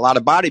supplement that a lot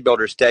of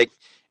bodybuilders take,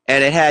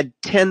 and it had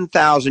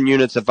 10,000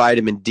 units of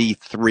vitamin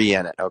D3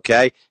 in it,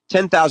 okay?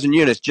 10,000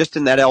 units just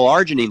in that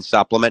L-arginine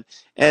supplement.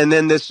 And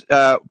then this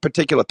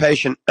particular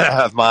patient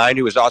of mine,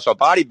 who was also a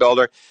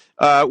bodybuilder,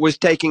 was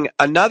taking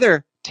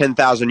another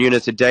 10,000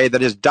 units a day that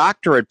his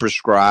doctor had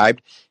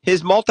prescribed.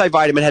 His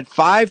multivitamin had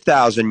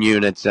 5,000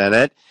 units in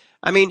it.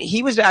 I mean,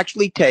 he was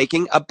actually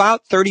taking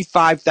about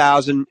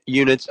 35,000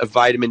 units of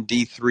vitamin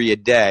D3 a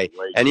day.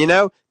 And,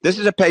 this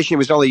is a patient who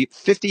was only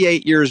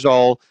 58 years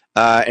old,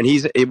 and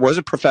he was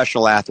a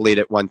professional athlete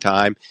at one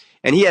time,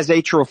 and he has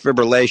atrial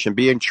fibrillation,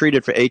 being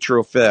treated for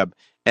atrial fib.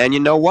 And you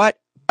know what?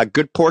 A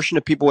good portion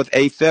of people with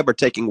AFib are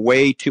taking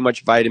way too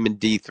much vitamin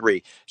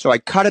D3. So I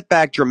cut it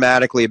back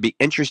dramatically. It'd be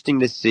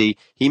interesting to see.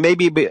 He may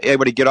be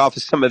able to get off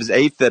of some of his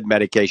AFib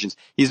medications.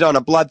 He's on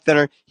a blood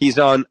thinner. He's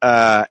on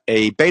a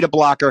beta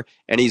blocker,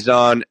 and he's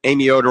on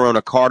amiodarone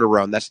or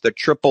cardarone. That's the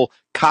triple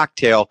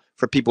cocktail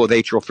for people with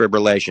atrial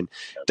fibrillation.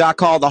 Doc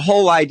Hall, the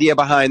whole idea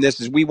behind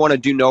this is we want to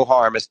do no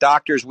harm. As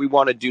doctors, we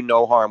want to do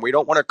no harm. We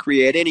don't want to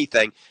create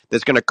anything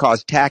that's going to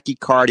cause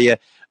tachycardia,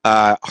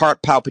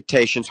 heart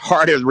palpitations,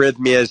 heart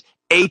arrhythmias,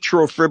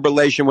 atrial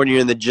fibrillation when you're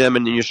in the gym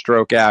and then you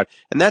stroke out.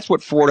 And that's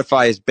what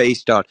Fortify is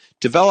based on,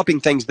 developing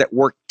things that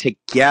work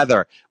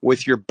together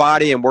with your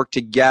body and work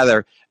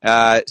together.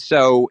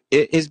 So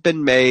it has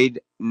been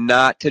made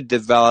not to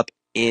develop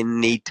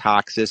any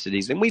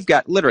toxicities. And we've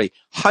got literally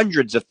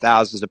hundreds of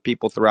thousands of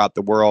people throughout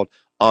the world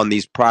on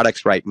these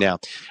products right now.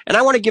 And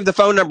I want to give the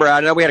phone number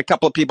out. I know we had a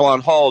couple of people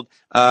on hold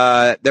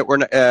that were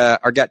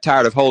got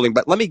tired of holding,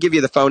 but let me give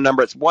you the phone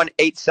number. It's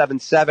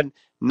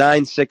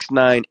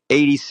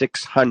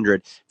 1-877-969-8600.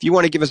 If you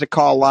want to give us a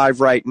call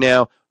live right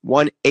now,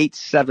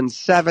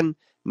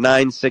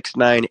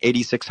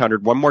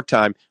 1-877-969-8600. One more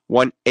time,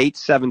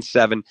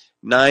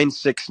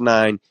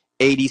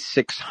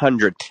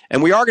 1-877-969-8600.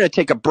 And we are going to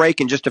take a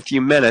break in just a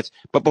few minutes.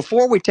 But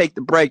before we take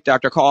the break,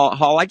 Dr.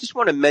 Hall, I just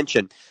want to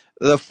mention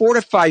The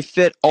Fortify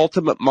Fit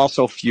Ultimate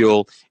Muscle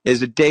Fuel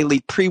is a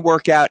daily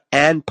pre-workout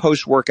and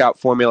post-workout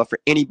formula for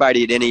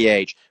anybody at any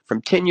age.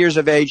 From 10 years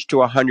of age to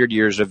 100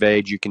 years of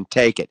age, you can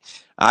take it.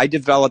 I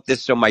developed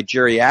this so my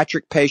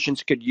geriatric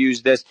patients could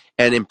use this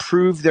and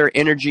improve their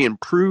energy,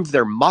 improve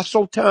their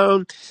muscle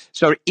tone.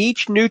 So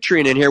each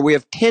nutrient in here, we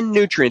have 10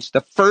 nutrients,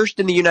 the first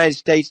in the United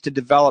States to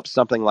develop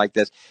something like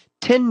this.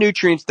 10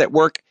 nutrients that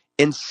work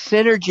in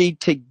synergy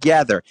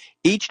together.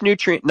 Each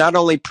nutrient not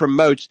only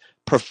promotes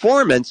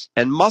performance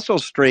and muscle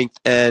strength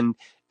and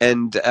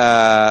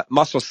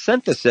muscle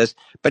synthesis,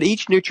 but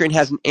each nutrient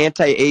has an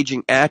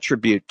anti-aging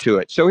attribute to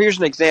it. So here's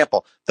an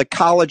example, the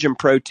collagen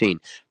protein.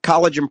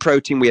 Collagen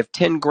protein, we have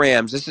 10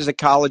 grams. This is a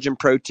collagen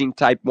protein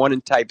type 1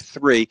 and type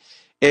 3.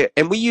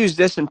 And we use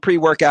this in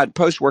pre-workout and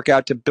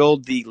post-workout to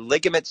build the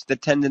ligaments, the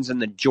tendons,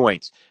 and the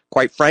joints.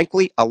 Quite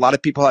frankly, a lot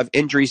of people have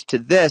injuries to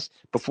this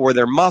before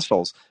their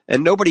muscles.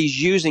 And nobody's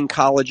using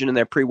collagen in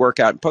their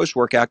pre-workout and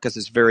post-workout because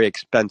it's very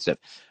expensive.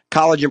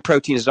 Collagen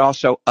protein is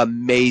also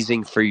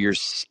amazing for your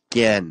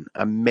skin.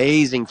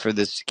 Amazing for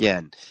the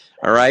skin.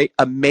 All right?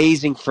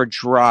 Amazing for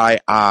dry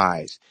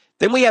eyes.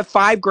 Then we have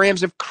 5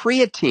 grams of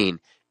creatine.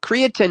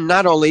 Creatine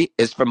not only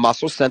is for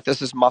muscle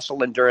synthesis,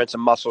 muscle endurance,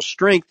 and muscle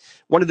strength,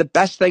 one of the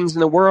best things in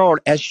the world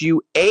as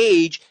you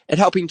age and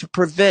helping to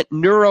prevent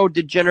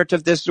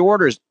neurodegenerative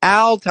disorders,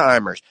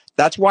 Alzheimer's.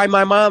 That's why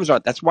my mom's on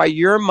it. That's why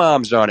your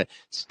mom's on it.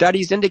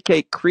 Studies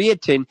indicate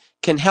creatine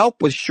can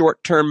help with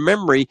short-term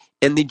memory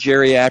in the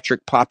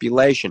geriatric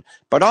population.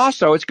 But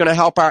also it's going to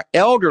help our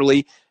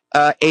elderly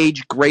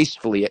age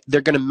gracefully. They're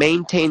going to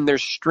maintain their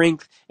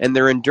strength and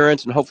their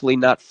endurance and hopefully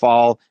not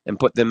fall and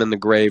put them in the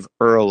grave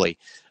early.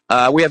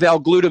 We have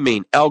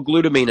L-glutamine.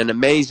 L-glutamine, an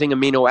amazing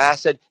amino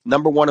acid,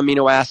 number 1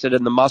 amino acid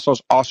in the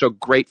muscles, also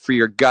great for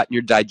your gut and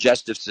your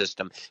digestive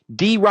system.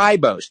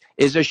 D-ribose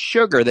is a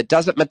sugar that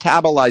doesn't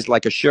metabolize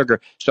like a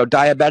sugar, so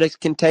diabetics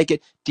can take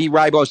it.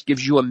 D-ribose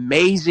gives you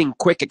amazing,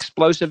 quick,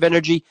 explosive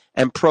energy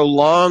and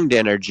prolonged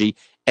energy,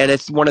 and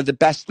it's one of the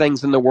best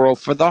things in the world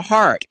for the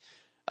heart.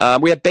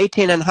 We have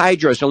betaine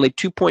anhydrous, only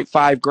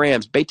 2.5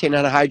 grams. Betaine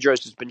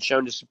anhydrous has been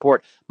shown to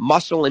support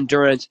muscle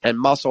endurance and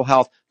muscle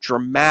health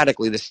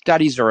dramatically. The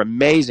studies are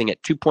amazing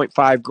at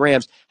 2.5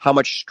 grams, how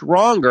much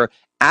stronger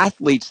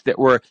athletes that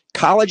were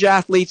college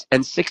athletes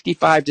and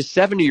 65 to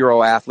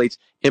 70-year-old athletes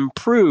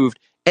improved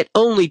at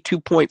only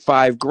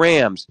 2.5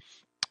 grams.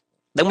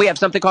 Then we have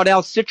something called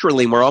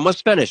L-citrulline. We're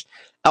almost finished.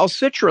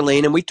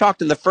 L-citrulline, and we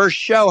talked in the first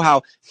show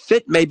how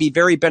FIT may be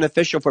very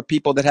beneficial for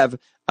people that have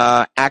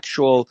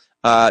actual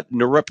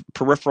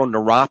peripheral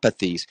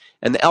neuropathies.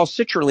 And the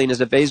L-citrulline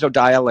is a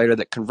vasodilator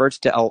that converts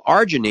to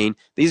L-arginine.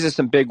 These are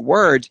some big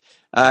words,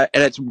 and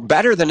it's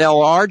better than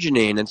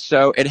L-arginine. And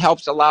so it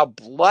helps allow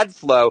blood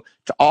flow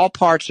to all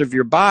parts of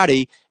your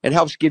body and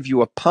helps give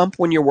you a pump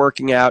when you're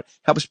working out,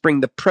 helps bring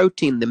the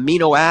protein, the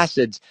amino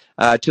acids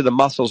to the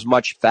muscles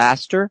much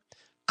faster.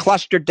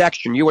 Cluster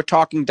dextrin. You were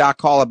talking, Doc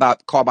Hall,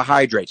 about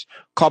carbohydrates.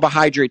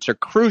 Carbohydrates are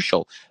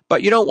crucial,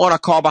 but you don't want a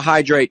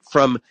carbohydrate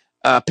from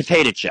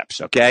potato chips,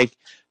 okay?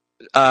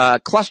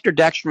 Cluster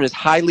dextrin is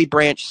highly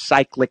branched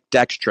cyclic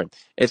dextrin.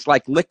 It's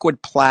like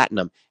liquid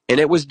platinum,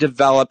 and it was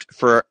developed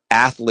for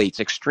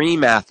athletes,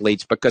 extreme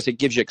athletes, because it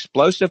gives you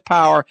explosive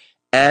power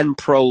and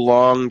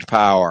prolonged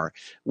power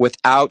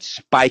without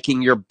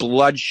spiking your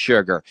blood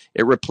sugar.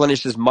 It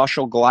replenishes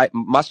muscle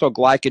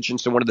glycogen,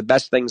 so one of the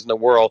best things in the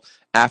world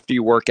after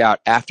you work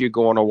out, after you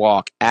go on a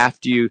walk,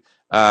 after you've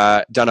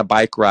done a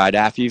bike ride,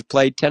 after you've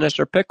played tennis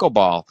or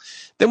pickleball.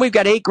 Then we've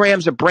got 8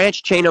 grams of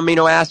branched chain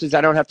amino acids.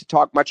 I don't have to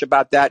talk much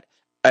about that.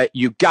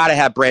 You got to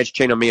have branched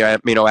chain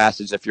amino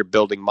acids if you're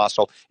building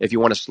muscle, if you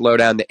want to slow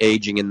down the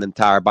aging in the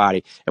entire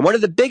body. And one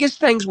of the biggest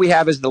things we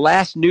have is the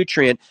last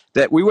nutrient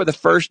that we were the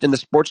first in the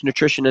sports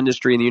nutrition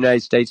industry in the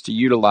United States to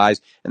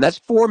utilize, and that's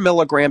 4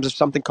 milligrams of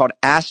something called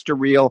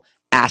asteryl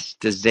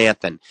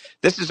astaxanthin.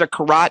 This is a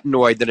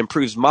carotenoid that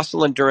improves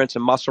muscle endurance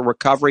and muscle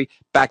recovery,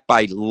 backed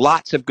by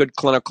lots of good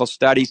clinical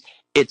studies.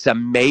 It's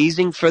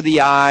amazing for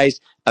the eyes,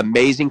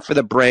 amazing for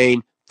the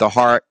brain, the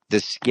heart, the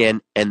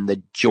skin, and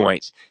the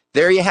joints.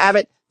 There you have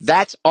it.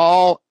 That's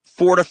all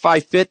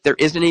Fortify Fit. There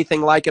isn't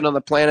anything like it on the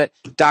planet.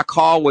 Doc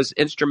Hall was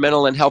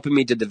instrumental in helping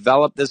me to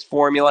develop this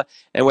formula.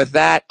 And with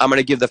that, I'm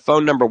going to give the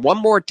phone number one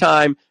more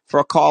time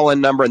for a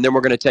call-in number, and then we're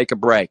going to take a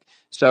break.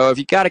 So if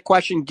you got a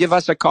question, give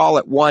us a call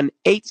at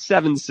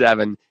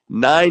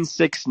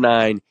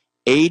 1-877-969-8600.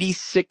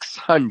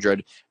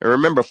 And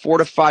remember,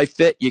 Fortify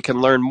Fit, you can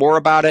learn more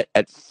about it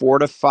at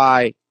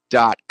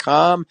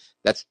fortify.com.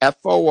 That's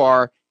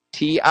FORTIFEYE,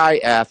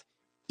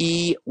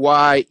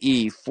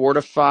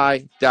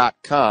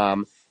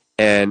 fortify.com.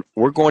 And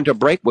we're going to a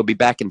break. We'll be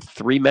back in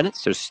 3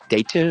 minutes, so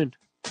stay tuned.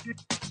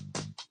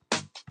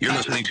 You're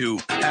listening to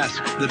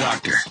Ask the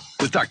Doctor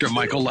with Dr.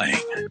 Michael Lang.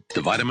 The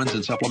vitamins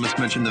and supplements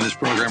mentioned in this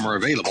program are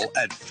available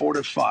at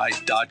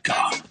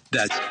fortify.com.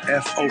 That's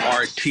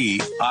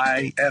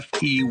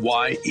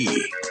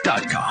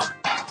FORTIFEYE.com.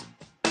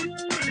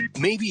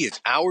 Maybe it's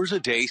hours a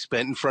day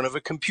spent in front of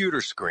a computer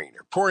screen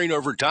or poring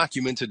over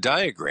documents and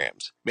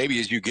diagrams. Maybe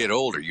as you get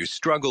older, you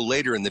struggle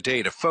later in the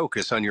day to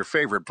focus on your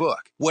favorite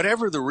book.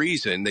 Whatever the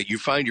reason that you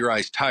find your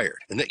eyes tired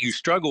and that you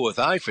struggle with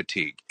eye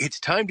fatigue, it's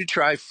time to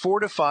try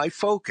Fortify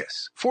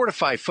Focus.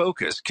 Fortify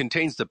Focus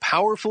contains the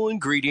powerful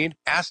ingredient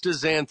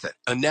astaxanthin,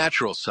 a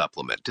natural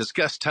supplement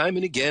discussed time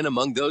and again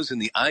among those in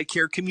the eye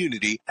care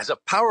community as a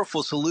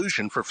powerful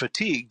solution for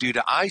fatigue due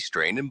to eye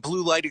strain and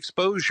blue light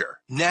exposure.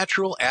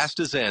 Natural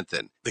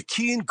astaxanthin, the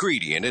key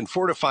ingredient in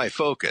Fortify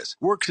Focus,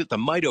 works at the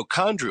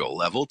mitochondrial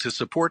level to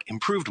support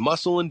improved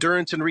muscle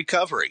endurance and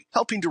recovery,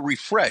 helping to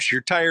refresh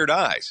your tired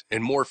eyes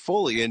and more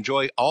fully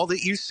enjoy all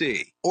that you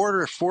see.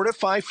 Order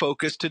Fortify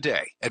Focus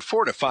today at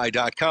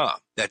Fortify.com.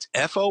 That's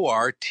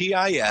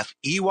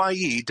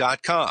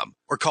FORTIFEYE.com.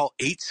 Or call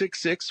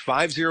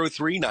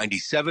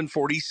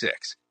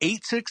 866-503-9746.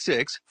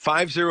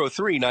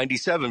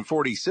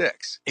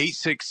 866-503-9746.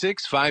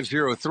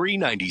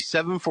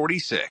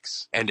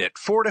 866-503-9746. And at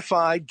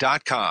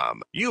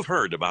Fortify.com. You've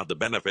heard about the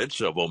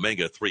benefits of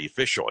omega-3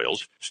 fish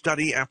oils.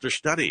 Study after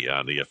study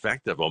on the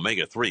effect of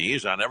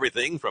omega-3s on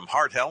everything from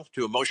heart health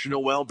to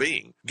emotional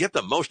well-being. Get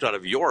the most out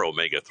of your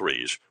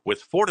omega-3s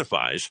with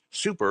Fortify's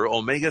Super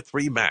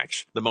Omega-3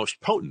 Max, the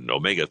most potent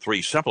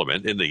omega-3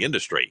 supplement in the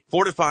industry.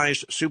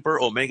 Fortify's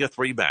Super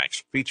Omega-3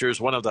 Max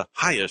features one of the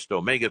highest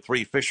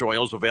omega-3 fish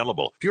oils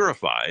available,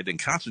 purified and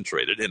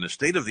concentrated in a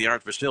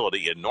state-of-the-art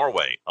facility in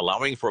Norway,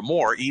 allowing for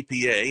more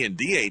EPA and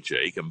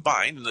DHA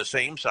combined in the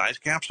same size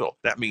capsule.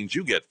 That means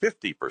you get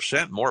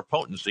 50% more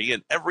potency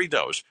in every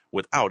dose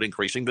without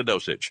increasing the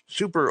dosage.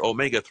 Super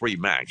Omega-3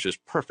 Max is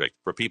perfect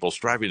for people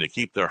striving to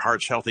keep their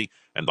hearts healthy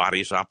and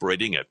bodies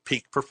operating at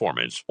peak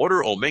performance.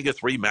 Order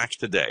Omega-3 Max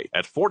today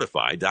at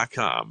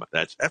Fortify.com.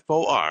 That's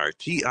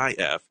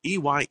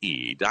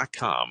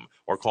FORTIFEYE.com.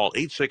 Or call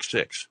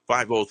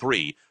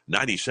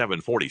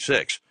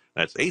 866-503-9746.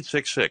 That's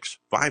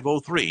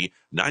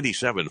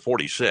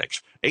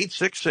 866-503-9746.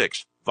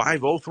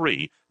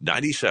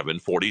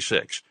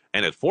 866-503-9746.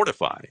 And at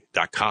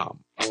Fortify.com.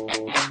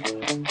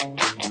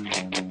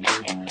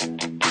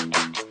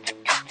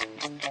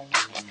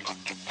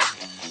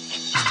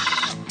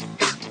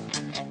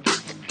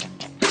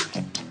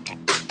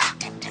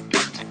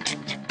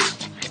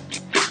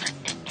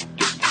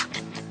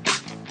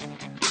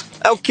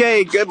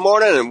 Okay, good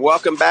morning and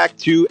welcome back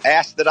to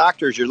Ask the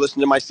Doctors. You're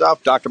listening to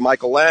myself, Dr.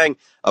 Michael Lang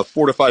of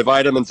Fortify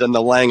Vitamins and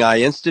the Lang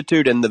Eye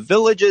Institute in the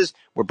Villages.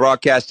 We're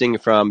broadcasting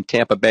from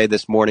Tampa Bay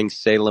this morning,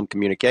 Salem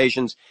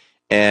Communications,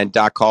 and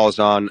Doc calls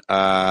on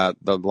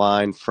the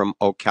line from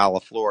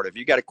Ocala, Florida. If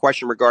you got a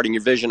question regarding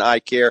your vision, eye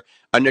care,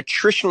 a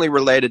nutritionally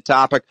related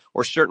topic,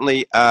 or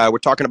certainly we're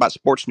talking about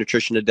sports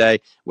nutrition today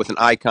with an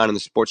icon in the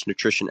sports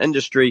nutrition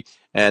industry,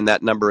 and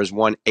that number is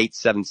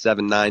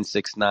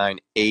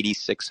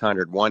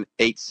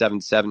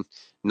 1-877-969-8600,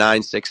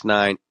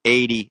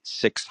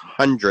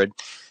 1-877-969-8600.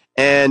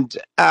 And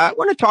I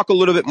want to talk a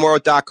little bit more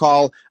with Doc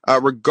Hall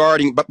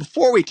regarding, but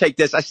before we take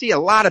this, I see a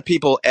lot of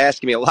people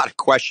asking me a lot of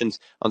questions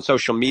on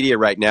social media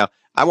right now.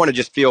 I want to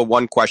just field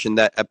one question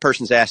that a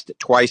person's asked it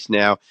twice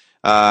now.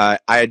 I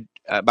had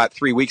about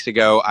 3 weeks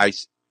ago, I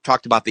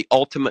talked about the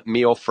ultimate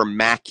meal for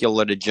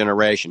macular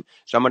degeneration.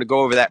 So I'm going to go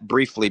over that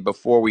briefly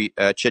before we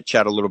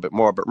chit-chat a little bit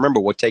more. But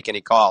remember, we'll take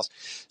any calls.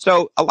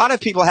 So a lot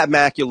of people have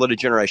macular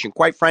degeneration.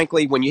 Quite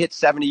frankly, when you hit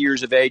 70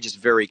 years of age, it's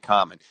very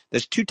common.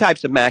 There's two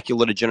types of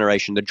macular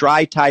degeneration, the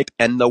dry type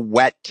and the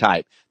wet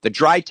type. The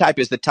dry type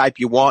is the type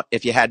you want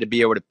if you had to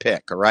be able to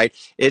pick, all right?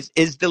 It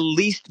is the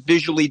least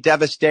visually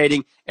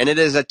devastating, and it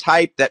is a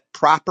type that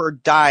proper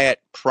diet,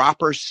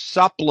 proper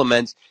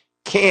supplements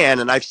can,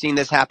 and I've seen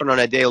this happen on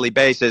a daily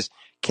basis,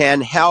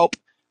 can help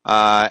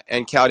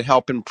and can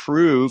help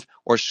improve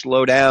or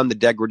slow down the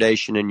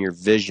degradation in your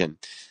vision.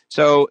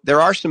 So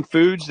there are some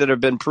foods that have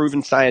been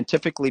proven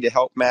scientifically to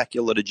help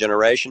macular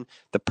degeneration.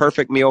 The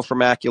perfect meal for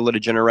macular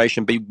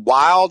degeneration be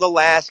wild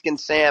Alaskan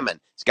salmon.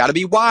 It's got to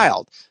be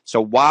wild.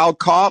 So wild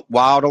caught,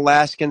 wild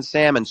Alaskan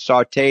salmon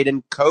sauteed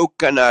in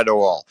coconut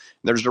oil.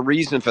 There's a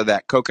reason for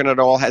that. Coconut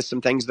oil has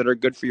some things that are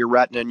good for your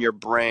retina and your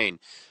brain.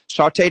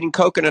 Sauteed in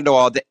coconut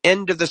oil. At the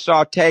end of the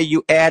saute,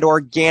 you add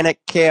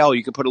organic kale.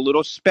 You can put a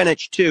little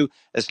spinach too,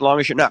 as long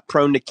as you're not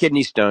prone to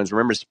kidney stones.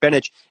 Remember,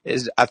 spinach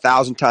is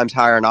 1,000 times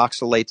higher in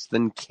oxalates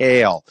than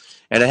kale.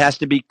 And it has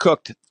to be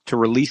cooked to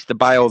release the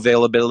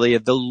bioavailability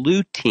of the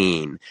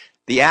lutein.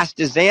 The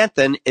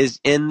astaxanthin is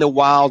in the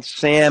wild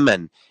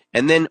salmon.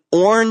 And then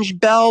orange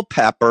bell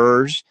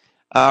peppers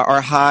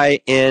are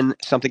high in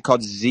something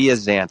called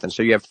zeaxanthin.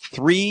 So you have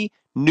three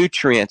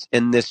nutrients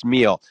in this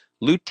meal.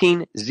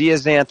 Lutein,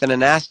 zeaxanthin,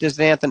 and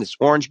astaxanthin. It's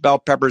orange bell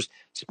peppers,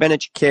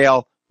 spinach,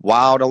 kale,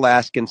 wild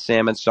Alaskan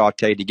salmon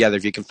sauteed together.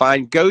 If you can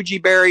find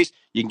goji berries,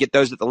 you can get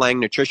those at the Lang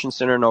Nutrition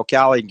Center in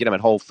Ocala. You can get them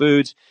at Whole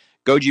Foods.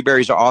 Goji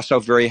berries are also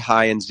very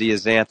high in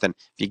zeaxanthin.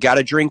 If you got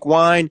to drink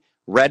wine,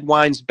 red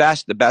wine's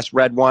best. The best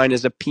red wine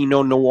is a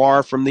Pinot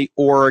Noir from the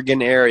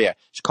Oregon area.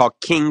 It's called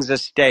King's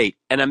Estate,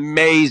 an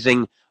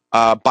amazing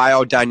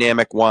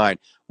biodynamic wine.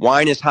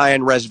 Wine is high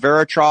in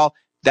resveratrol.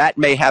 that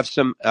may have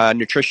some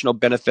nutritional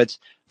benefits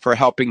for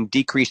helping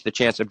decrease the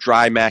chance of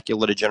dry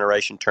macular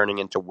degeneration turning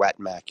into wet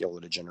macular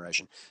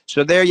degeneration.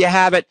 So there you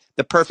have it,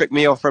 the perfect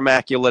meal for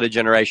macular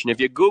degeneration. If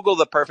you Google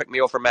the perfect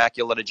meal for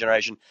macular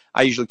degeneration,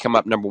 I usually come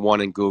up number one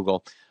in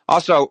Google.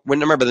 Also,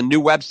 remember the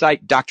new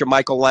website,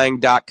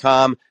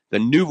 drmichaellang.com. The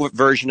new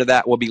version of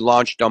that will be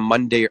launched on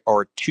Monday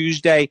or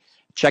Tuesday.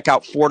 Check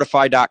out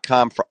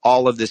Fortify.com for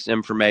all of this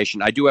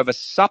information. I do have a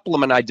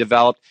supplement I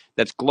developed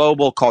that's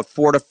global called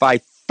Fortify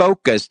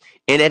Focus,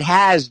 and it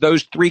has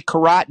those 3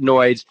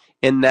 carotenoids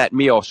in that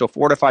meal. So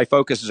Fortify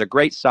Focus is a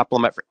great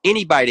supplement for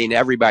anybody and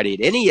everybody at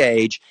any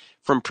age,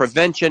 from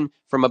prevention,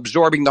 from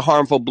absorbing the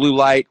harmful blue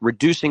light,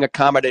 reducing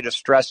accommodative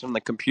stress on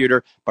the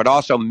computer, but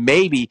also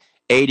maybe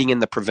aiding in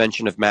the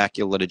prevention of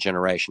macular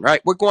degeneration. All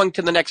right, we're going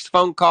to the next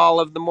phone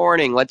call of the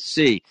morning. Let's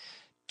see.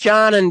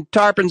 John in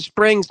Tarpon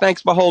Springs,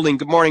 thanks for holding.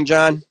 Good morning,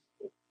 John.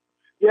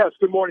 Yes,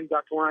 good morning,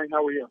 Dr. Lang.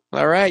 How are you?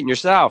 All right, and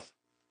yourself?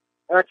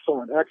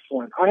 Excellent,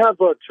 excellent. I have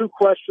 2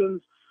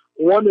 questions.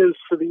 One is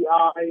for the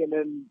eye, and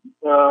then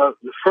the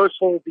first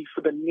one will be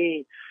for the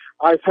knee.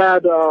 I've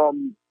had I've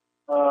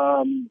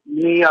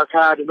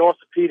had an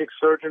orthopedic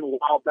surgeon a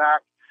while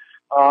back,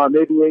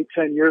 maybe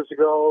 8-10 years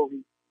ago.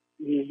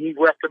 He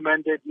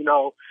recommended,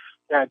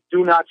 that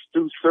do not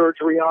do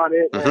surgery on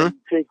it and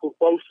take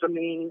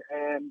glucosamine,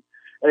 and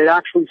it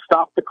actually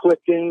stopped the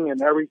clicking and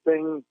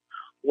everything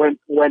went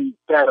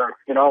better,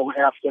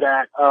 after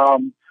that.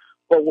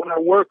 But when I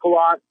work a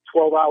lot,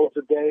 12 hours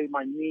a day,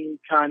 my knee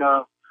kind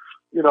of,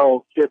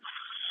 gets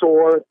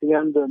sore at the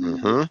end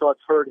and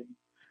starts hurting.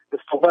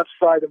 It's the left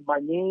side of my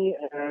knee,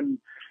 and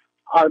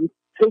I'm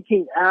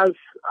taking a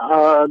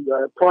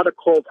product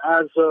called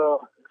Aza,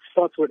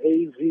 starts with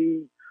AZ,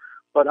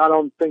 but I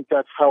don't think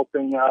that's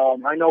helping.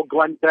 I know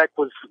Glenn Beck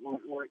was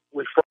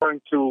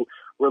referring to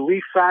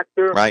Relief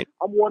Factor. Right.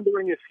 I'm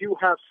wondering if you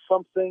have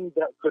something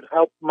that could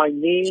help my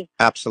knee.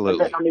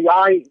 Absolutely. And then the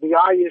eye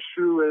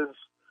issue is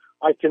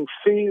I can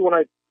see when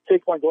I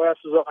take my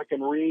glasses off, I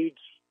can read.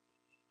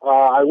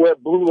 I wear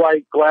blue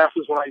light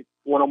glasses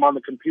when I'm on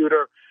the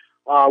computer,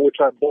 which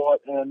I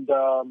bought. And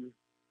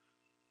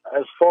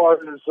as far as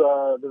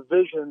the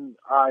vision,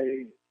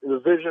 I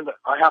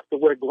have to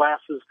wear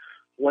glasses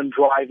when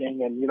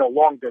driving and,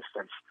 long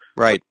distance.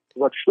 Right.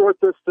 But short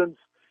distance,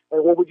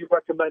 and what would you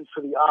recommend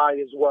for the eye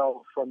as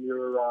well from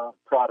your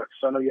products?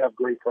 I know you have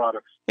great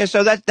products. Yeah,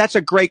 so that's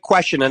a great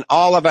question, and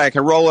all of it, I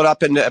can roll it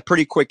up into a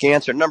pretty quick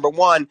answer. Number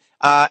one,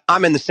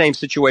 I'm in the same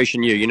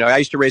situation I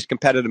used to race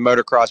competitive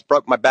motocross,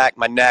 broke my back,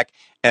 my neck,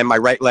 and my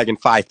right leg in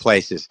 5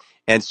 places.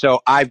 And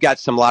so I've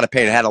got a lot of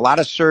pain. I had a lot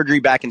of surgery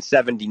back in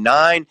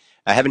 79.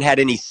 I haven't had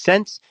any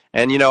since.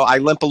 And, I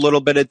limp a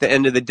little bit at the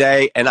end of the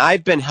day, and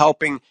I've been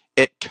helping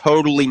it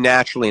totally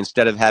naturally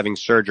instead of having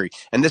surgery.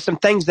 And there's some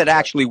things that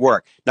actually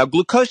work. Now,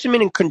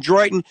 glucosamine and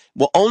chondroitin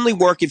will only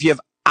work if you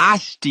have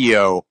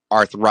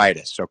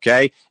osteoarthritis,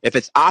 okay? If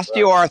it's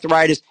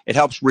osteoarthritis, it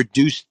helps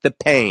reduce the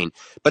pain.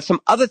 But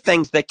some other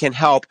things that can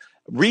help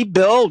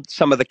rebuild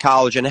some of the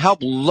collagen, help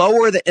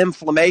lower the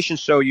inflammation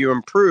so you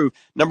improve.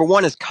 Number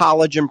one is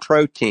collagen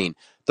protein.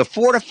 The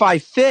Fortify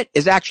Fit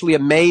is actually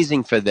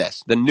amazing for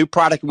this. The new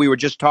product, we were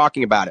just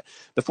talking about it.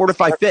 The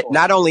Fortify Fit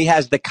not only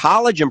has the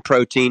collagen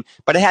protein,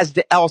 but it has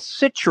the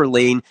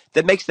L-citrulline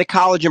that makes the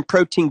collagen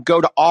protein go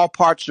to all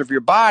parts of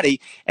your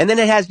body. And then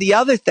it has the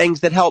other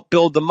things that help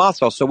build the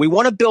muscle. So we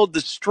want to build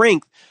the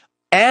strength,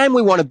 and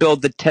we want to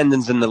build the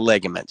tendons and the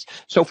ligaments.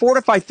 So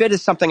Fortify Fit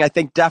is something I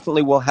think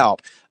definitely will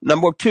help.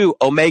 Number 2,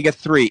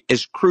 omega-3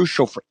 is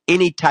crucial for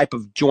any type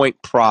of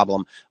joint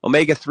problem.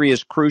 Omega-3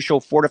 is crucial.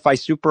 Fortify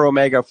Super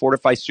Omega,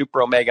 Fortify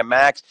Super Omega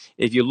Max.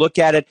 If you look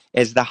at it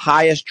as the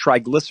highest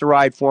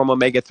triglyceride form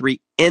Omega-3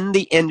 in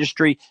the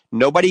industry,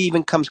 nobody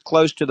even comes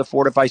close to the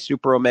Fortify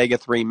Super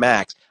Omega-3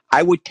 Max.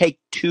 I would take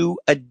 2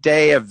 a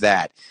day of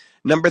that.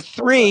 Number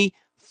 3,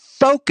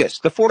 Focus.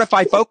 The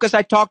Fortify Focus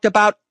I talked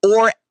about,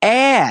 or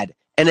add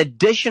an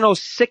additional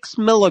 6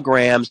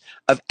 milligrams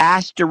of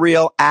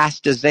Asteril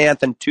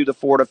astaxanthin to the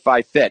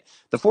Fortify Fit.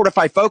 The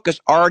Fortify Focus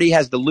already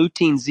has the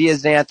lutein,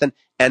 zeaxanthin,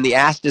 and the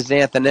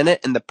astaxanthin in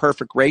it in the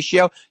perfect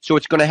ratio, so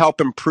it's going to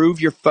help improve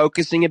your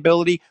focusing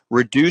ability,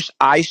 reduce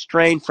eye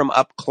strain from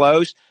up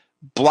close,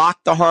 block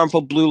the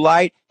harmful blue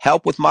light,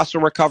 help with muscle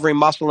recovery,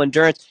 muscle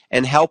endurance,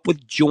 and help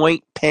with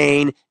joint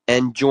pain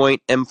and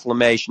joint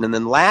inflammation. And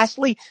then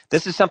lastly,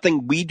 this is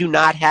something we do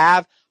not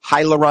have,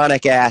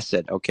 hyaluronic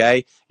acid,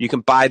 okay? You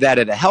can buy that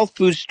at a health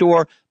food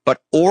store, but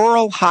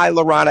oral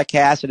hyaluronic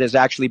acid has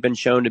actually been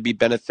shown to be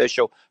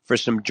beneficial for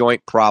some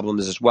joint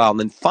problems as well. And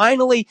then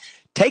finally,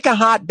 take a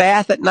hot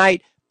bath at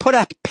night, put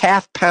a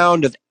half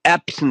pound of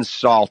Epsom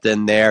salt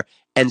in there,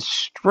 and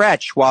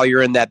stretch while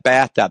you're in that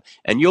bathtub,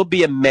 and you'll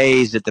be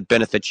amazed at the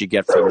benefits you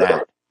get from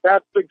that.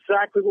 That's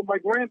exactly what my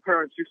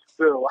grandparents used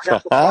to do. I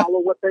have to follow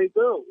what they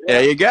do. Yeah.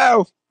 There you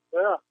go.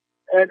 Yeah.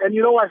 And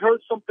I heard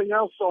something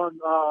else on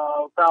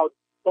about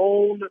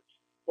the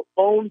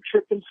bone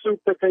chicken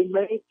soup that they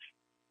make,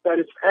 that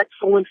is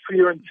excellent for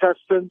your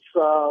intestines,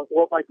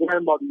 what my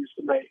grandmother used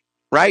to make.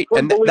 Right,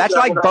 and that's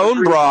like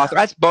bone broth.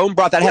 That's bone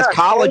broth that has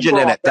collagen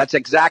in it. That's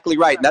exactly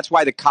right, and that's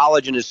why the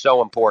collagen is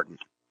so important.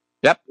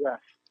 Yep. Yes.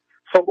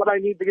 So what I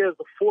need to get is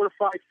the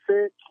Fortify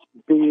Fit,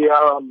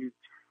 the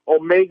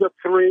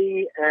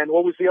Omega-3, and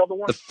what was the other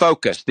one? The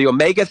Focus, the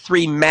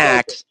Omega-3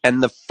 Max,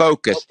 and the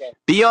Focus. Okay.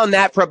 Be on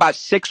that for about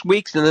 6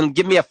 weeks, and then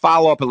give me a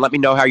follow-up and let me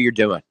know how you're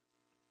doing.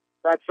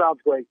 That sounds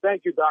great.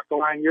 Thank you, Dr.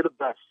 Lang. You're the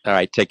best. All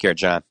right, take care,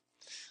 John.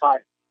 Bye.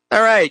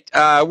 All right,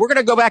 we're going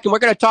to go back and we're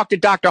going to talk to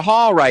Dr.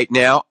 Hall right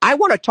now. I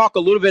want to talk a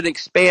little bit and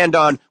expand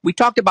on, we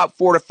talked about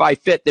Fortify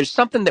Fit. There's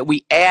something that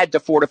we add to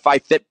Fortify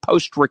Fit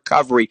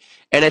post-recovery,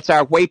 and it's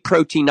our whey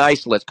protein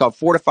isolate. It's called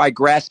Fortify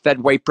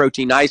Grass-Fed Whey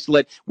Protein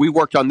Isolate. We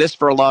worked on this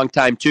for a long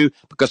time, too,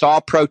 because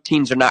all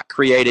proteins are not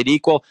created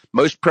equal.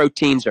 Most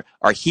proteins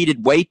are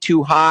heated way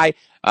too high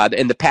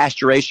in the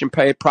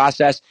pasteurization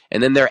process,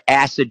 and then they're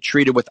acid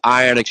treated with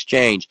ion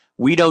exchange.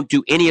 We don't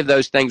do any of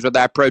those things with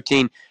our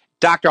protein.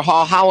 Dr.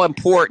 Hall, how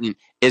important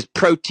is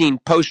protein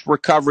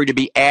post-recovery to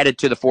be added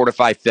to the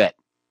Fortify Fit?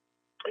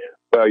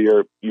 Well,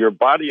 your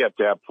body at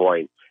that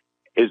point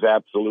is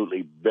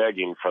absolutely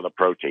begging for the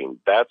protein.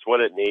 That's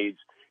what it needs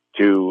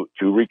to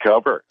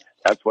recover.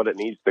 That's what it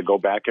needs to go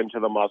back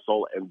into the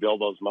muscle and build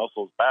those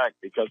muscles back,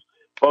 because,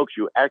 folks,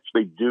 you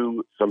actually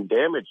do some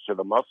damage to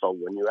the muscle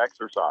when you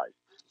exercise.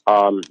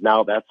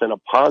 Now, that's in a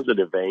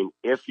positive vein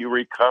if you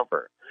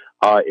recover.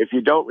 If you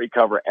don't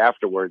recover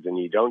afterwards and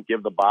you don't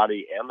give the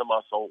body and the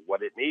muscle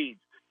what it needs,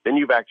 then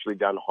you've actually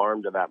done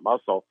harm to that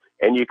muscle.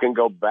 And you can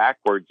go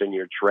backwards in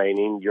your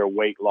training, your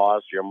weight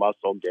loss, your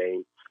muscle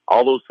gain,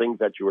 all those things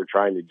that you were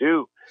trying to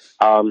do,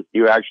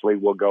 you actually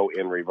will go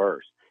in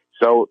reverse.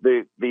 So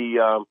the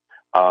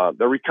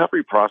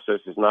recovery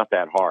process is not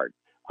that hard.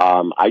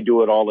 I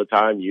do it all the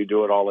time. You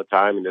do it all the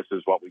time. And this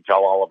is what we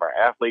tell all of our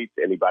athletes,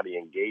 anybody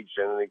engaged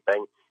in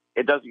anything.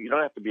 You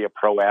don't have to be a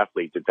pro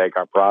athlete to take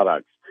our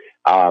products.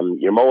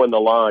 You're mowing the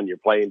lawn, you're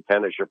playing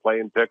tennis, you're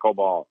playing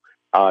pickleball.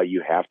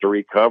 You have to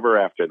recover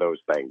after those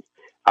things.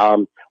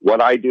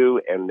 What I do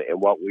and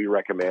what we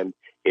recommend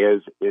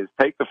is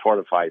take the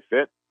Fortify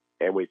Fit,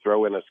 and we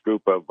throw in a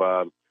scoop of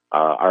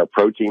our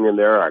protein in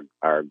there,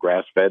 our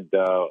grass-fed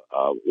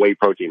whey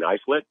protein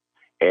isolate,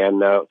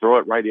 and throw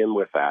it right in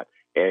with that.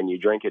 And you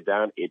drink it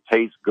down. It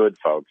tastes good,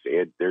 folks.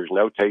 There's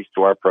no taste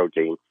to our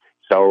protein,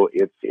 so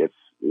it's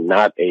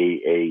not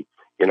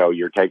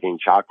you're taking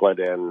chocolate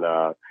and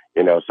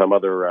some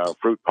other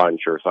fruit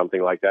punch or something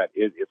like that.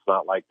 It's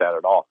not like that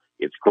at all.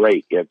 It's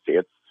great.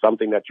 It's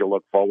something that you'll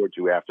look forward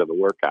to after the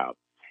workout.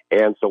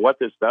 And so what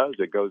this does,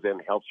 it goes in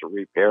and helps to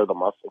repair the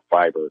muscle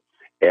fiber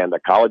and the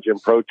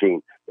collagen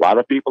protein. A lot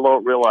of people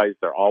don't realize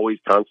they're always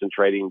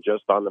concentrating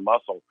just on the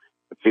muscle.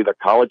 But see, the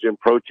collagen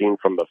protein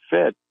from the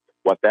Fit,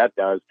 what that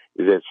does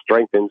is it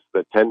strengthens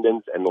the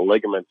tendons and the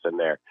ligaments in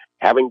there.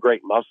 Having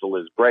great muscle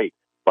is great,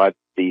 but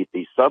the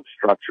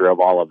substructure of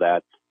all of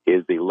that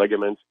is the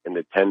ligaments and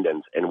the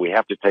tendons, and we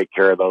have to take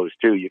care of those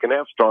too. You can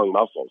have strong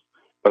muscles,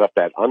 but if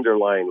that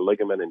underlying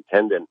ligament and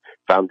tendon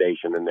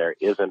foundation in there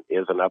isn't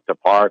up to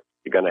par,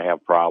 you're going to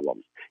have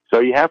problems. So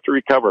you have to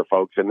recover,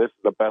 folks, and this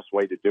is the best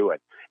way to do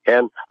it.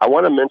 And I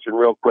want to mention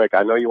real quick,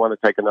 I know you want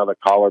to take another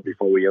caller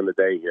before we end the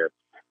day here,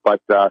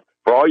 but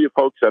for all you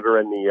folks that are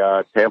in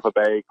the Tampa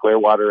Bay,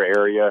 Clearwater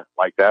area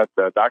like that,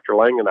 Dr.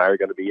 Lang and I are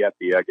going to be at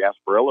the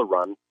Gasparilla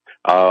Run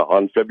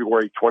on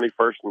February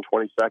 21st and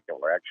 22nd.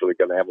 We're actually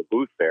going to have a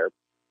booth there,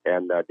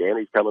 and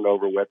Danny's coming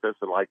over with us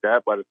and like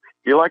that. But if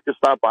you'd like to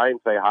stop by and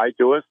say hi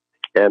to us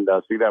and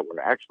see that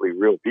we're actually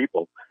real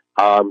people,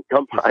 come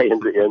by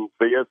and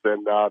see us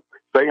and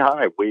say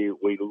hi. We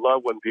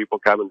love when people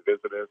come and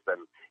visit us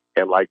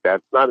and like that.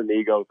 It's not an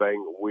ego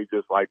thing. We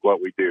just like what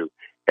we do.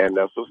 And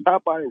so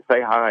stop by and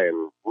say hi,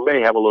 and we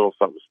may have a little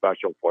something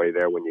special for you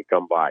there when you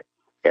come by.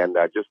 And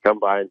just come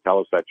by and tell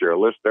us that you're a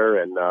listener,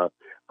 and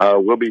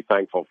we'll be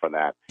thankful for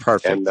that.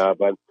 Perfect. And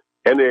but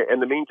in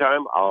the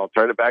meantime, I'll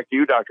turn it back to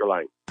you, Dr.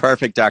 Lang.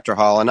 Perfect, Dr.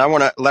 Hall. And I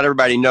want to let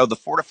everybody know the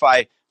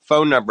Fortify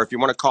phone number, if you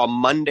want to call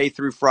Monday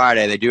through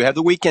Friday, they do have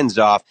the weekends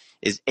off,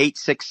 is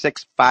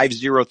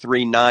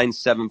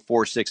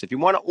 866-503-9746. If you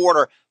want to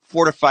order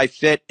Fortify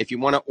Fit, if you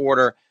want to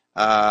order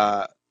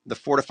the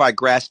Fortify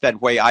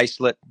Grass-Fed Whey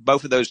Isolate,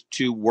 both of those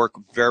two work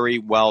very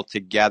well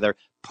together,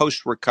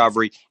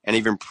 post-recovery and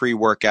even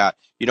pre-workout.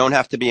 You don't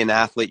have to be an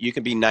athlete. You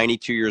can be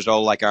 92 years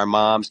old like our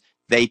moms.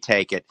 They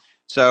take it.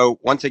 So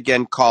once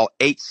again, call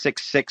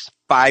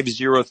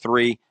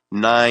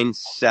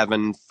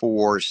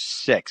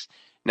 866-503-9746.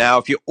 Now,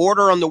 if you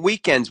order on the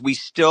weekends, we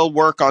still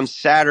work on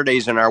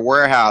Saturdays in our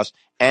warehouse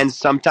and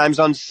sometimes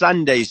on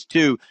Sundays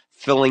too,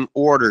 filling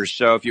orders.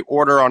 So if you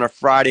order on a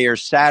Friday or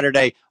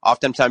Saturday,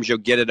 oftentimes you'll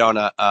get it on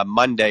a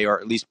Monday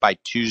or at least by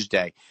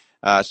Tuesday.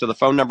 So the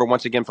phone number,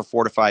 once again, for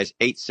Fortify is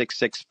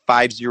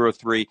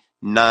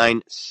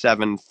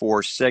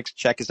 866-503-9746.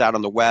 Check us out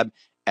on the web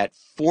at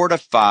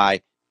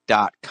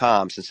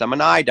fortify.com. Since I'm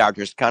an eye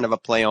doctor, it's kind of a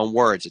play on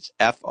words. It's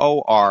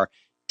FORTIFEYE,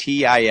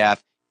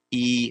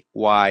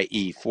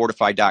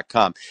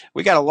 fortify.com.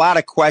 We got a lot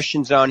of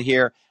questions on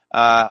here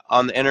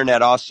on the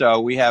internet also.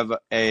 We have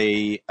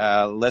a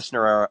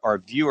listener or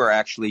viewer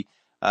actually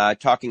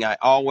talking, I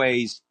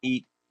always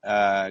eat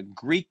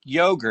Greek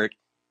yogurt.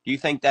 Do you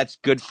think that's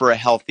good for a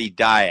healthy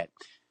diet?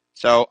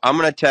 So I'm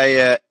going to tell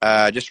you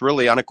just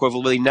really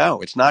unequivocally,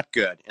 no, it's not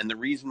good. And the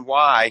reason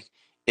why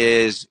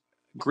is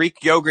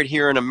Greek yogurt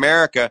here in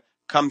America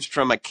comes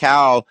from a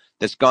cow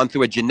that's gone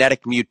through a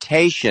genetic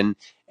mutation,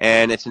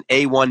 and it's an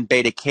A1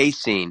 beta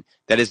casein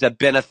that has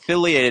been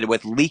affiliated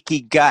with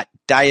leaky gut,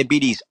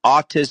 diabetes,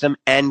 autism,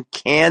 and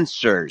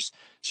cancers.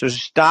 So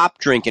stop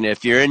drinking it.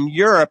 If you're in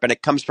Europe and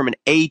it comes from an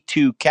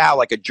A2 cow,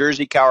 like a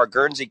Jersey cow or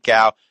Guernsey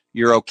cow,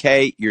 you're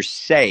okay, you're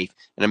safe.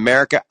 In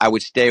America, I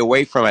would stay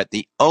away from it.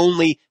 The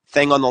only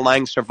thing on the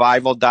Lang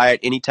Survival Diet,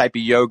 any type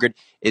of yogurt,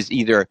 is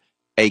either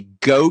a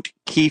goat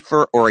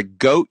kefir or a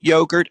goat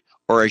yogurt,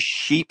 or a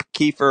sheep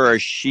kefir or a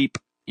sheep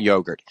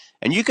yogurt.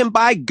 And you can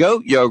buy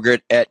goat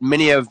yogurt at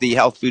many of the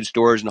health food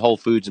stores and Whole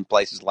Foods and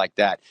places like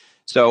that.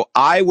 So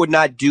I would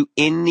not do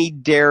any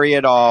dairy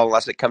at all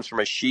unless it comes from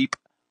a sheep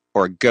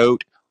or a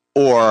goat,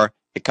 or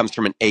it comes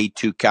from an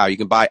A2 cow. You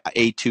can buy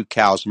A2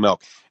 cow's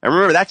milk. And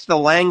remember, that's the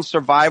Lang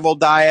Survival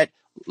Diet.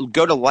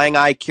 Go to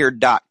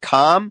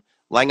langeyecare.com.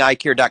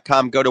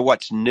 langeyecare.com. Go to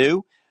what's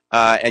new,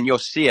 and you'll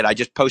see it. I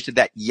just posted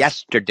that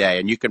yesterday,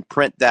 and you can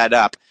print that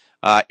up.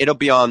 It'll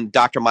be on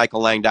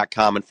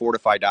drmichaellang.com and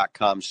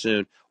fortify.com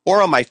soon,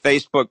 or on my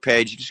Facebook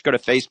page. You just go to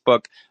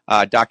Facebook,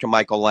 Dr.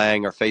 Michael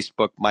Lang, or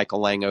Facebook, Michael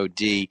Lang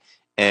OD,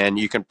 and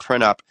you can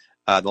print up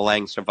the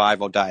Lang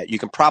Survival Diet. You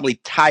can probably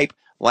type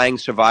Lang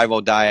Survival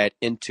Diet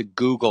into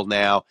Google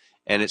now,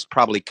 and it's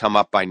probably come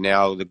up by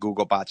now. The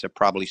Google bots have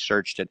probably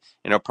searched it,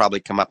 and it'll probably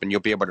come up, and you'll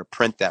be able to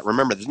print that.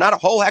 Remember, there's not a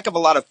whole heck of a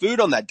lot of food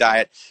on that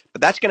diet,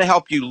 but that's going to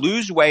help you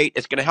lose weight.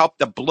 It's going to help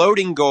the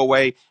bloating go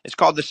away. It's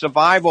called the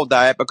Survival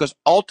Diet because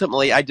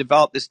ultimately I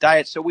developed this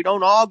diet so we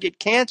don't all get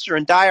cancer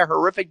and die a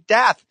horrific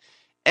death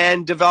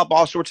and develop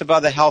all sorts of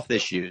other health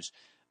issues.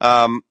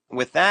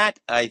 With that,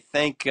 I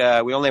think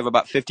we only have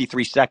about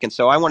 53 seconds,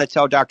 so I want to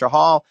tell Dr.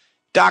 Hall,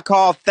 Doc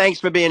Hall, thanks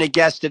for being a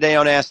guest today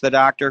on Ask the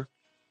Doctor.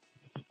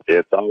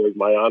 It's always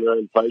my honor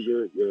and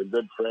pleasure. You're a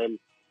good friend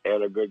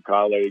and a good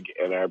colleague,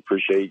 and I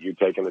appreciate you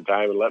taking the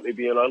time and letting me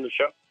be in on the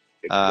show.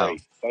 It's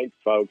great. Thanks,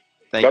 folks.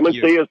 Come and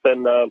see us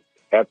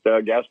at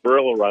the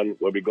Gasparilla Run.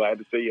 We'll be glad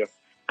to see you.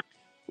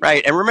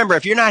 Right. And remember,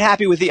 if you're not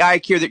happy with the eye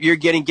care that you're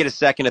getting, get a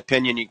second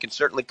opinion. You can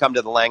certainly come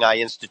to the Lang Eye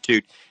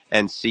Institute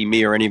and see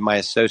me or any of my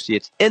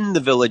associates in the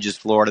Villages,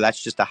 Florida.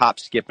 That's just a hop,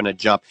 skip, and a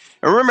jump.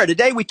 And remember,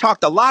 today we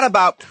talked a lot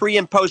about pre-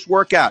 and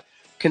post-workout.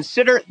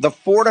 Consider the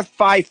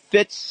Fortify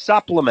Fit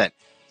supplement.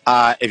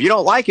 If you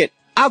don't like it,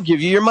 I'll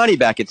give you your money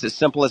back. It's as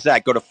simple as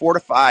that. Go to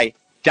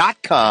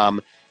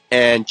fortify.com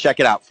and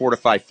check it out,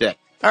 Fortify Fit.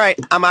 All right,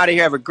 I'm out of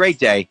here. Have a great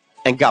day,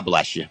 and God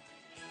bless you.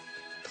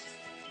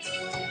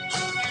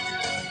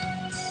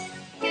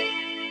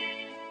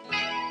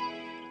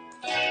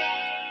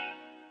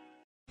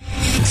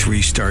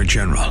 Three-star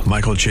General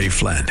Michael J.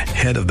 Flynn,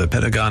 head of the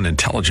Pentagon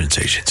Intelligence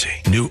Agency,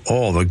 knew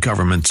all the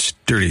government's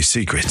dirty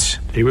secrets.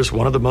 He was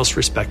one of the most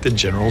respected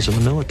generals in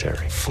the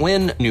military.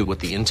 Flynn knew what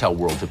the intel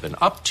world had been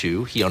up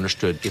to. He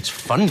understood its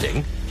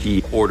funding.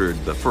 He ordered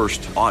the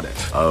first audit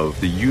of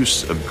the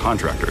use of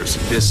contractors.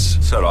 This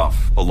set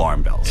off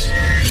alarm bells.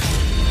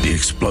 The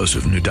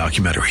explosive new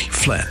documentary,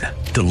 Flynn,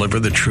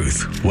 Deliver the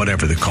Truth,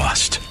 Whatever the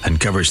Cost,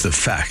 uncovers the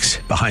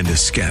facts behind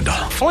this scandal.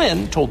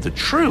 Flynn told the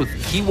truth.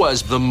 He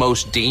was the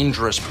most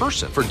dangerous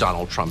person for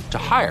Donald Trump to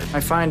hire. I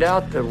find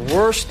out the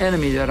worst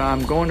enemy that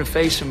I'm going to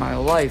face in my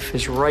life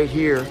is right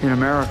here in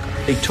America.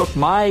 They took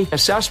my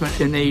assessment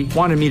and they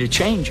wanted me to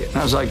change it. And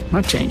I was like, I'm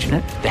not changing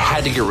it. They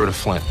had to get rid of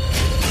Flynn.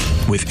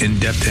 With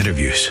in-depth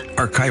interviews,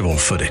 archival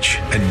footage,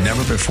 and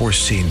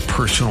never-before-seen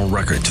personal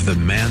records of the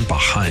man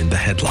behind the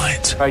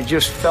headlines. I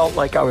just felt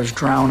like I was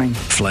drowning.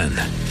 Flynn,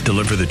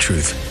 Deliver the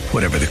Truth,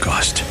 Whatever the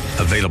Cost.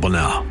 Available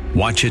now.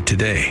 Watch it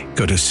today.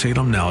 Go to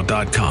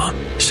salemnow.com.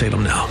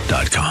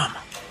 salemnow.com.